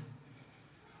mind,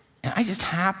 and I just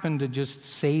happened to just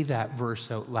say that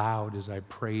verse out loud as I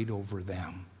prayed over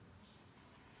them.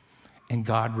 And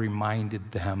God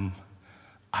reminded them,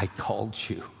 I called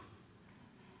you.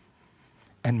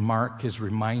 And Mark is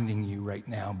reminding you right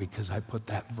now because I put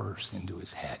that verse into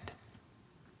his head.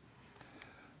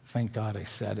 Thank God I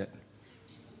said it.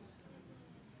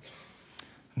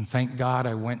 And thank God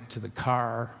I went to the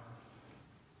car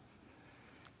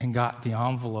and got the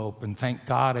envelope. And thank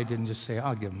God I didn't just say,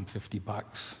 I'll give him $50.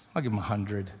 I'll give him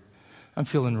 100. I'm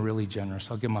feeling really generous.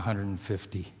 I'll give him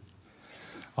 150.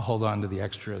 I'll hold on to the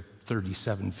extra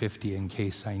 $37.50 in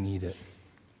case I need it.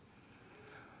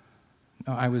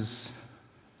 No, I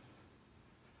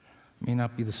may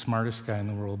not be the smartest guy in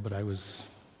the world, but I was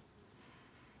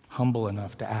humble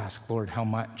enough to ask, Lord, how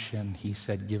much? And he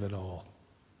said, give it all.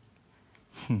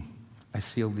 I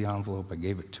sealed the envelope. I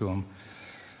gave it to him.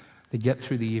 They get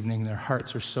through the evening. Their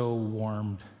hearts are so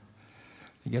warmed.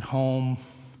 They get home.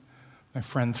 My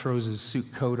friend throws his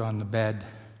suit coat on the bed,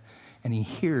 and he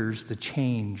hears the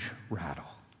change rattle.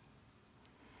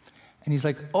 And he's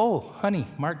like, oh, honey,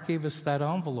 Mark gave us that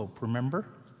envelope, remember?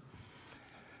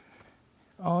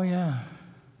 Oh, yeah.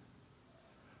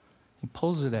 He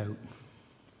pulls it out,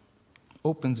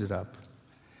 opens it up.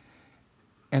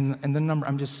 And the number,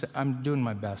 I'm doing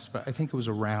my best, but I think it was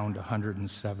around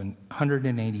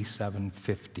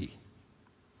 187.50.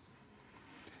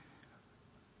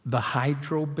 The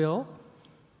hydro bill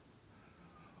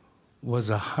was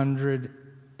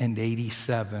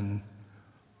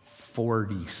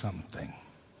 187.40 something.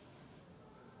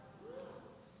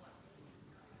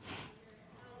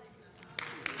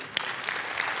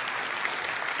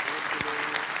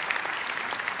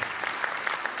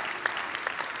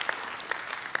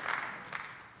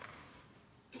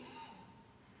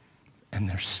 And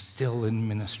they're still in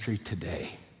ministry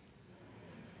today.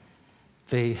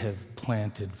 They have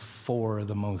planted 4 of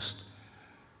the most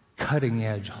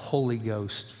cutting-edge Holy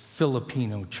Ghost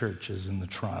Filipino churches in the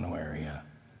Toronto area.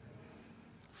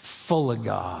 Full of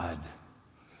God,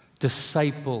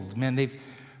 discipled. Man,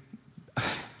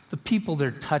 The people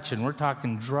they're touching, we're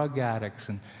talking drug addicts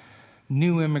and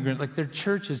new immigrants. Like their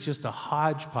church is just a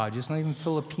hodgepodge. It's not even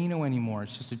Filipino anymore.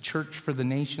 It's just a church for the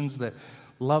nations that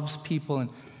loves people.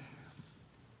 And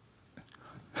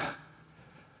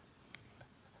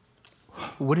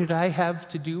what did I have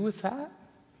to do with that?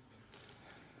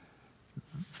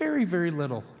 Very, very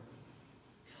little.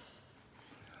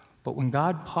 But when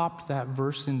God popped that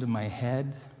verse into my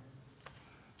head,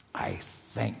 I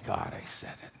thank God I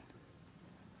said it.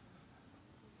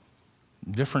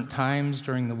 Different times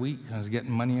during the week, I was getting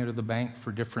money out of the bank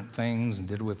for different things and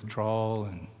did a withdrawal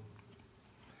and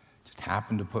just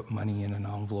happened to put money in an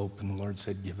envelope, and the Lord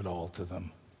said, give it all to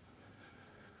them.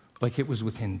 Like it was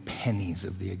within pennies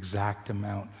of the exact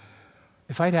amount.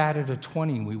 If I'd added a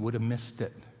 20, we would have missed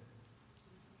it.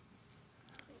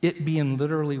 It being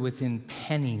literally within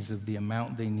pennies of the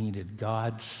amount they needed,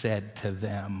 God said to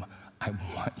them, I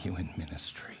want you in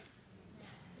ministry.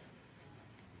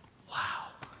 Wow.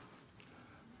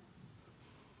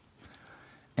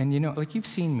 And you know, like you've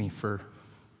seen me for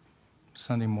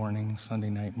Sunday morning, Sunday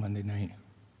night, Monday night.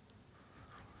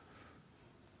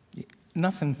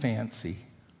 Nothing fancy,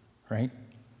 right?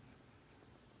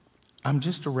 I'm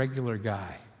just a regular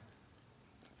guy,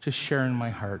 just sharing my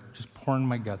heart, just pouring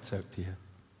my guts out to you.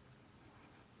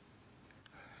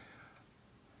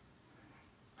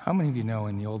 How many of you know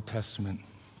in the Old Testament,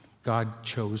 God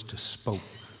chose to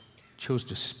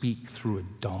speak through a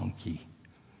donkey?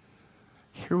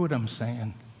 Hear what I'm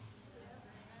saying?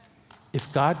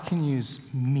 If God can use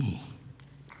me,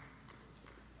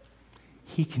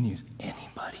 he can use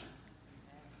anybody.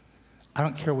 I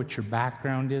don't care what your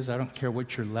background is. I don't care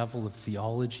what your level of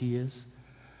theology is.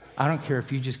 I don't care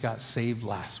if you just got saved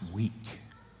last week.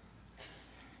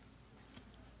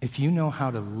 If you know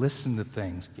how to listen to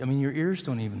things, I mean, your ears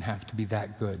don't even have to be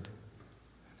that good.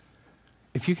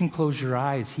 If you can close your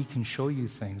eyes, he can show you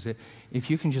things. If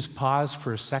you can just pause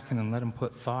for a second and let him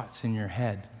put thoughts in your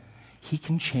head, he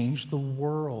can change the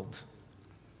world.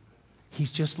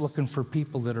 He's just looking for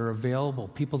people that are available,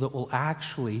 people that will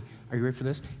actually, are you ready for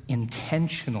this?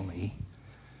 Intentionally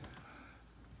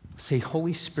say,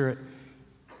 Holy Spirit,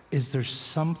 is there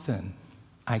something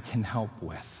I can help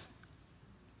with?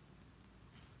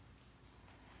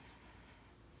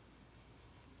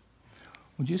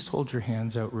 Would you just hold your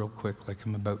hands out real quick like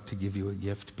I'm about to give you a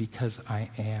gift? Because I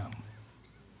am.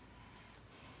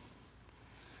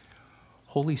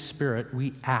 Holy Spirit,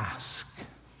 we ask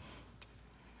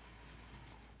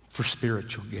for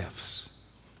spiritual gifts.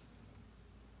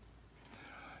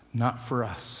 Not for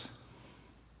us,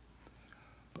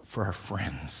 but for our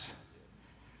friends.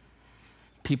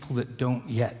 People that don't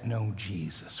yet know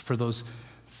Jesus. For those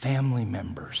family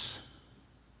members.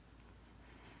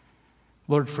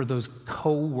 Lord, for those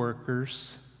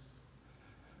co-workers,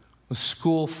 those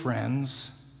school friends,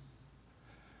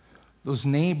 those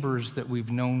neighbors that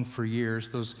we've known for years,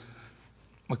 those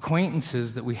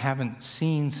acquaintances that we haven't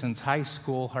seen since high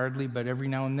school hardly, but every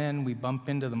now and then we bump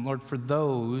into them. Lord, for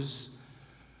those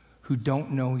who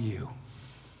don't know you,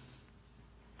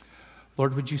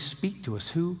 Lord, would you speak to us?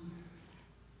 Who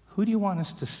do you want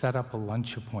us to set up a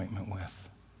lunch appointment with?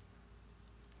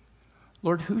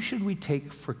 Lord, who should we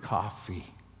take for coffee?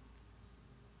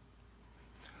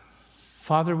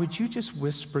 Father, would you just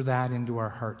whisper that into our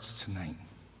hearts tonight?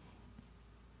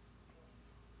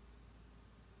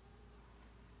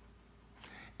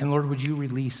 And Lord, would you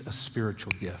release a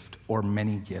spiritual gift or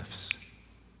many gifts?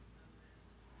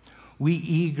 We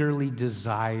eagerly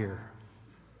desire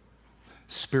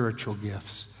spiritual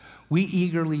gifts. We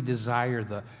eagerly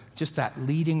desire just that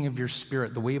leading of your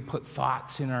Spirit, the way you put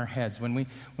thoughts in our heads, when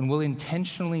we'll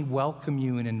intentionally welcome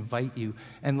you and invite you.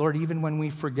 And Lord, even when we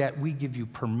forget, we give you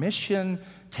permission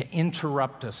to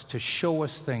interrupt us, to show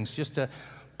us things, just to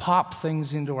pop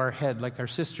things into our head, like our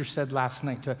sister said last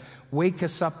night, to wake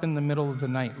us up in the middle of the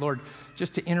night. Lord,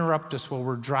 just to interrupt us while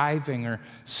we're driving, or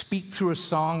speak through a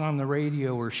song on the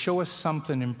radio, or show us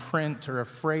something in print, or a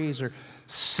phrase, or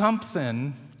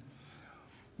something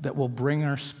that will bring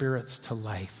our spirits to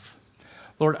life.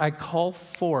 Lord, I call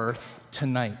forth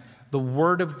tonight the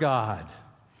Word of God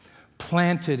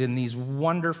planted in these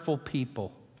wonderful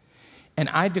people. And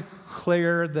I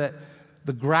declare that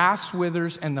the grass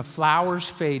withers and the flowers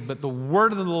fade, but the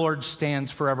word of the Lord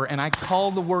stands forever. And I call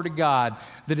the Word of God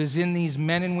that is in these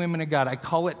men and women of God, I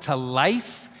call it to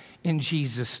life in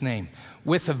Jesus' name,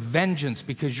 with a vengeance,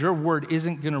 because your word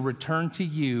isn't going to return to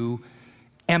you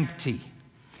empty.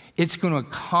 It's going to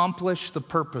accomplish the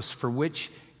purpose for which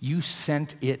you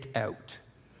sent it out.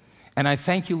 And I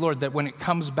thank you, Lord, that when it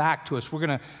comes back to us, we're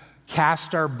going to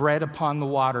cast our bread upon the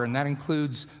water, and that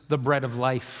includes the bread of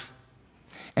life.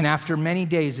 And after many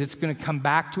days, it's going to come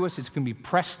back to us. It's going to be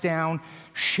pressed down,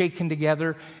 shaken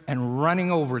together, and running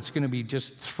over. It's going to be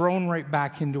just thrown right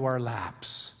back into our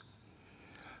laps.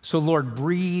 So, Lord,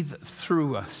 breathe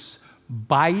through us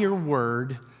by your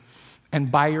word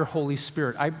and by your Holy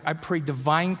Spirit. I pray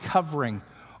divine covering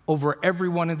over every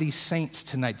one of these saints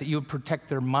tonight, that you would protect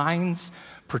their minds,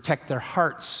 protect their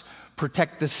hearts,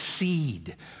 protect the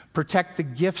seed, protect the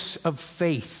gifts of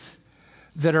faith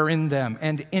that are in them,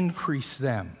 and increase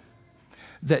them.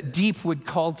 That deep would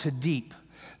call to deep,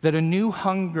 that a new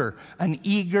hunger, an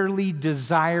eagerly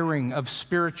desiring of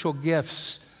spiritual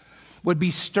gifts would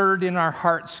be stirred in our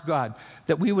hearts, God,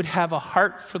 that we would have a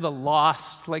heart for the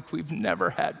lost like we've never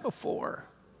had before,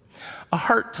 a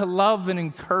heart to love and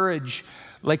encourage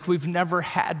like we've never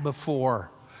had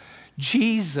before.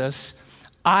 Jesus,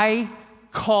 I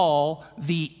call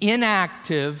the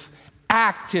inactive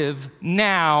active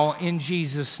now in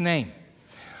Jesus' name.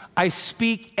 I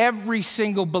speak every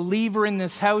single believer in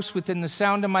this house within the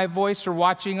sound of my voice or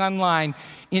watching online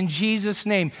in Jesus'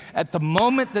 name. At the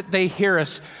moment that they hear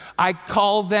us, I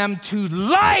call them to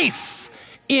life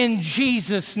in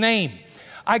Jesus' name.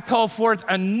 I call forth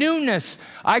a newness.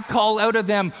 I call out of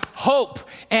them hope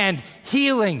and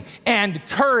healing and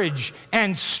courage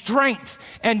and strength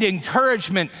and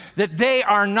encouragement, that they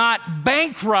are not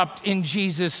bankrupt in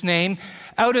Jesus' name.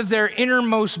 Out of their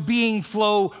innermost being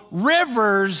flow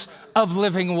rivers of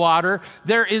living water.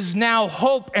 There is now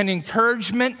hope and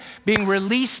encouragement being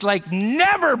released like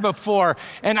never before.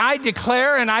 And I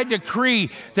declare and I decree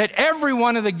that every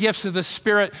one of the gifts of the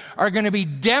Spirit are going to be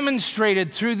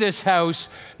demonstrated through this house,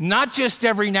 not just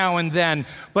every now and then,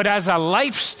 but as a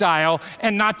lifestyle,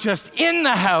 and not just in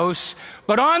the house,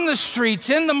 but on the streets,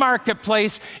 in the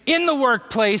marketplace, in the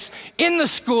workplace, in the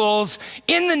schools,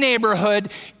 in the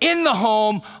neighborhood, in the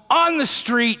home, on the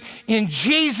street, in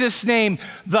Jesus' name,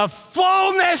 the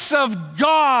fullness of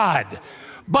God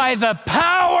by the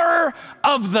power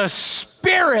of the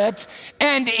Spirit,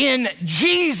 and in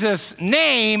Jesus'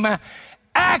 name,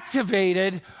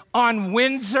 activated on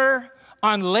Windsor,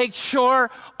 on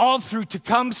Lakeshore, all through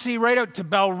Tecumseh, right out to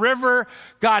Bell River,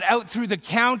 God, out through the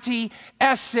county,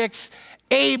 Essex,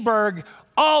 Aberg,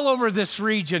 all over this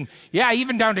region. Yeah,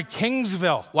 even down to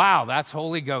Kingsville. Wow, that's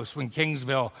Holy Ghost when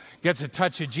Kingsville gets a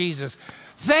touch of Jesus.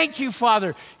 Thank you,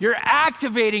 Father. You're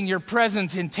activating your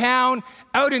presence in town,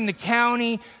 out in the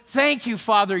county. Thank you,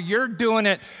 Father. You're doing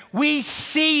it. We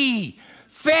see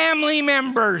family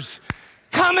members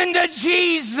coming to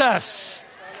Jesus.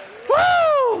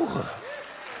 Woo!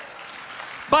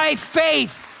 By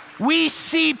faith, we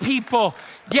see people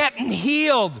getting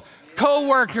healed,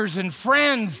 co-workers and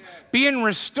friends being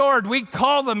restored. We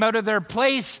call them out of their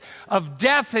place of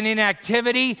death and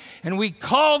inactivity, and we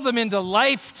call them into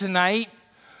life tonight.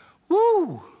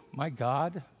 Woo! My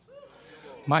God.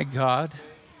 My God.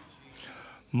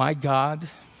 My God.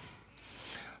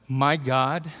 My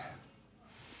God.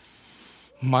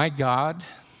 My God.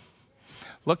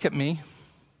 Look at me.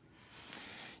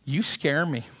 You scare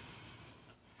me.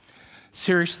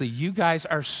 Seriously, you guys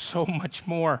are so much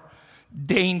more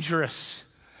dangerous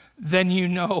than you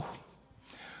know.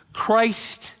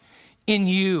 Christ in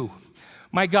you.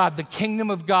 My God, the kingdom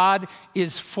of God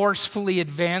is forcefully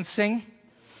advancing,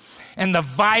 and the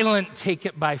violent take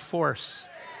it by force.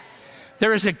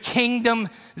 There is a kingdom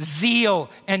zeal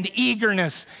and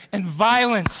eagerness and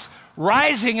violence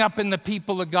rising up in the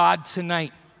people of God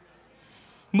tonight.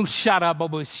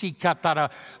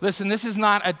 Listen, this is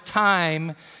not a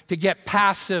time to get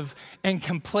passive and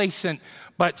complacent,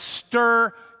 but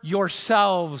stir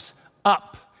yourselves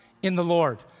up in the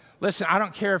Lord. Listen, I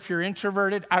don't care if you're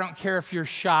introverted. I don't care if you're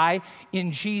shy.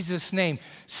 In Jesus' name,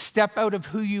 step out of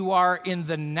who you are in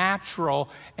the natural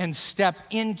and step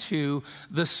into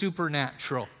the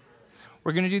supernatural.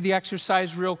 We're going to do the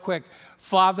exercise real quick.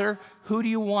 Father, who do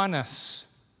you want us?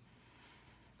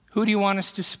 Who do you want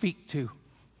us to speak to?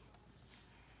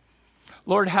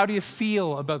 Lord, how do you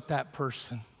feel about that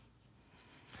person?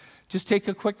 Just take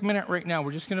a quick minute right now.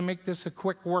 We're just going to make this a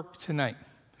quick work tonight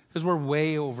because we're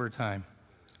way over time.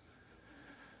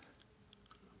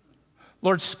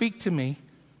 Lord, speak to me.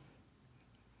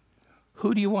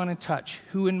 Who do you want to touch?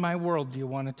 Who in my world do you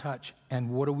want to touch? And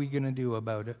what are we going to do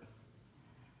about it?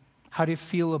 How do you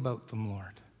feel about them, Lord?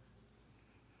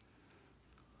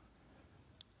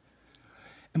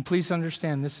 And please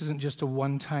understand, this isn't just a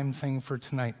one-time thing for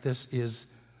tonight. This is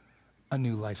a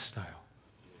new lifestyle.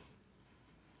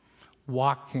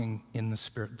 Walking in the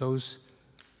Spirit. Those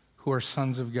who are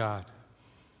sons of God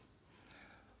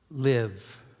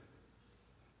live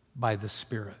by the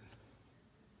Spirit.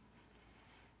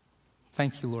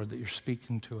 Thank you, Lord, that you're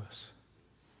speaking to us.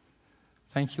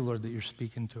 Thank you, Lord, that you're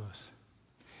speaking to us.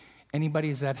 Anybody,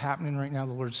 is that happening right now?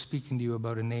 The Lord's speaking to you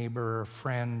about a neighbor or a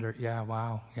friend or, yeah,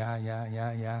 wow,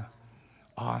 yeah.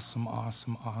 Awesome.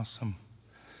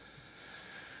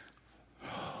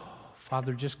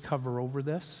 Father, just cover over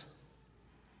this.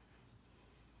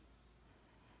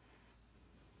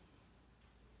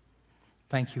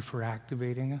 Thank you for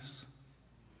activating us.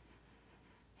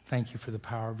 Thank you for the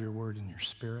power of your word and your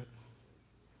spirit.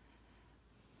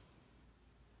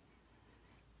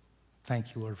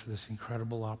 Thank you, Lord, for this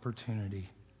incredible opportunity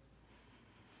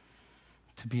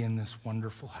to be in this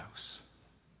wonderful house.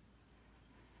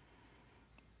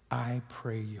 I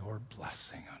pray your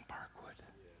blessing on Parkwood.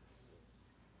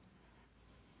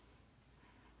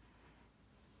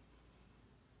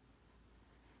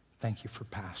 Thank you for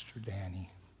Pastor Danny,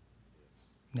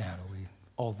 Natalie,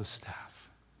 all the staff,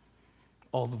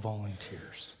 all the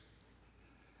volunteers.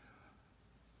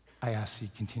 I ask that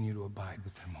you continue to abide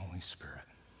with them, Holy Spirit.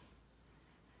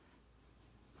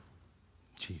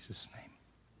 In Jesus' name.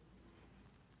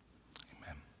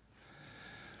 Amen.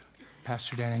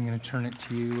 Pastor Danny, I'm going to turn it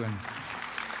to you, and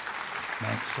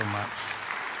thanks so much.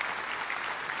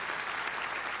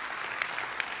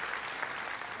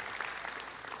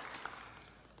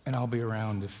 And I'll be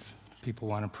around if people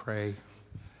want to pray.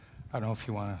 I don't know if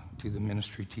you want to do the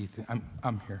ministry tea thing.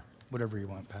 I'm here. Whatever you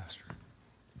want, Pastor.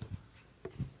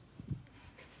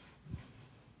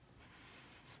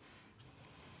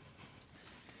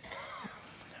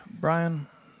 Bryon,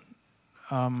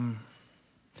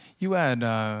 you had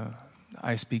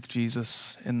I Speak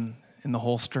Jesus in the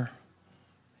holster.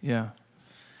 Yeah.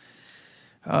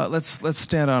 Let's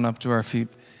stand on up to our feet.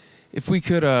 If we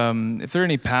could, if there are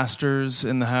any pastors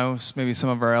in the house, maybe some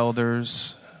of our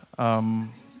elders,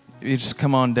 you just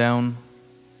come on down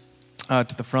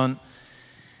to the front.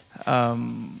 They're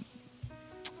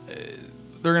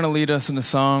going to lead us in a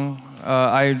song.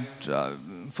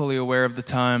 I'm fully aware of the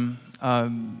time.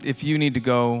 If you need to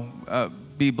go,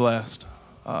 be blessed.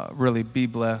 Really, be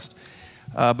blessed.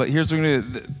 But here's what we're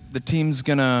going to do. The team's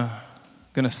gonna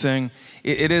sing.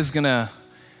 It is gonna.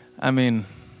 I mean,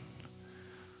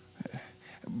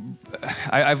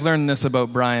 I've learned this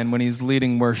about Bryon. When he's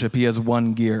leading worship, he has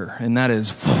one gear, and that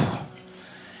is,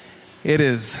 it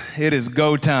is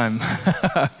go time.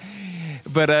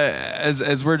 But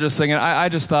as we're just singing, I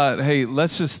just thought, hey,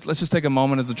 let's just take a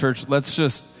moment as a church. Let's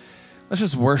just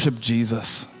worship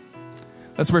Jesus.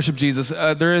 Let's worship Jesus.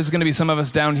 There is going to be some of us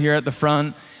down here at the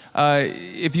front.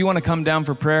 If you want to come down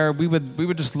for prayer, we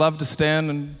would just love to stand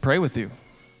and pray with you.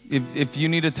 If you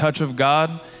need a touch of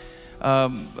God,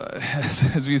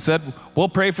 as we said, we'll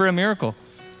pray for a miracle.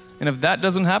 And if that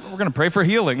doesn't happen, we're going to pray for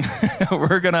healing.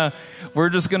 We're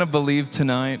just going to believe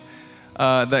tonight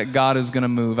that God is going to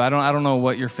move. I don't know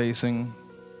what you're facing,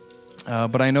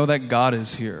 but I know that God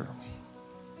is here.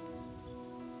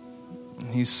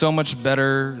 He's so much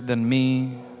better than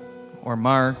me or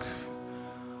Mark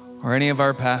or any of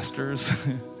our pastors.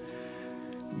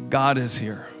 God is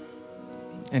here,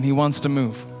 and he wants to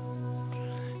move.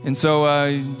 And so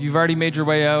you've already made your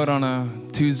way out on a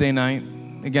Tuesday night.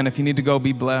 Again, if you need to go,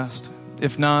 be blessed.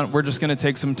 If not, we're just going to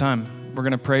take some time. We're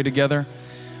going to pray together.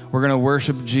 We're going to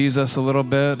worship Jesus a little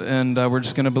bit, and we're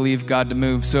just going to believe God to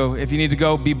move. So if you need to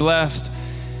go, be blessed.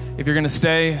 If you're going to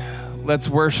stay, let's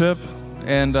worship,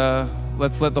 and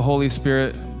let's let the Holy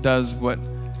Spirit does what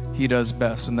he does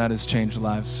best, and that is change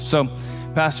lives. So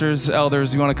pastors,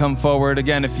 elders, you want to come forward.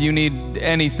 Again, if you need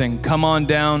anything, come on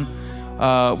down.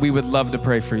 We would love to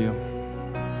pray for you.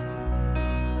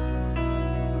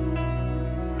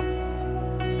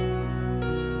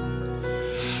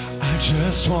 I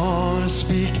just want to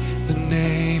speak the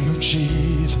name of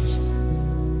Jesus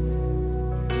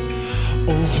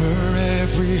over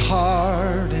every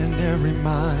heart and every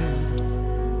mind.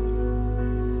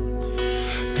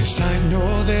 'Cause I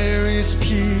know there is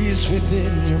peace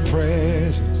within your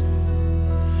presence.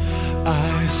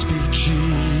 I speak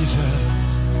Jesus.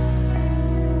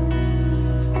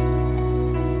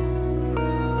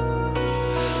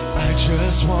 I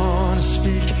just want to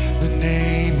speak the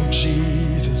name of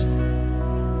Jesus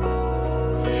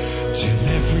till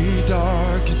every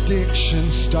dark addiction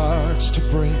starts to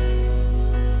break,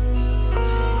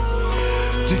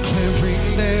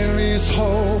 declaring there is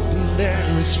hope and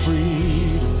there is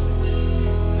freedom.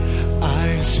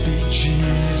 I speak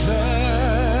Jesus.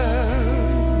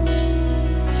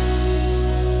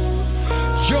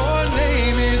 Your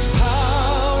name is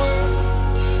power.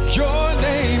 Your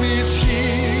name is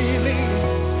healing.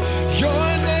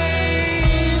 Your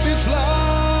name is life.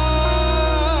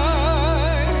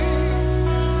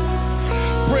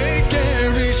 Break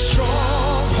every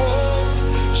stronghold.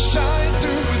 Shine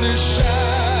through the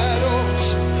shadows.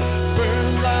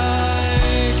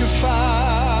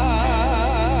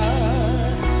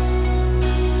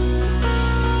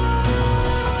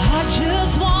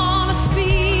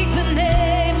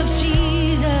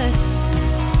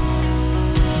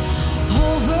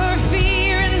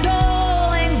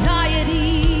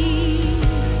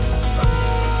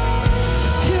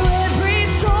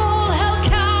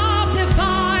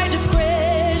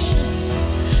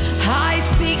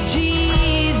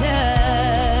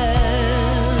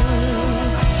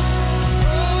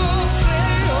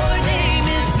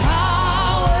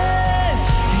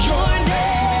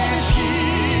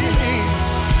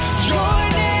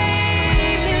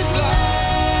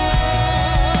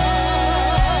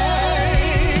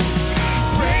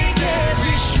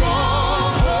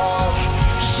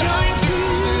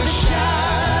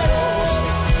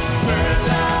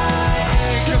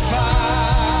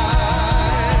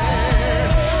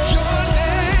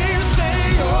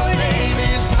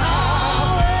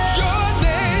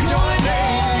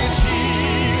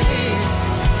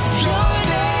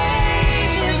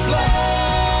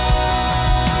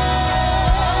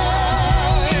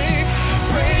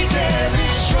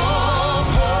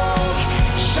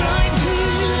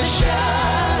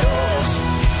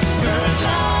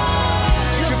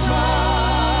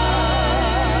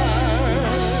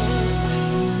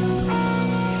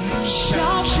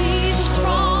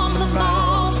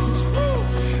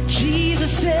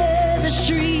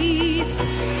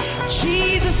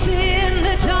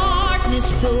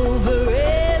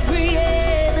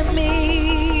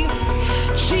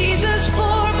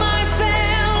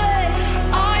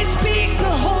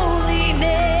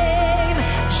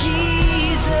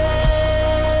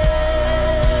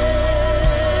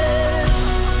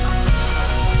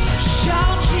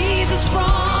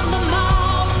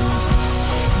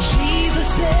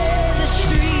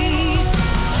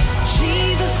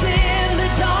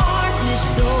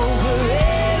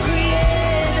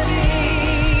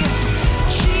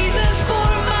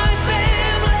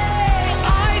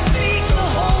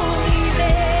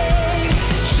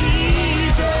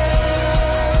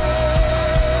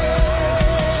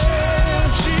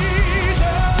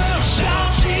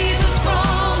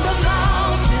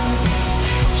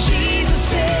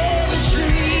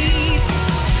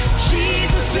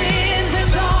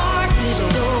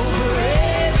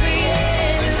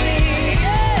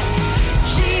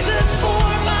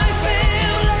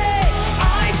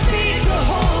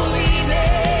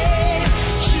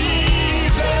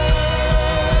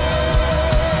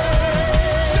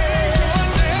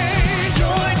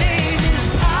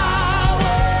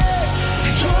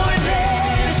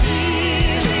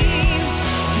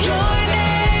 Your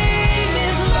name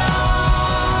is life.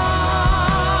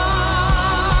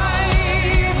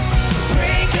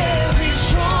 Break every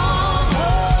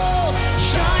stronghold.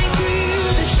 Shine through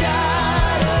the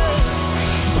shadows.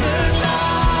 Burn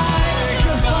like a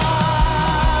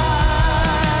fire.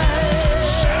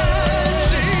 Shout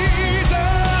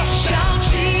Jesus. Shout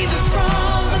Jesus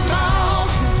from the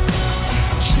mountains.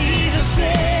 Jesus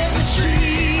in the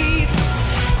streets.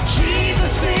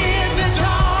 Jesus in the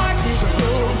darkness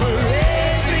over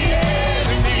every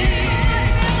enemy.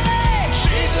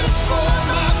 Jesus for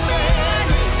my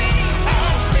family. I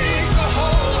speak the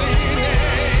holy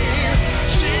name.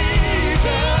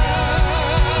 Jesus.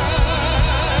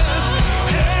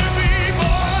 Every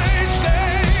voice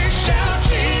say, shout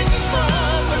Jesus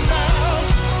from the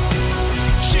mountains.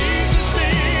 Jesus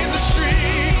in the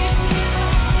streets.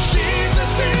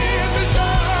 Jesus in the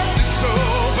darkness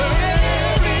over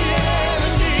every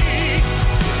enemy.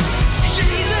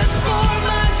 Jesus for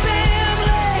my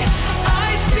family. I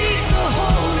speak the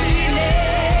holy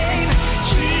name.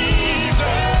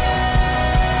 Jesus.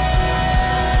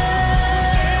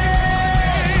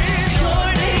 Your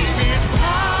name is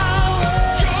power.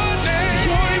 Your name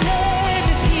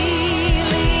is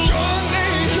healing. Your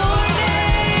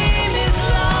name is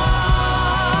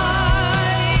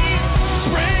life.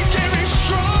 Break every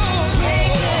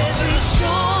stronghold.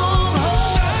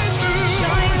 Shine through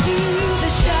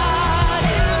the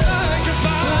shadows. Like a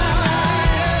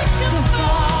fire.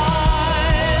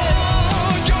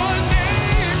 Your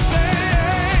name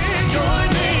is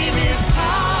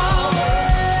power.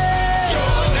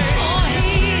 Your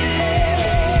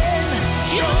name is healing.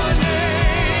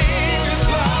 Your name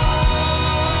is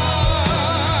life.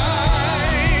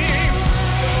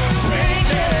 Break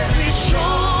every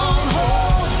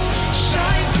stronghold.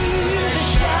 Shine through the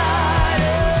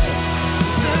shadows.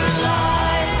 Burn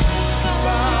like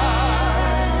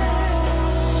fire.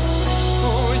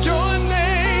 Oh, your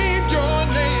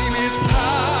name is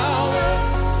power.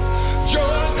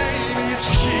 Your name is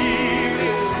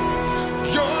healing.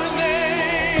 Your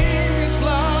name is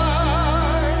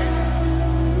life.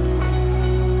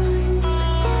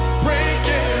 Break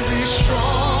every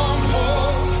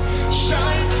stronghold.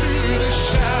 Shine through the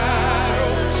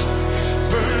shadows.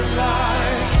 Burn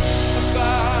like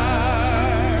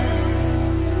fire.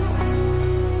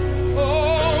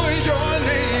 Oh, your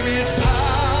name is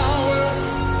power.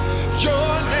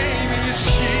 Your name is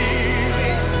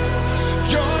healing.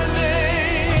 Your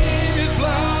name is life.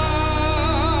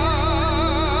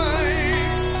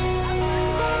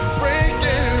 Break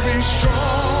every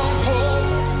stronghold.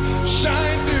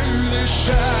 Shine through the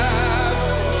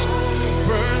shadows.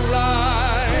 Burn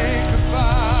like a fire.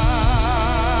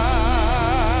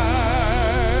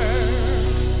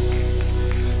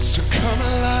 So come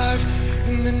alive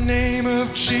in the name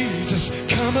of Jesus.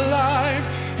 Come alive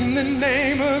in the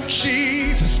name of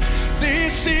Jesus.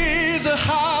 This is a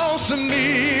house of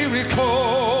miracles.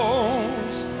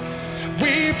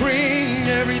 We bring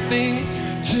everything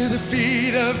to the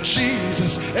feet of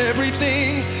Jesus.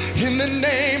 Everything in the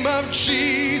name of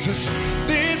Jesus.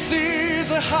 This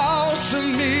is a house of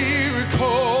miracles.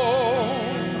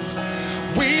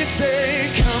 We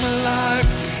say, come alive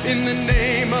in the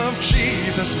name of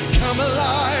Jesus. Come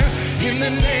alive in the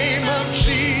name of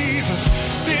Jesus.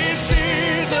 This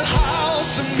is a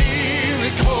house of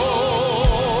miracles.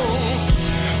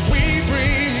 We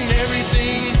bring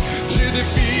everything to the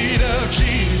feet of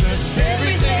Jesus.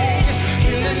 Everything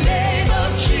in the name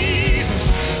of Jesus.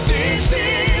 This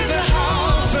is a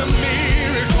house of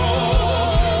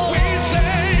miracles. We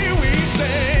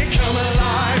say, come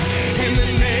alive in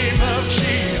the name of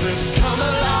Jesus. Come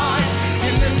alive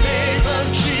in the name of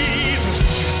Jesus.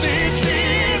 This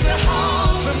is a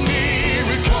house of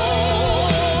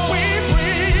miracles. We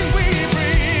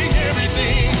bring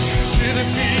everything to the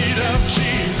feet of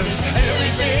Jesus.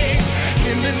 Everything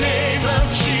in the name of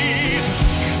Jesus.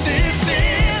 This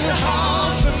is a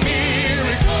house of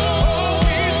miracles.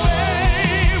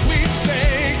 We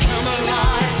say, come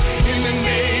alive in the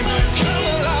name of, come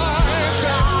alive.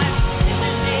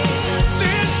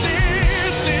 This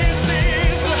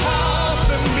is a house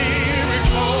of miracles.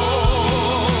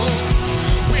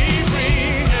 We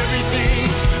bring everything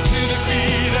to the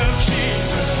feet of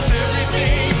Jesus.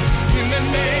 Everything in the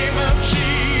name of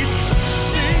Jesus.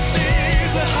 This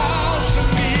is a house of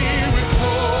miracles.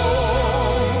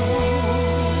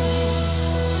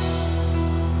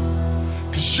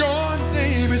 'Cause your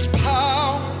name is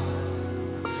power.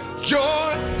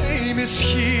 Your name is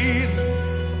healing.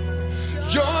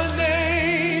 Your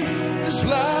name is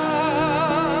life.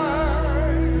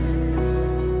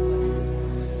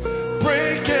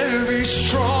 Break every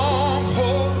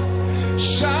stronghold.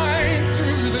 Shine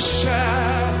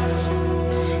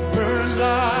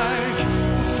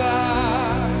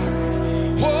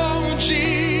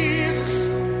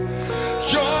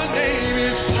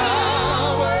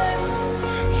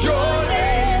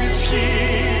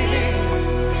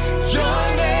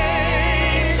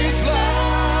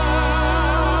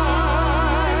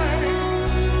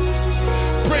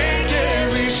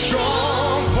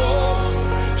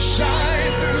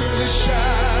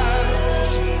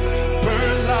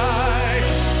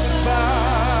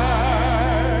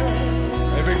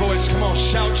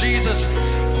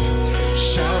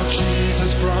Jesus. Shout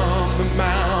Jesus from the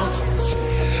mountains,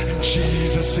 and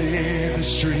Jesus in the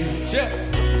streets. Yeah.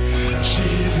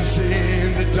 Jesus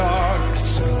in the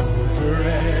darkness over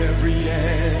every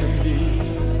enemy.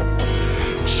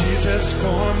 Jesus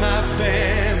for my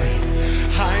family,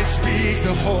 I speak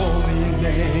the holy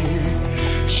name,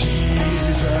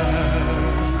 Jesus.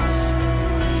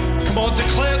 Come on,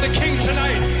 declare the King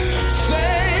tonight.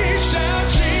 Say, shout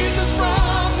Jesus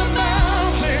from the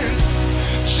mountains,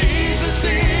 Jesus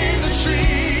in the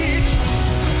streets,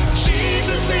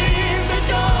 Jesus in the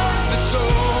darkness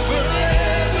over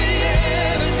every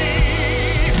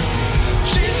enemy.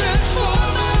 Jesus for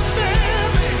my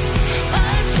family, I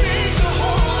speak the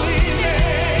holy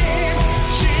name,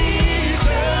 Jesus.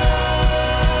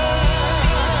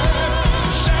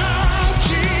 Shout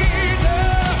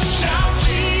Jesus, shout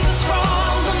Jesus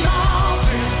from the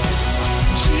mountains,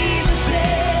 Jesus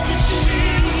in the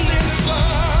streets,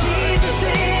 Jesus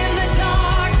in the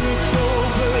darkness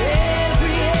over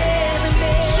every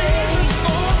enemy. Jesus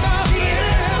for my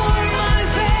family,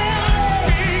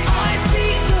 I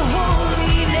speak the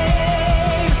holy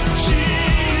name,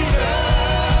 Jesus.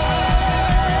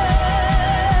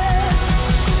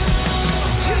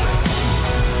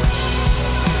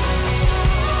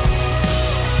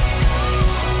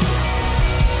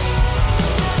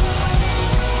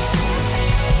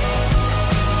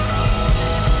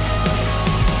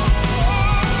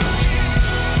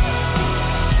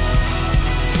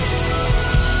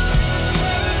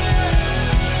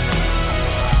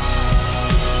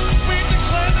 We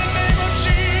declare the name of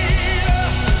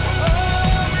Jesus.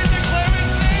 Oh, we declare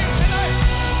his name tonight.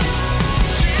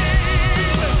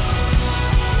 Jesus.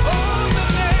 Oh, the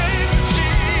name of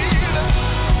Jesus.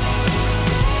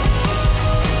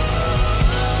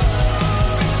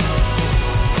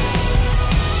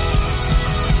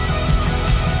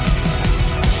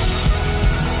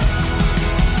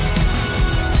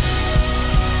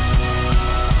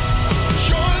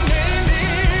 Your name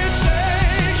is,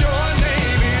 say, your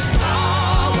name is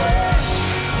power.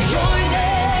 Your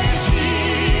name is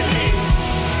healing.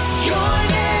 Your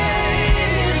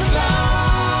name is life.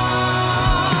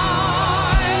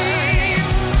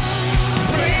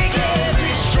 Break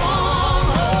every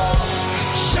stronghold.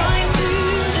 Shine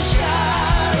through the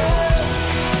shadows.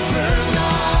 Burn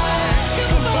like a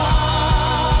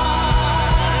fire.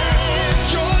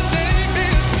 Your name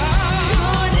is power.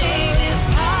 Your name is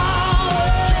power.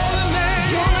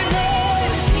 Your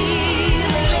name is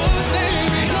healing. Your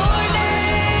name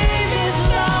is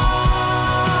life.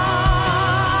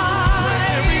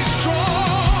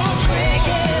 Break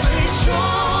every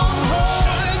stronghold.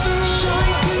 Shine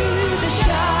through the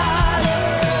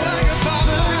shadows. Like a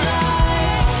fire.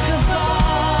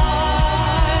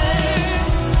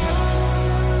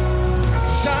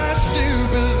 I still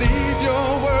believe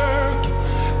your work.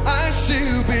 I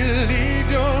still believe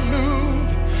your move.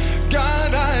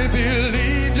 God, I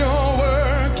believe your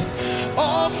work.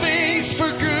 All things for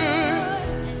good.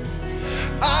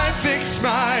 I fix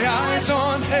my eyes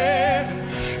on heaven.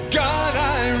 God,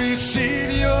 I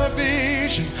receive your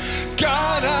vision.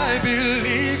 God, I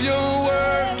believe your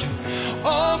work.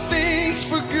 All things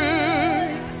for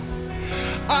good.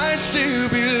 I still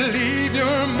believe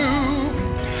you're moving.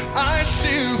 I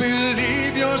still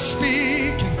believe you're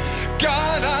speaking.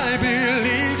 God, I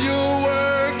believe you're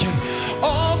working.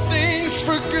 All things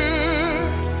for good.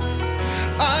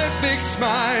 I fix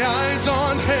my eyes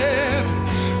on heaven.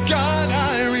 God,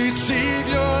 I receive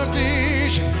your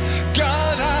vision.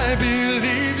 God, I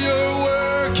believe you're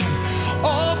working.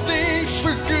 All things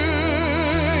for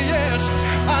good. Yes,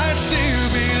 I still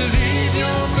believe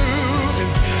you're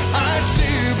moving. I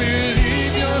still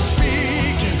believe you're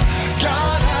speaking.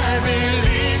 God, I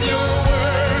believe you're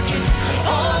working.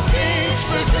 All things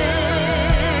for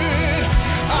good.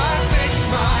 I fix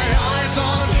my eyes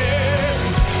on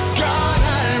heaven. God,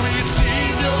 I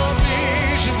receive your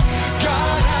vision.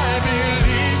 God, I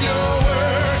believe you're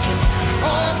working.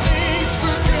 All things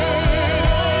for good.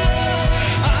 Yes,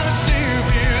 I still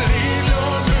believe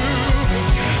you're moving.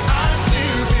 I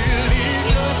still believe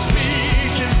you're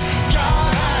speaking.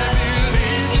 God, I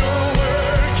believe you're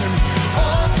working.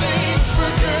 All things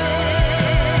for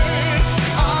good.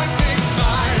 I fix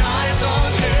my eyes on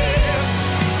heaven.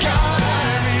 God, I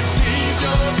receive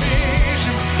your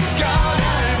vision. God,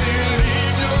 I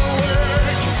believe you're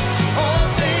working. All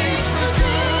things for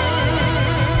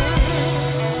good.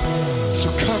 So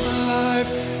come alive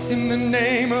in the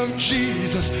name of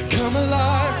Jesus. Come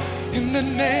alive in the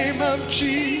name of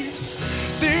Jesus.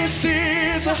 This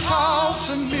is a house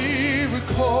of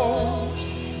miracles.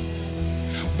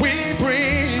 We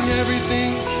bring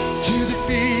everything to the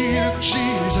feet of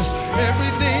Jesus.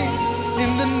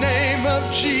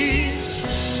 Jesus.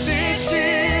 This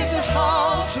is a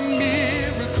house of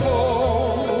miracles.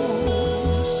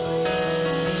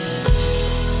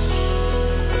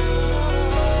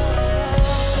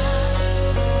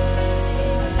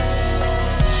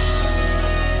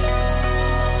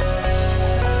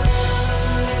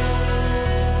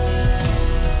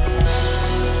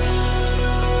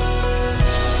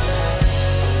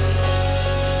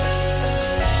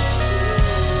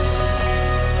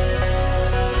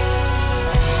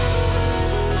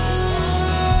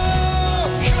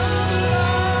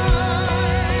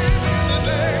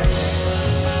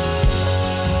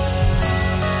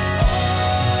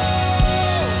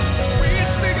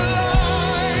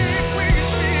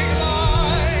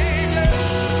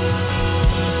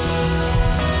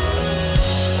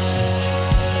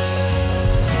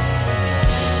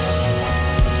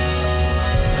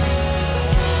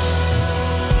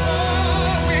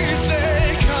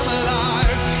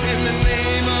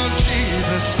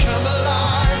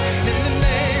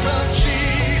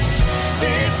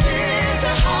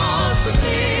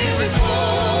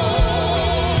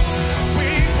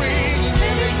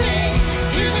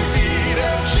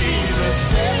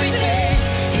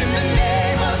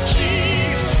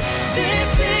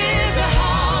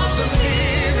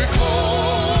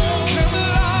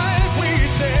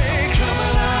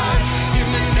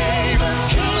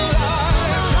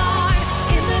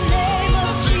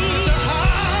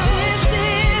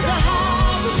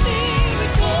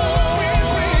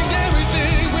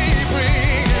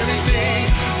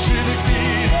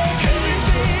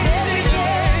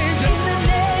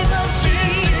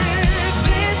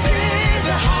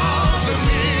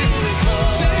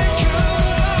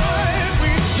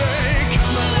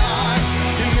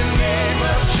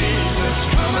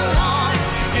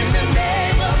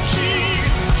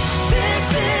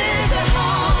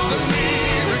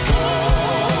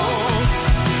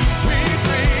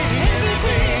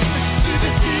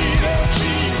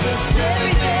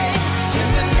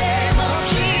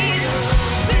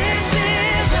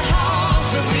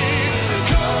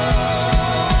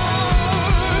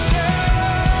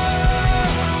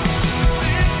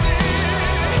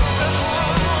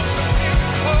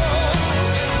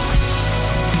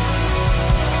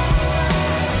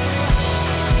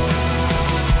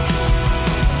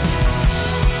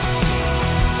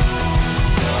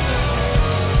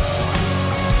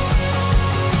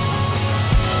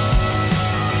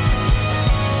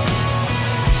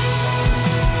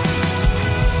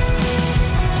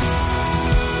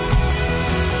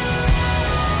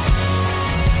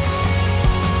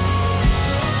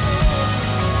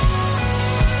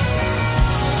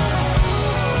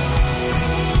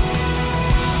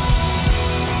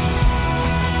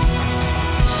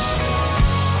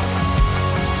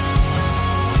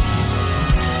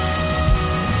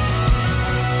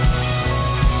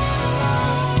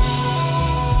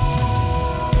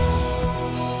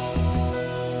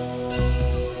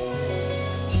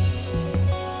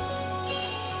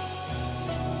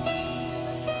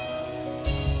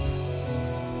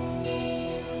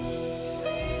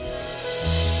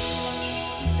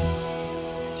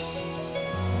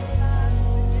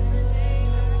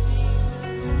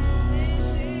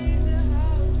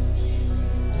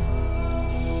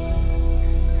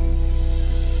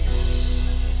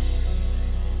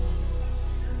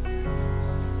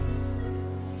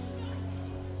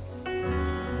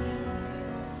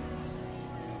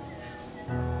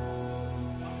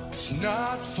 It's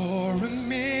not for a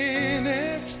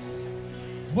minute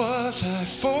was I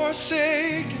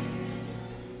forsaken.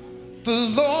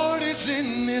 The Lord is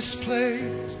in this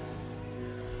place.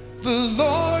 The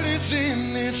Lord is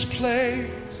in this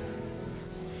place.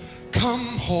 Come,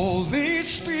 Holy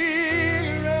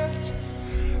Spirit,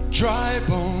 dry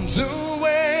bones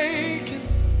awaken.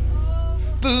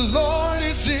 The Lord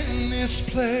is in this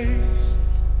place.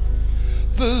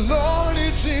 The Lord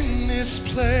is in this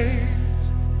place.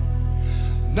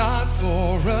 Not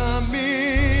for a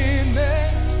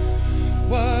minute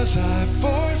was I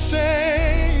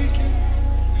forsaken.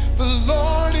 The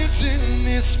Lord is in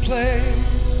this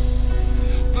place.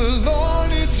 The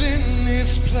Lord is in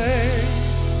this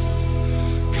place.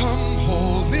 Come,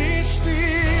 Holy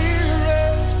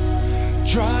Spirit,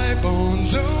 dry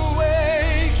bones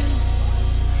awaken.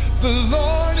 The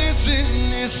Lord is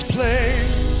in this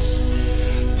place.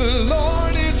 The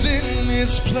Lord is in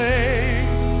this place.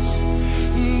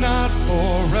 Not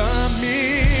for a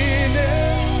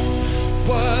minute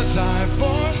was I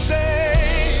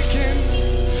forsaken.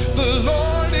 The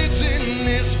Lord is in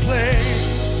this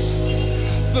place.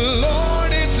 The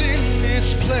Lord is in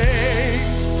this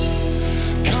place.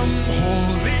 Come,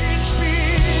 Holy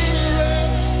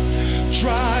Spirit,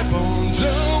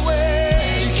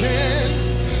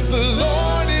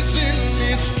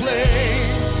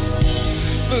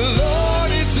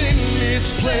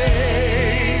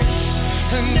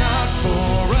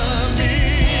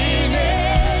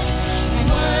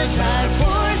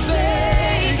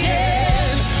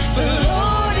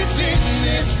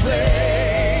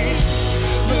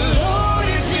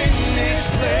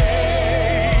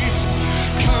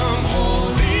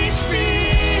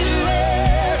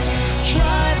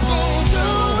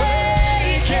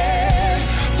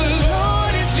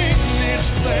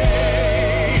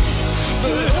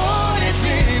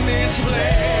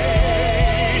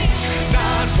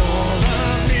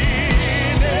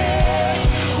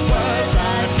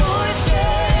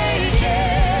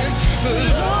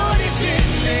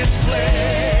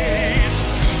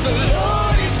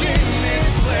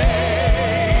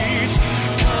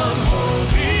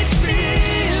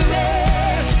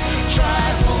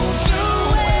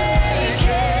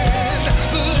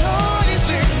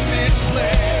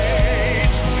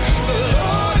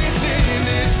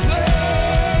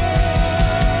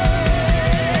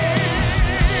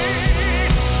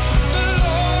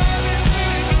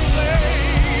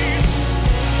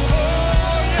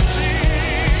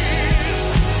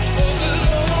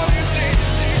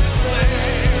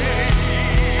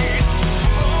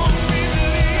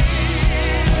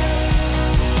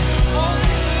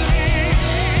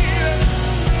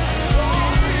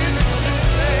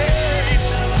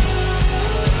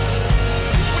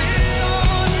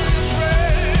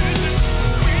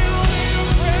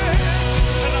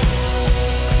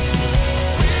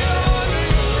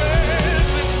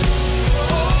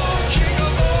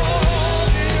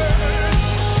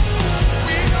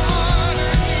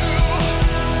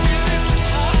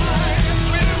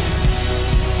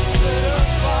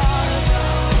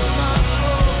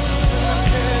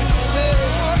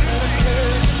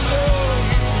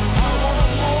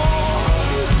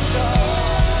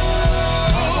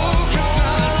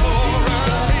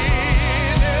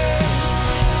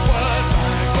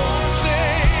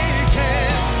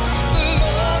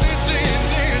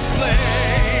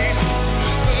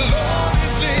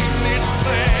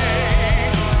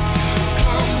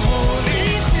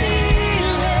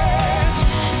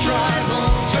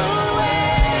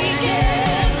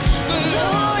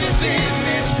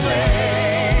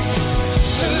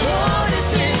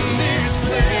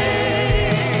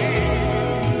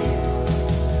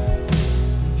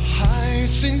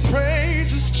 sing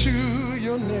praises to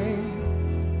your name.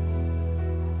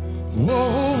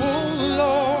 Oh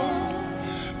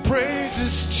Lord,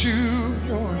 praises to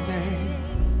your name.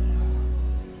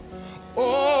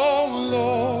 Oh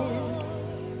Lord,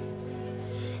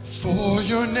 for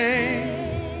your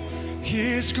name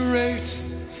is great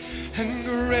and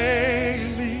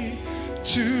greatly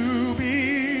to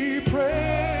be praised.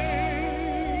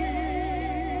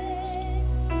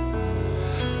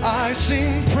 I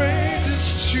sing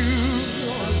praises to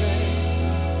your name.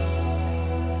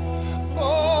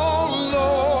 Oh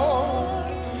Lord,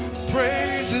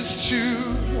 praises to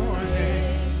your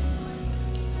name.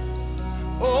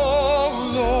 Oh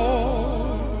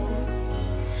Lord,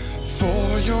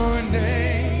 for your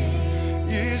name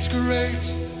is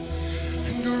great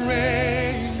and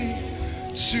greatly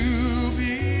to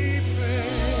be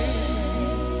praised.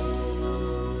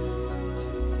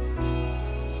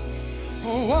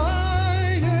 Oh,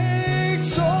 I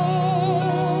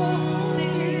exalt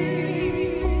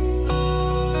thee.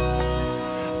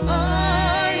 I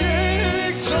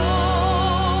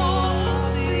exalt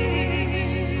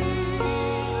thee.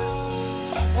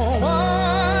 Oh, I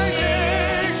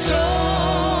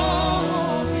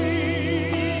exalt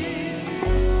thee.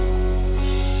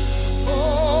 Oh,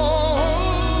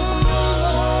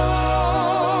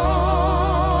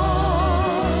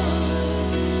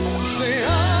 say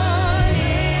I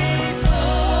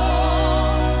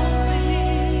exalt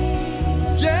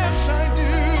thee. Yes, I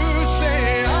do. Say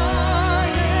I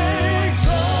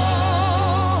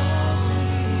exalt.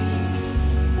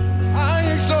 I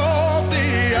exalt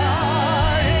thee. I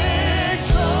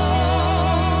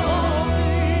exalt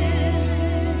thee.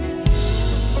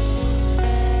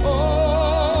 Oh,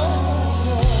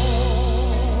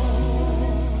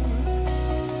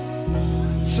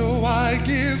 so I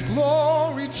give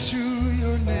glory to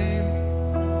your name.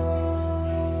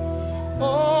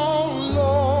 Oh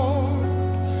Lord,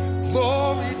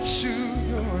 glory to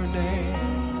your name.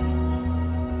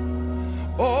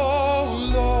 Oh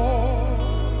Lord,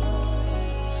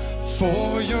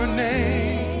 for your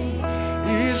name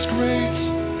is great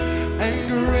and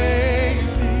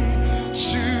greatly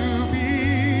to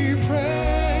be praised.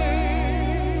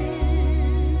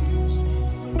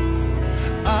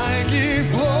 I give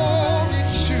glory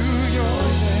to your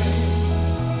name.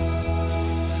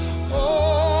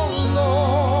 Oh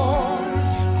Lord,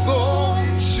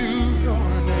 glory to your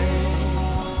name.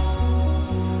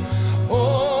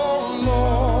 Oh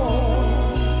Lord,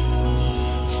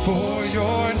 for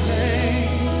your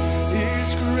name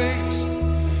is great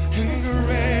and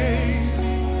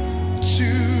greatly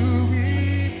to be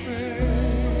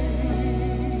praised.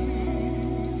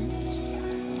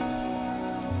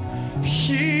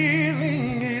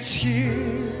 Healing is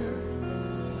here.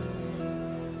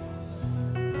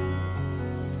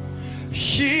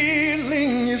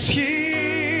 Healing is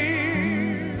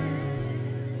here.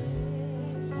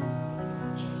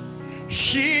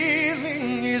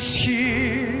 Healing is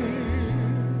here.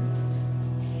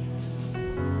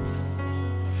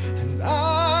 And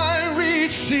I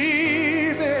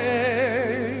receive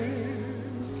it.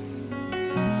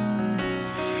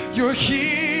 Your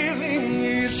healing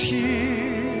is here.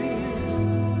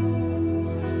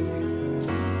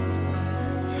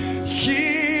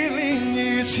 Healing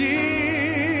is here.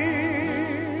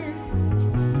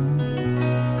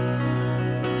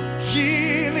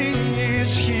 Healing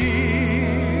is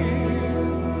here.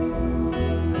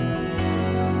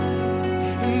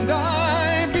 And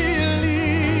I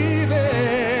believe it.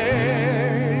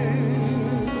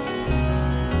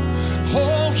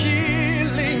 Oh,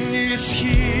 healing is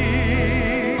here.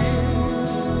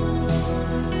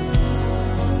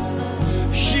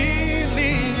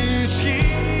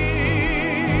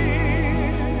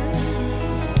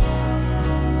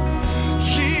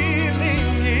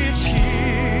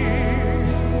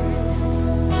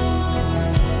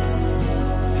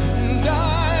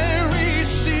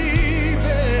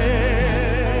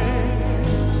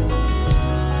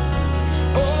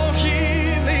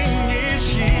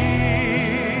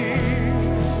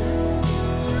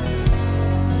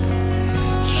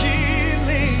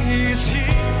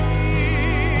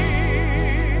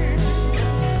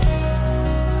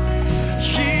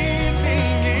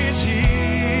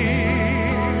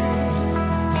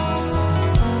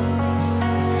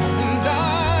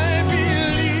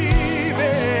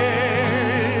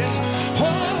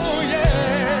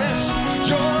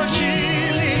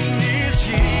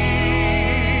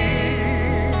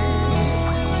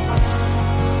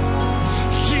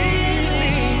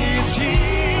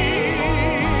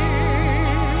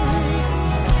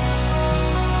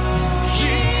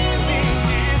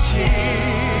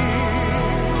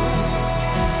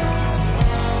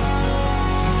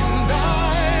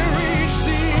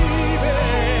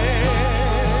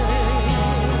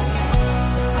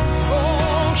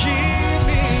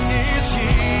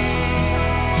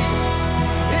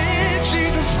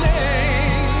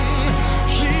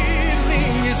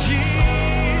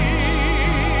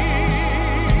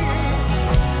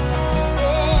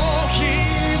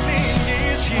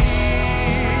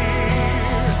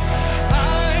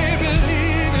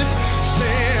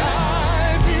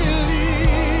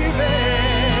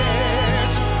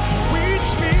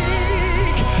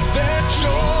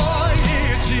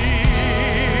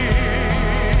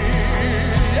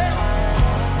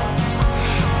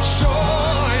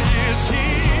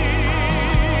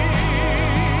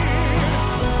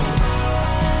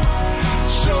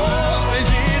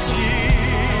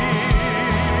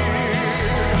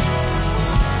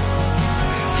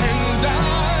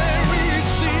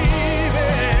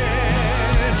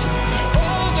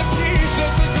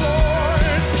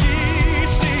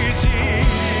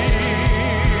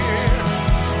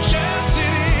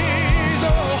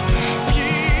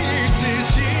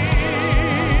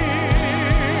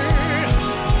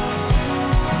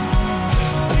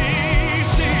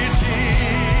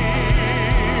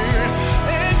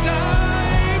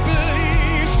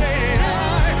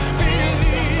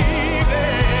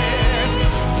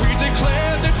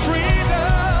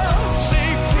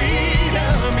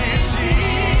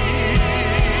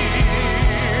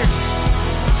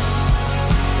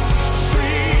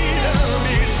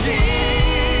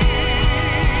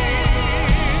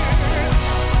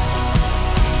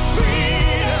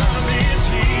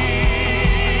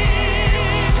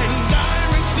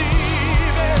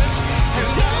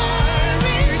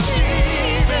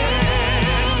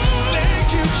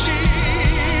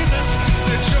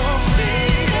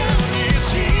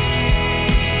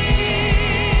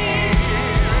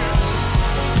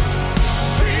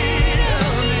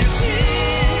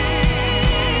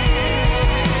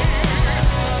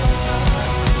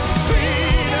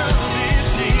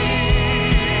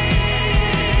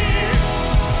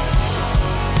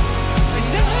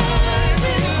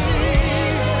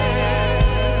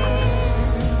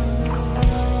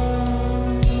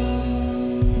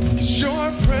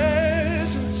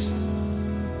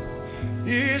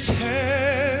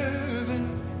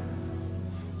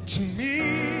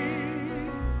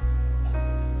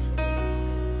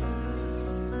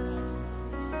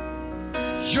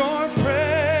 Your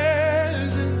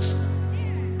presence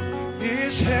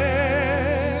is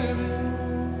heaven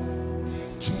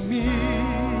to me.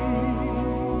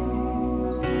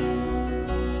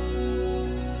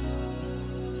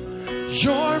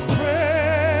 Your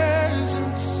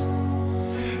presence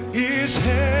is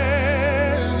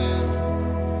heaven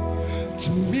to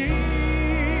me.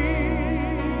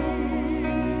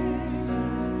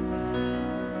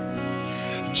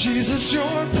 Jesus,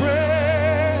 your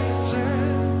presence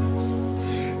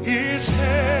is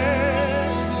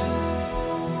heaven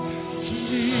to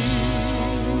me.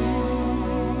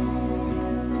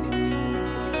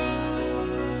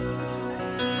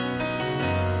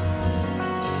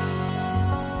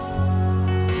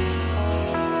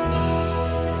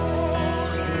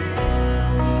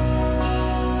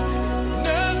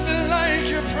 Nothing like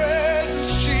your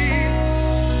presence, Jesus.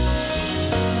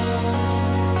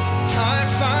 I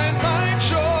find my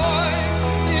joy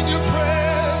in your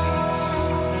presence.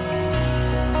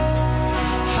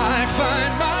 I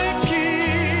find my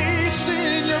peace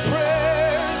in your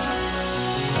presence.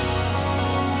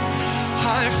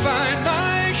 I find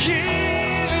my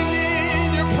healing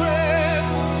in your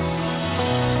presence.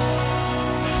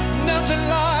 Nothing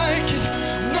like it,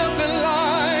 nothing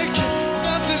like it,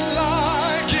 nothing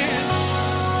like it.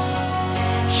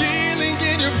 Healing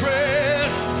in your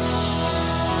presence.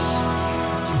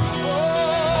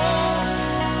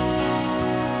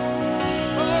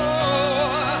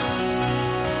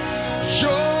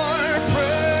 Your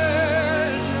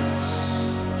presence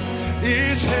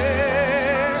is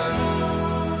heaven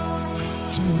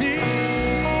to me.